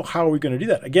 Okay, so how are we going to do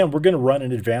that? Again, we're going to run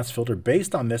an advanced filter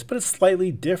based on this, but it's slightly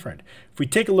different. If we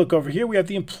take a look over here, we have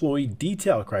the employee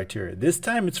detail criteria. This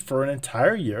time it's for an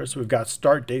entire year, so we've got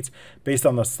start dates based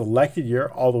on the selected year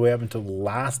all the way up until the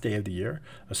last day of the year,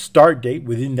 a start date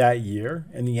within that year,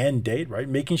 and the end date, right?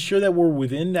 Making sure that we're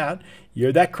within that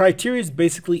year. That criteria is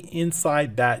basically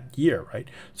inside that year, right?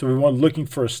 So we want looking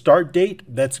for a start date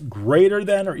that's greater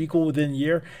than or equal within a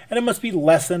year, and it must be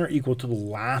less than or equal to the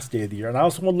last day of the year. And I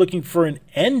also want looking for an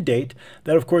end date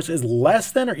that, of course, is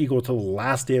less than or equal to the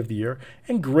last day of the year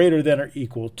and greater than or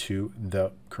equal to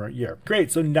the current year.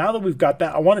 Great. So now that we've got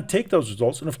that, I want to take those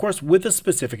results and, of course, with a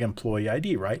specific employee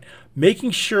ID, right?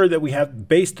 Making sure that we have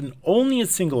based on only a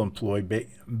single employee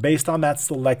based on that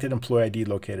selected employee ID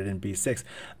located in B6.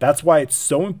 That's why it's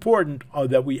so important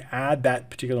that we add that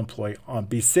particular employee on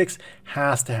B6.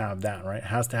 Has to have that, right?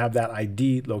 Has to have that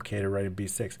ID located right in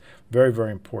B6. Very,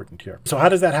 very important here. So how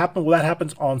does that happen? Well, that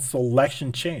happens on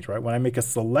selection change, right? When I make a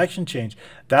selection change,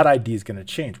 that ID is going to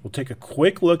change. We'll take a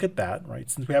quick look at that, right?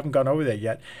 Since we haven't gone over that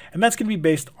yet. And that's going to be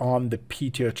based on the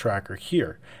PTO tracker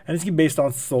here. And it's going to be based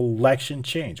on selection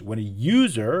change. When a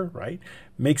user, right,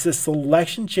 makes a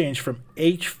selection change from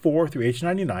H4 through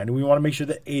H99, and we want to make sure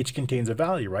that H contains a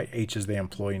value, right? H is the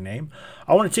employee name.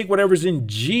 I want to take whatever's in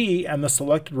G and the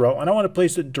selected row, and I want to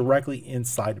place it directly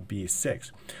inside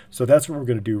B6. So that's what we're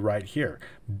going to do right here.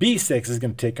 B6 is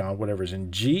going to take on whatever's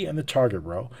in G and the target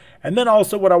row. And then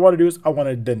also what I want to do is I want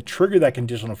to then trigger that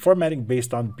conditional formatting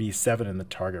based on B7 in the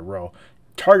target row.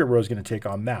 Target row is going to take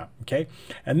on that, okay?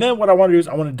 And then what I want to do is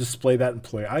I want to display that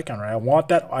employee icon, right? I want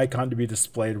that icon to be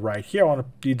displayed right here. I want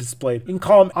to be displayed in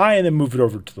column I and then move it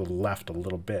over to the left a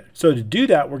little bit. So to do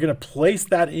that, we're going to place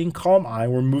that in column I.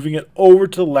 We're moving it over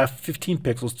to the left, 15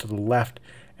 pixels to the left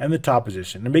and the top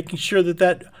position, and making sure that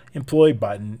that employee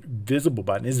button, visible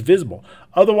button, is visible.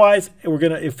 Otherwise, we're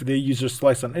going to, if the user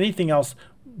selects on anything else,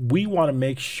 we want to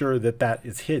make sure that that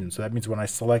is hidden. So that means when I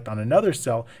select on another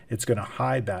cell, it's going to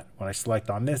hide that. When I select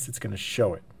on this, it's going to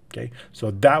show it. Okay,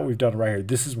 so that we've done right here.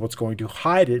 This is what's going to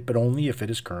hide it, but only if it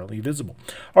is currently visible.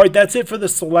 All right, that's it for the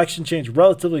selection change.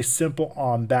 Relatively simple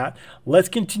on that. Let's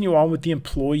continue on with the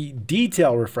employee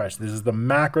detail refresh. This is the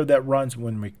macro that runs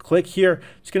when we click here.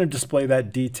 It's going to display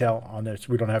that detail on there. So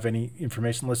we don't have any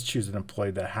information. Let's choose an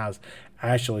employee that has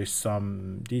actually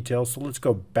some details. So let's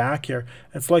go back here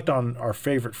and select on our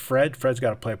favorite Fred. Fred's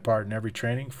got to play a part in every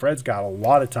training. Fred's got a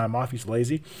lot of time off. He's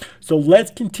lazy. So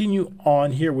let's continue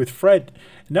on here with Fred.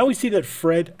 Now we see that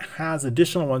Fred has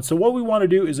additional ones. So what we want to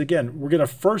do is, again, we're going to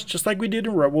first, just like we did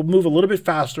in Red, we'll move a little bit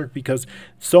faster because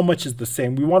so much is the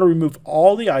same. We want to remove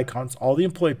all the icons, all the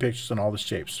employee pictures, and all the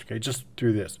shapes, okay, just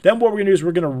through this. Then what we're going to do is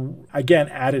we're going to, again,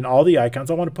 add in all the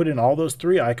icons. I want to put in all those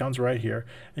 3 icons right here,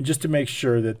 and just to make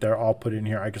sure that they're all put put in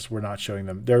here. I guess we're not showing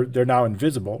them. They're now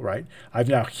invisible, right? I've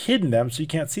now hidden them so you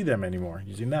can't see them anymore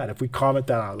using that. If we comment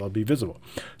that out, they'll be visible.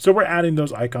 So we're adding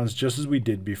those icons just as we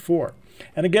did before.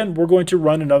 And again, we're going to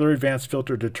run another advanced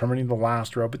filter determining the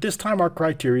last row, but this time our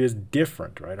criteria is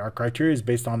different, right? Our criteria is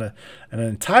based on an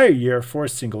entire year for a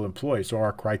single employee. So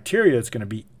our criteria is going to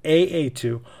be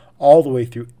AA2 all the way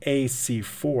through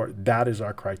AC4. That is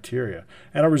our criteria.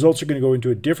 And our results are going to go into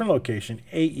a different location,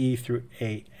 AE through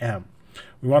AM.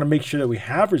 We want to make sure that we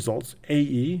have results,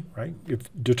 AE, right?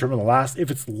 Determine the last.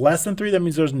 If it's less than 3, that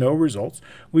means there's no results.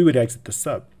 We would exit the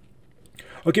sub.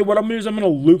 Okay, what I'm going to do is I'm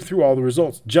going to loop through all the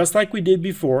results, just like we did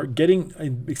before,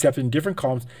 except in different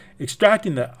columns,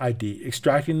 extracting the ID,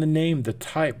 extracting the name, the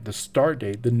type, the start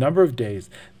date, the number of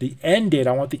days, the end date.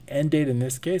 I want the end date in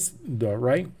this case,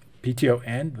 right? PTO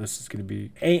end. This is going to be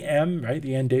AM, right?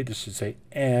 The end date. This should say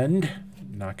end.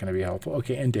 Not going to be helpful.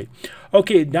 Okay, end date.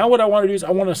 Okay, now what I want to do is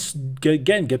I want to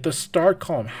get the start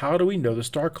column. How do we know the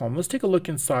start column? Let's take a look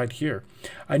inside here.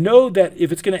 I know that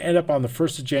if it's going to end up on the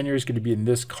 1st of January, it's going to be in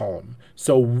this column.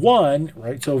 So 1,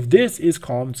 right? So if this is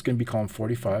column, it's going to be column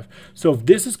 45. So if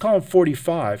this is column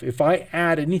 45, if I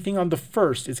add anything on the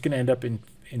 1st, it's going to end up in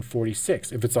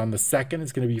 46. If it's on the 2nd,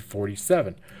 it's going to be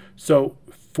 47. So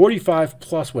 45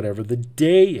 plus whatever the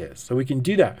day is. So we can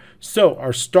do that. So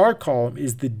our start column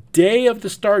is the day of the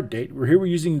start date. We're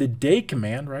using the day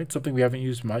command, right? Something we haven't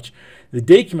used much. The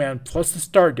day command plus the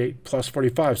start date plus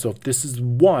 45. So if this is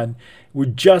 1, we're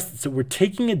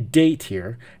taking a date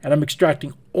here and I'm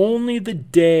extracting only the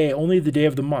day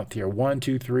of the month here, 1,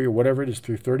 2, 3, or whatever it is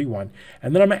through 31.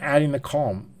 And then I'm adding the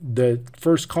column, the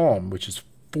first column, which is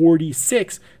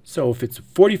 46. So if it's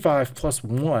 45 plus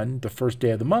 1, the first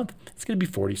day of the month, it's going to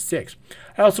be 46.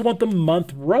 I also want the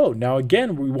month row. Now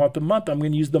again, we want the month. I'm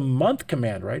going to use the month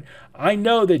command, right? I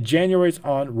know that January is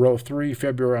on row 3,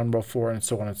 February on row 4, and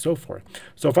so on and so forth.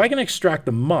 So if I can extract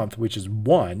the month, which is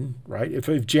 1, right? If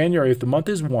the month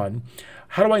is 1,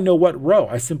 how do I know what row?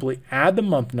 I simply add the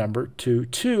month number to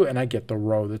 2 and I get the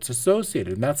row that's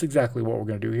associated. And that's exactly what we're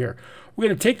going to do here. We're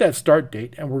going to take that start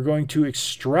date and we're going to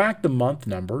extract the month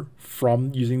number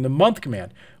from using the month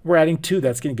command. We're adding 2.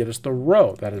 That's going to get us the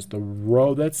row. That is the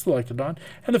row that's selected on.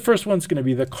 And the first one's going to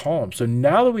be the column. So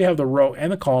now that we have the row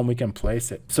and the column, we can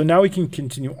place it. So now we can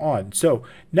continue on. So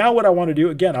now what I want to do,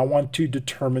 again, I want to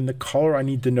determine the color. I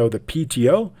need to know the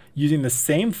PTO using the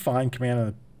same find command on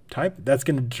the type. That's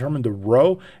going to determine the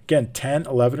row, again, 10,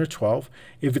 11, or 12.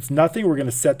 If it's nothing, we're going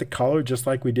to set the color just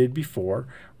like we did before,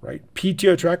 right?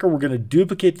 PTO tracker, we're going to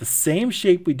duplicate the same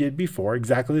shape we did before,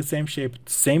 exactly the same shape,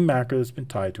 same macro that's been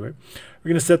tied to it. We're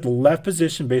going to set the left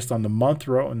position based on the month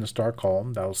row and the start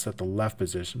column. That will set the left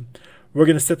position. We're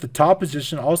going to set the top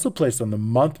position also placed on the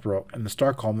month row and the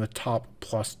start column, the top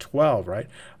plus 12, right?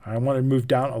 I want to move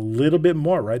down a little bit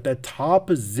more, right? That top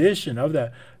position of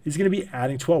that is going to be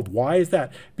adding 12. Why is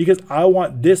that? Because I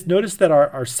want this. Notice that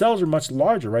our cells are much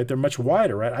larger, right? They're much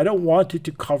wider, right? I don't want it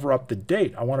to cover up the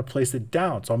date. I want to place it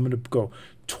down. So I'm going to go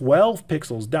 12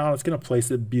 pixels down. It's going to place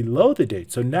it below the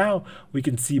date. So now we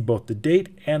can see both the date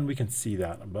and we can see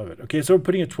that above it. Okay, so we're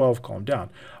putting a 12 column down.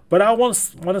 But I want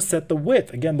to set the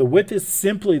width. Again, the width is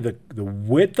simply the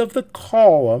width of the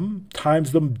column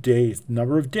times the days,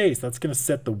 number of days. That's going to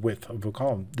set the width of the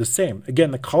column the same.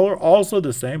 Again, the color also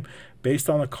the same based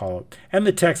on the column. And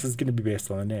the text is going to be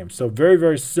based on the name. So very,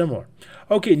 very similar.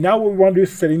 Okay, now what we want to do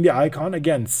is setting the icon.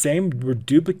 Again, same, we're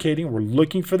duplicating, we're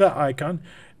looking for that icon.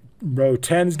 Row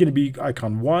 10 is going to be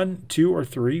icon 1, 2, or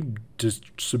 3, just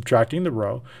subtracting the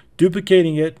row,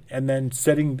 duplicating it, and then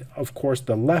setting, of course,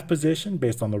 the left position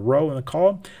based on the row and the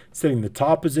column, setting the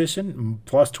top position,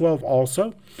 plus 12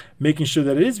 also, making sure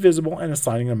that it is visible, and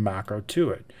assigning a macro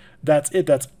to it. That's it.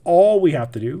 That's all we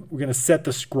have to do. We're going to set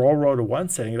the scroll row to 1,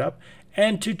 setting it up,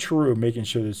 and to true, making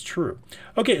sure that it's true.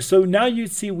 Okay, so now you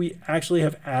see we actually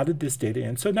have added this data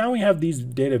in. So now we have these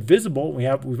data visible.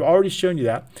 We've already shown you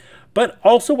that. But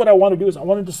also what I want to do is I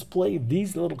want to display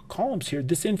these little columns here.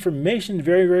 This information is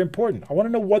very, very important. I want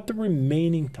to know what the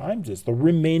remaining times is, the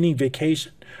remaining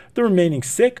vacation, the remaining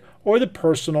sick, or the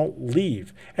personal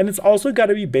leave. And it's also got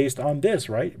to be based on this,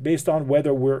 right? Based on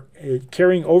whether we're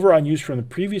carrying over unused from the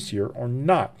previous year or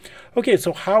not. Okay,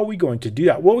 so how are we going to do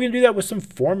that? Well, we're going to do that with some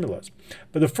formulas.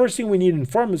 But the first thing we need in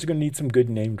formulas is going to need some good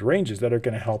named ranges that are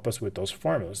going to help us with those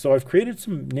formulas. So I've created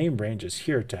some named ranges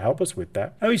here to help us with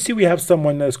that. Now you see we have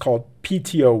someone that's called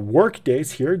PTO work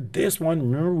days here. This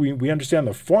one, remember, we understand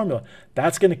the formula.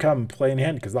 that's going to come and play in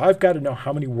hand because I've got to know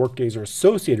how many work days are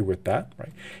associated with that,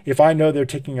 right? If I know they're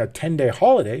taking a 10-day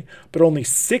holiday, but only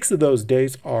 6 of those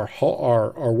days are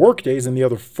work days and the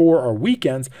other 4 are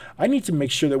weekends, I need to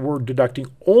make sure that we're deducting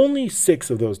only 6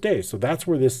 of those days. So that's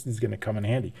where this is going to come in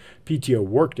handy. PTO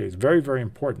work days, very, very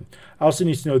important. I also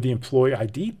need to know the employee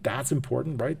ID. That's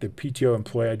important, right? The PTO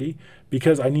employee ID,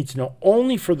 because I need to know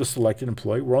only for the selected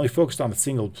employee. We're only focused on a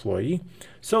single employee.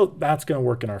 So that's going to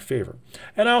work in our favor.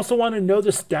 And I also want to know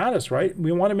the status, right?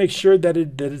 We want to make sure that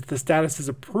the status is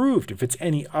approved. If it's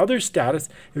any other status,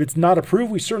 if it's not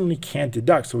approved, we certainly can't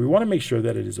deduct. So we want to make sure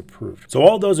that it is approved. So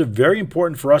all those are very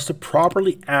important for us to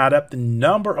properly add up the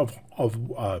number of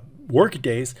work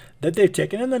days that they've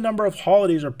taken and the number of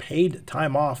holidays or paid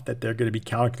time off that they're going to be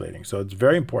calculating. So it's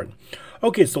very important.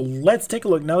 Okay, so let's take a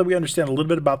look. Now that we understand a little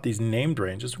bit about these named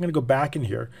ranges, we're going to go back in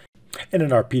here. And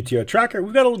in our PTO tracker,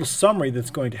 we've got a little summary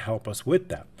that's going to help us with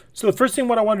that. So the first thing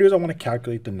what I want to do is I want to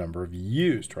calculate the number of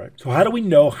used, right? So how do we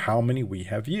know how many we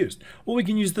have used? Well, we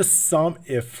can use the sum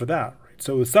if for that, right?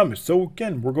 So the sum if. So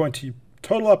again, we're going to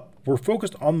total up. We're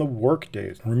focused on the work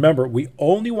days. Remember, we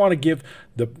only want to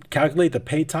calculate the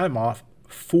paid time off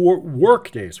for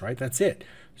work days, right? That's it.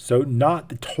 So not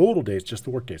the total days, just the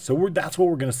work days. So that's what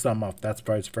we're going to sum up. That's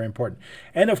very, it's very important.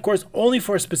 And of course, only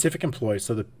for a specific employee.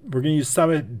 So we're going to use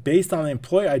sum it based on the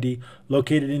employee ID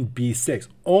located in B6.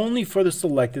 Only for the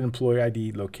selected employee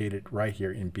ID located right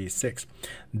here in B6.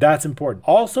 That's important.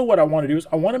 Also, what I want to do is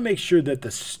I want to make sure that the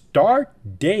start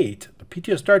date, the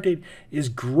PTO start date, is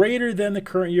greater than the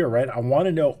current year, right? I want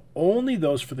to know only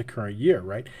those for the current year,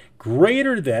 right?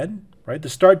 Greater than, right? The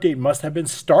start date must have been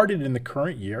started in the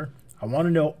current year. I want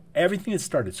to know everything that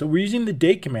started. So we're using the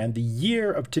date command, the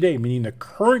year of today, meaning the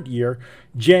current year,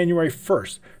 January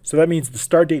 1st. So that means the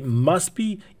start date must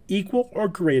be equal or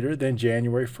greater than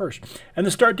January 1st. And the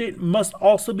start date must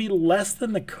also be less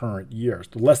than the current year,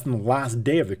 so less than the last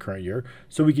day of the current year.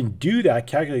 So we can do that,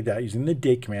 calculate that using the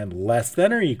date command, less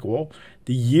than or equal,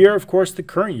 the year, of course, the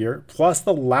current year, plus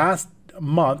the last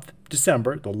month,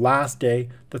 December, the last day,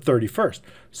 the 31st.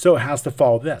 So it has to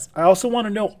follow this. I also want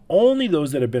to know only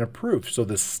those that have been approved. So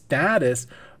the status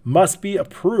must be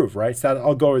approved, right?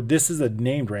 So this is a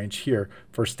named range here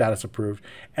for status approved.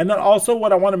 And then also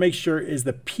what I want to make sure is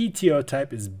the PTO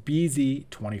type is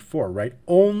BZ24, right?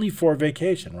 Only for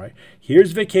vacation, right?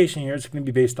 Here's vacation here. It's going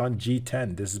to be based on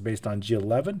G10. This is based on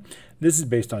G11. This is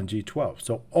based on G12.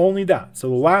 So only that. So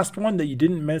the last one that you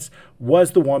didn't miss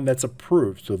was the one that's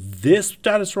approved. So this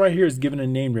status right here is given a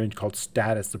name range called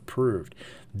status approved.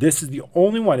 This is the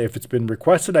only one. If it's been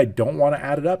requested, I don't want to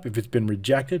add it up. If it's been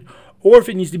rejected, or if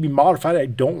it needs to be modified, I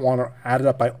don't want to add it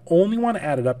up. I only want to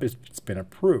add it up if it's been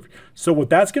approved. So what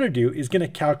that's going to do is going to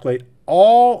calculate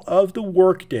all of the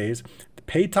work days, the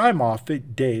paid time off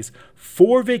days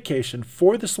for vacation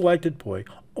for the selected employee,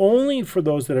 only for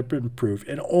those that have been approved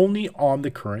and only on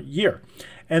the current year.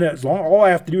 And all I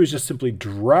have to do is just simply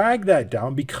drag that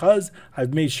down because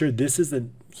I've made sure this is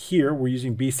here. We're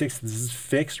using B6. This is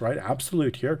fixed, right?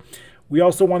 Absolute here. We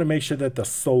also want to make sure that the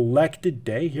selected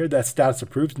day here, that status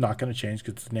approved, is not going to change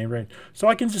because it's name range. So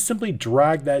I can just simply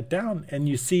drag that down. And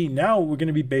you see now we're going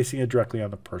to be basing it directly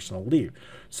on the personal leave.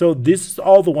 So this is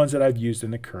all the ones that I've used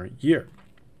in the current year.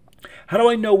 How do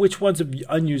I know which ones have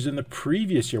unused in the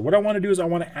previous year? What I want to do is I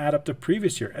want to add up the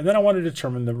previous year, and then I want to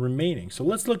determine the remaining. So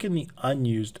let's look in the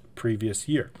unused previous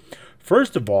year.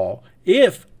 First of all,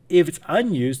 if it's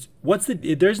unused,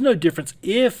 there's no difference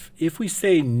if we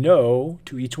say no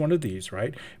to each one of these,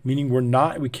 right? Meaning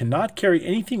we cannot carry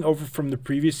anything over from the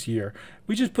previous year.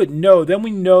 We just put no, then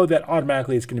we know that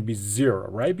automatically it's going to be 0,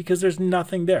 right? Because there's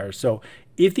nothing there. So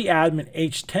if the admin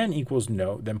H10 equals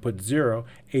no, then put 0,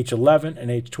 H11 and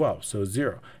H12, so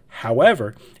 0.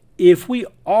 However, if we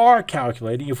are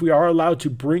calculating, if we are allowed to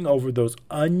bring over those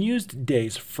unused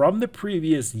days from the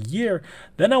previous year,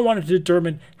 then I wanted to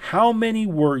determine how many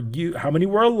were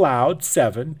allowed,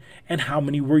 7, and how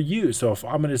many were used. So if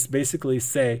I'm going to basically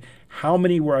say how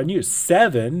many were unused,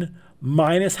 7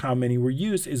 minus how many were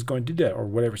used is going to do that, or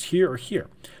whatever's here or here.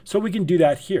 So we can do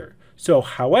that here. So,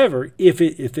 however, if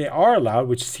they are allowed,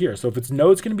 which is here, so if it's no,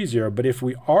 it's going to be 0. But if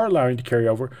we are allowing to carry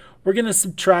over, we're going to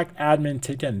subtract admin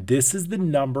to 10. This is the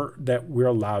number that we're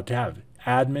allowed to have.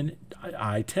 Admin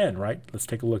I10, right? Let's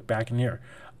take a look back in here.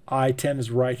 I10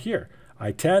 is right here.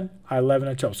 I10,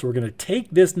 I11, I12. So we're going to take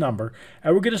this number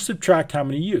and we're going to subtract how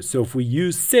many used. So if we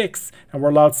use 6 and we're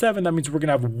allowed 7, that means we're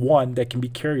going to have 1 that can be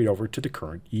carried over to the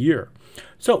current year.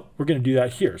 So we're going to do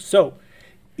that here. So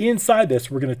inside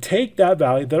this, we're going to take that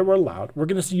value that we're allowed. We're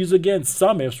going to use, again,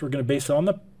 sum ifs. We're going to base it on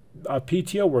the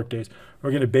PTO workdays.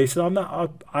 We're going to base it on the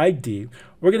ID.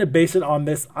 We're going to base it on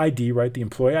this ID, right, the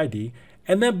employee ID.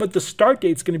 And then, but the start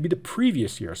date is going to be the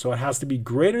previous year. So it has to be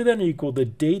greater than or equal the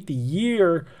date, the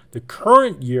year, the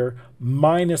current year,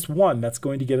 minus 1. That's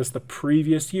going to get us the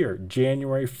previous year,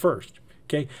 January 1st.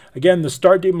 Okay. Again, the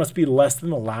start date must be less than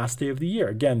the last day of the year.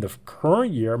 Again, the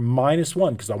current year minus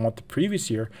 1, because I want the previous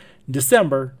year,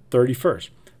 December 31st.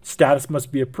 Status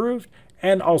must be approved.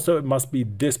 And also it must be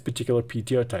this particular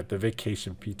PTO type, the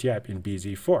vacation PTO in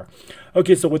BZ4.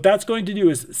 Okay, so what that's going to do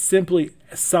is simply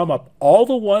sum up all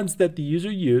the ones that the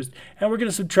user used, and we're going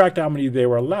to subtract how many they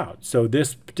were allowed. So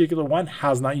this particular one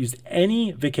has not used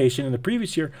any vacation in the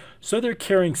previous year, so they're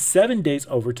carrying 7 days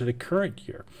over to the current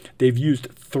year. They've used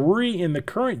 3 in the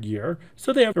current year,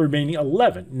 so they have the remaining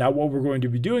 11. Now what we're going to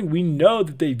be doing, we know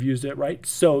that they've used it, right?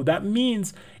 So that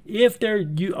means if they're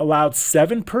allowed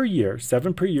 7 per year,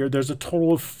 there's a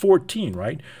total of 14,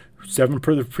 right? 7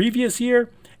 per the previous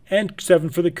year and 7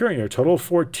 for the current year, a total of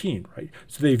 14, right?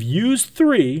 So they've used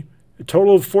 3, a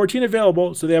total of 14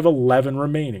 available, so they have 11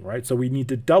 remaining, right? So we need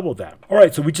to double that. All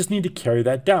right, so we just need to carry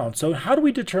that down. So how do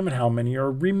we determine how many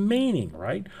are remaining,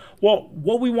 right? Well,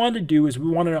 what we want to do is we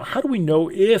want to know, how do we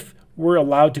know if we're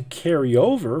allowed to carry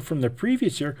over from the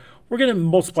previous year? We're going to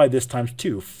multiply this times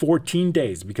 2, 14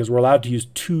 days, because we're allowed to use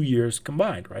 2 years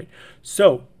combined, right?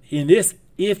 So in this,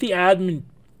 if the admin,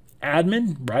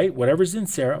 right, whatever's in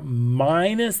Sarah,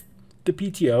 minus the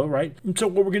PTO, right? And so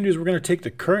what we're going to do is we're going to take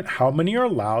the current how many are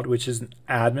allowed, which is an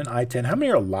admin I-10, how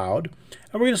many are allowed,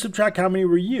 and we're going to subtract how many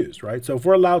were used, right? So if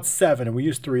we're allowed 7 and we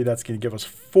use 3, that's going to give us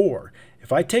 4.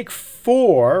 If I take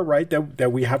 4, right,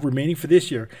 that we have remaining for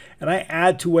this year, and I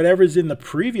add to whatever's in the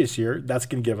previous year, that's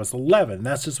going to give us 11.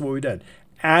 That's just what we did.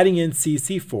 Adding in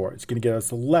CC4, it's going to give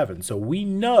us 11. So we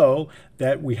know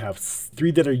that we have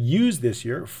 3 that are used this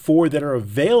year, 4 that are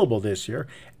available this year.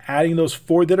 Adding those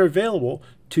 4 that are available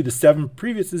to the 7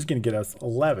 previous is going to get us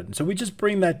 11. So we just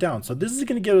bring that down. So this is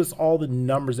going to give us all the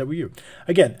numbers that we use.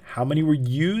 Again, how many were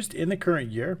used in the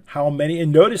current year? How many?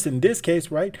 And notice in this case,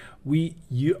 right, we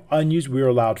were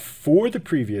allowed 4 the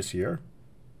previous year.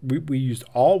 We used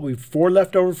all, we've 4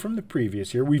 left over from the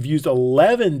previous year. We've used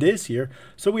 11 this year,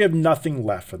 so we have nothing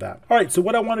left for that. All right, so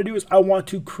what I want to do is I want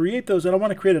to create those, and I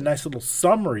want to create a nice little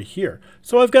summary here.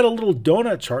 So I've got a little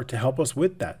donut chart to help us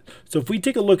with that. So if we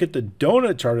take a look at the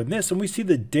donut chart in this, and we see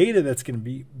the data that's going to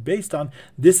be based on,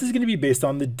 this is going to be based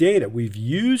on the data. We've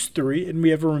used 3, and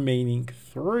we have a remaining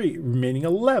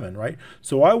 11, right?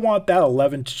 So I want that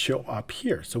 11 to show up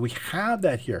here. So we have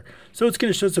that here. So it's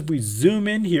going to show us, if we zoom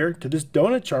in here to this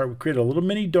donut chart, we create a little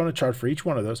mini donut chart for each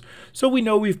one of those. So we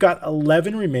know we've got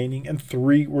 11 remaining and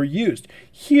 3 were used.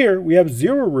 Here we have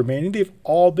 0 remaining. They've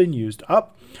all been used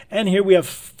up. And here we have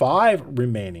 5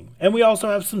 remaining. And we also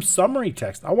have some summary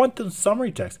text. I want the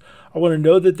summary text. I want to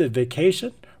know that the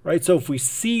vacation, right? So if we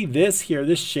see this here,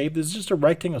 this shape, this is just a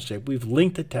rectangle shape. We've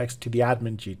linked the text to the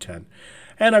admin G10.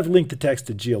 And I've linked the text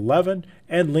to G11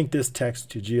 and linked this text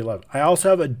to G11. I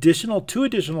also have 2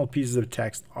 additional pieces of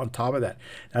text on top of that.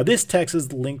 Now this text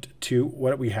is linked to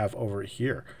what we have over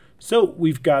here. So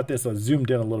we've got this, I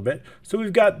zoomed in a little bit. So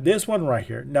we've got this one right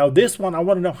here. Now this one, I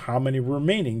want to know how many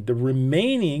remaining. The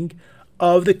remaining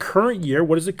of the current year,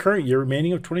 what is the current year,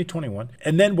 remaining of 2021,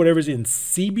 and then whatever's in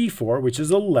CB4, which is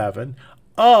 11,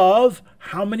 of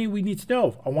how many we need to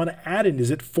know. I want to add in, is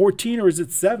it 14 or is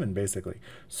it 7 basically?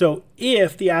 So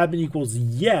if the admin equals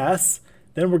yes,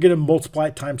 then we're going to multiply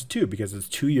it times 2 because it's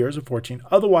 2 years of 14.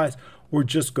 Otherwise, we're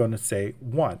just going to say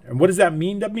 1. And what does that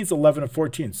mean? That means 11 of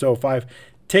 14. So if I've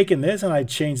taken this and I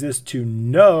change this to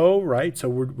no, right? So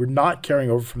we're not carrying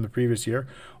over from the previous year.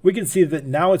 We can see that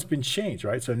now it's been changed,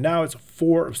 right? So now it's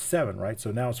 4 of 7, right?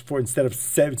 So now it's 4 instead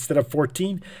of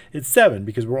 14, it's 7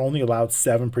 because we're only allowed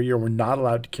 7 per year. We're not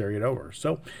allowed to carry it over.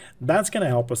 So that's going to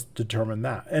help us determine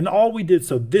that. And all we did,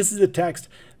 so this is the text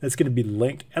that's going to be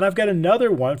linked. And I've got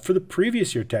another one for the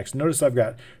previous year text. Notice I've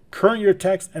got current year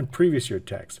text and previous year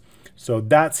text. So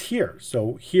that's here.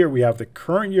 So here we have the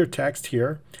current year text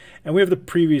here, and we have the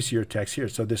previous year text here.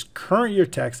 So this current year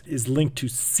text is linked to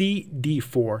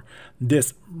CD4.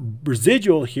 This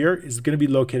residual here is going to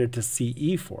be located to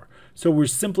CE4. So we're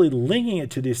simply linking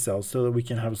it to these cells so that we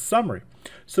can have a summary.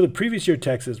 So the previous year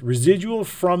text is residual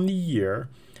from the year,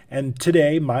 and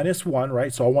today minus 1,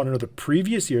 right? So I want to know the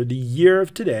previous year, the year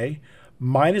of today,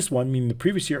 minus 1, meaning the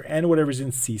previous year, and whatever's in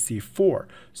CC4.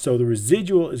 So the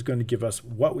residual is going to give us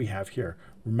what we have here,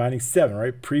 remaining 7,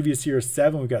 right? Previous year is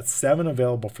 7. We've got 7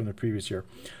 available from the previous year.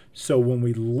 So when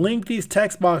we link these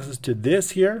text boxes to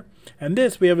this here and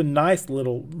this, we have a nice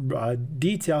little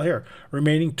detail here.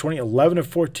 Remaining 11 of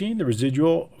 14, the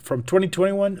residual from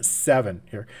 2021, 7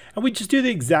 here. And we just do the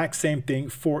exact same thing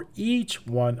for each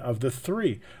one of the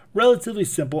 3. relatively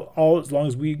simple, all as long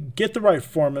as we get the right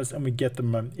formulas and we get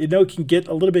them. You know, it can get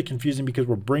a little bit confusing because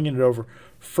we're bringing it over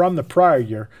from the prior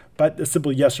year, but a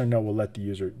simple yes or no will let the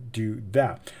user do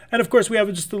that. And of course, we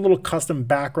have just a little custom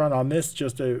background on this.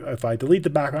 If I delete the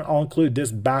background, I'll include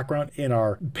this background in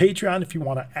our Patreon if you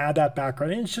want to add that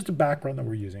background in. It's just a background that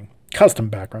we're using. Custom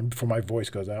background before my voice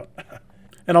goes out.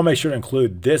 And I'll make sure to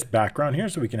include this background here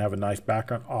so we can have a nice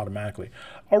background automatically.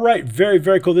 All right, very,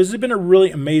 very cool. This has been a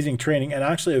really amazing training and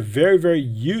actually a very, very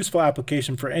useful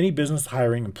application for any business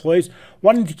hiring employees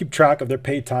wanting to keep track of their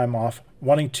paid time off,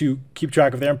 wanting to keep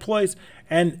track of their employees,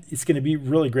 and it's going to be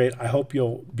really great. I hope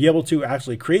you'll be able to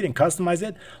actually create and customize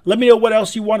it. Let me know what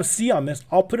else you want to see on this.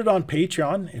 I'll put it on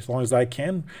Patreon as long as I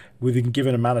can within a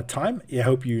given amount of time. I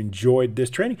hope you enjoyed this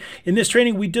training. In this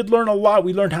training, we did learn a lot.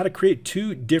 We learned how to create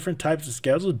 2 different types of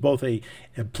schedules, both a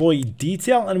employee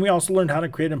detail, and we also learned how to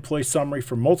create an employee summary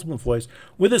for multiple employees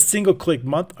with a single click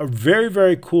month. A very,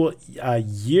 very cool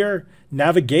year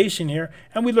navigation here,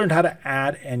 and we learned how to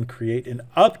add and create and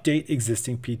update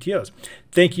existing PTOs.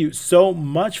 Thank you so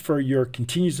much for your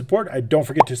continued support. Don't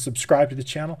forget to subscribe to the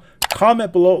channel,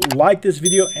 comment below, like this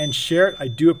video, and share it. I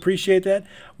do appreciate that.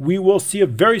 We will see you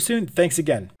very soon. Thanks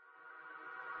again.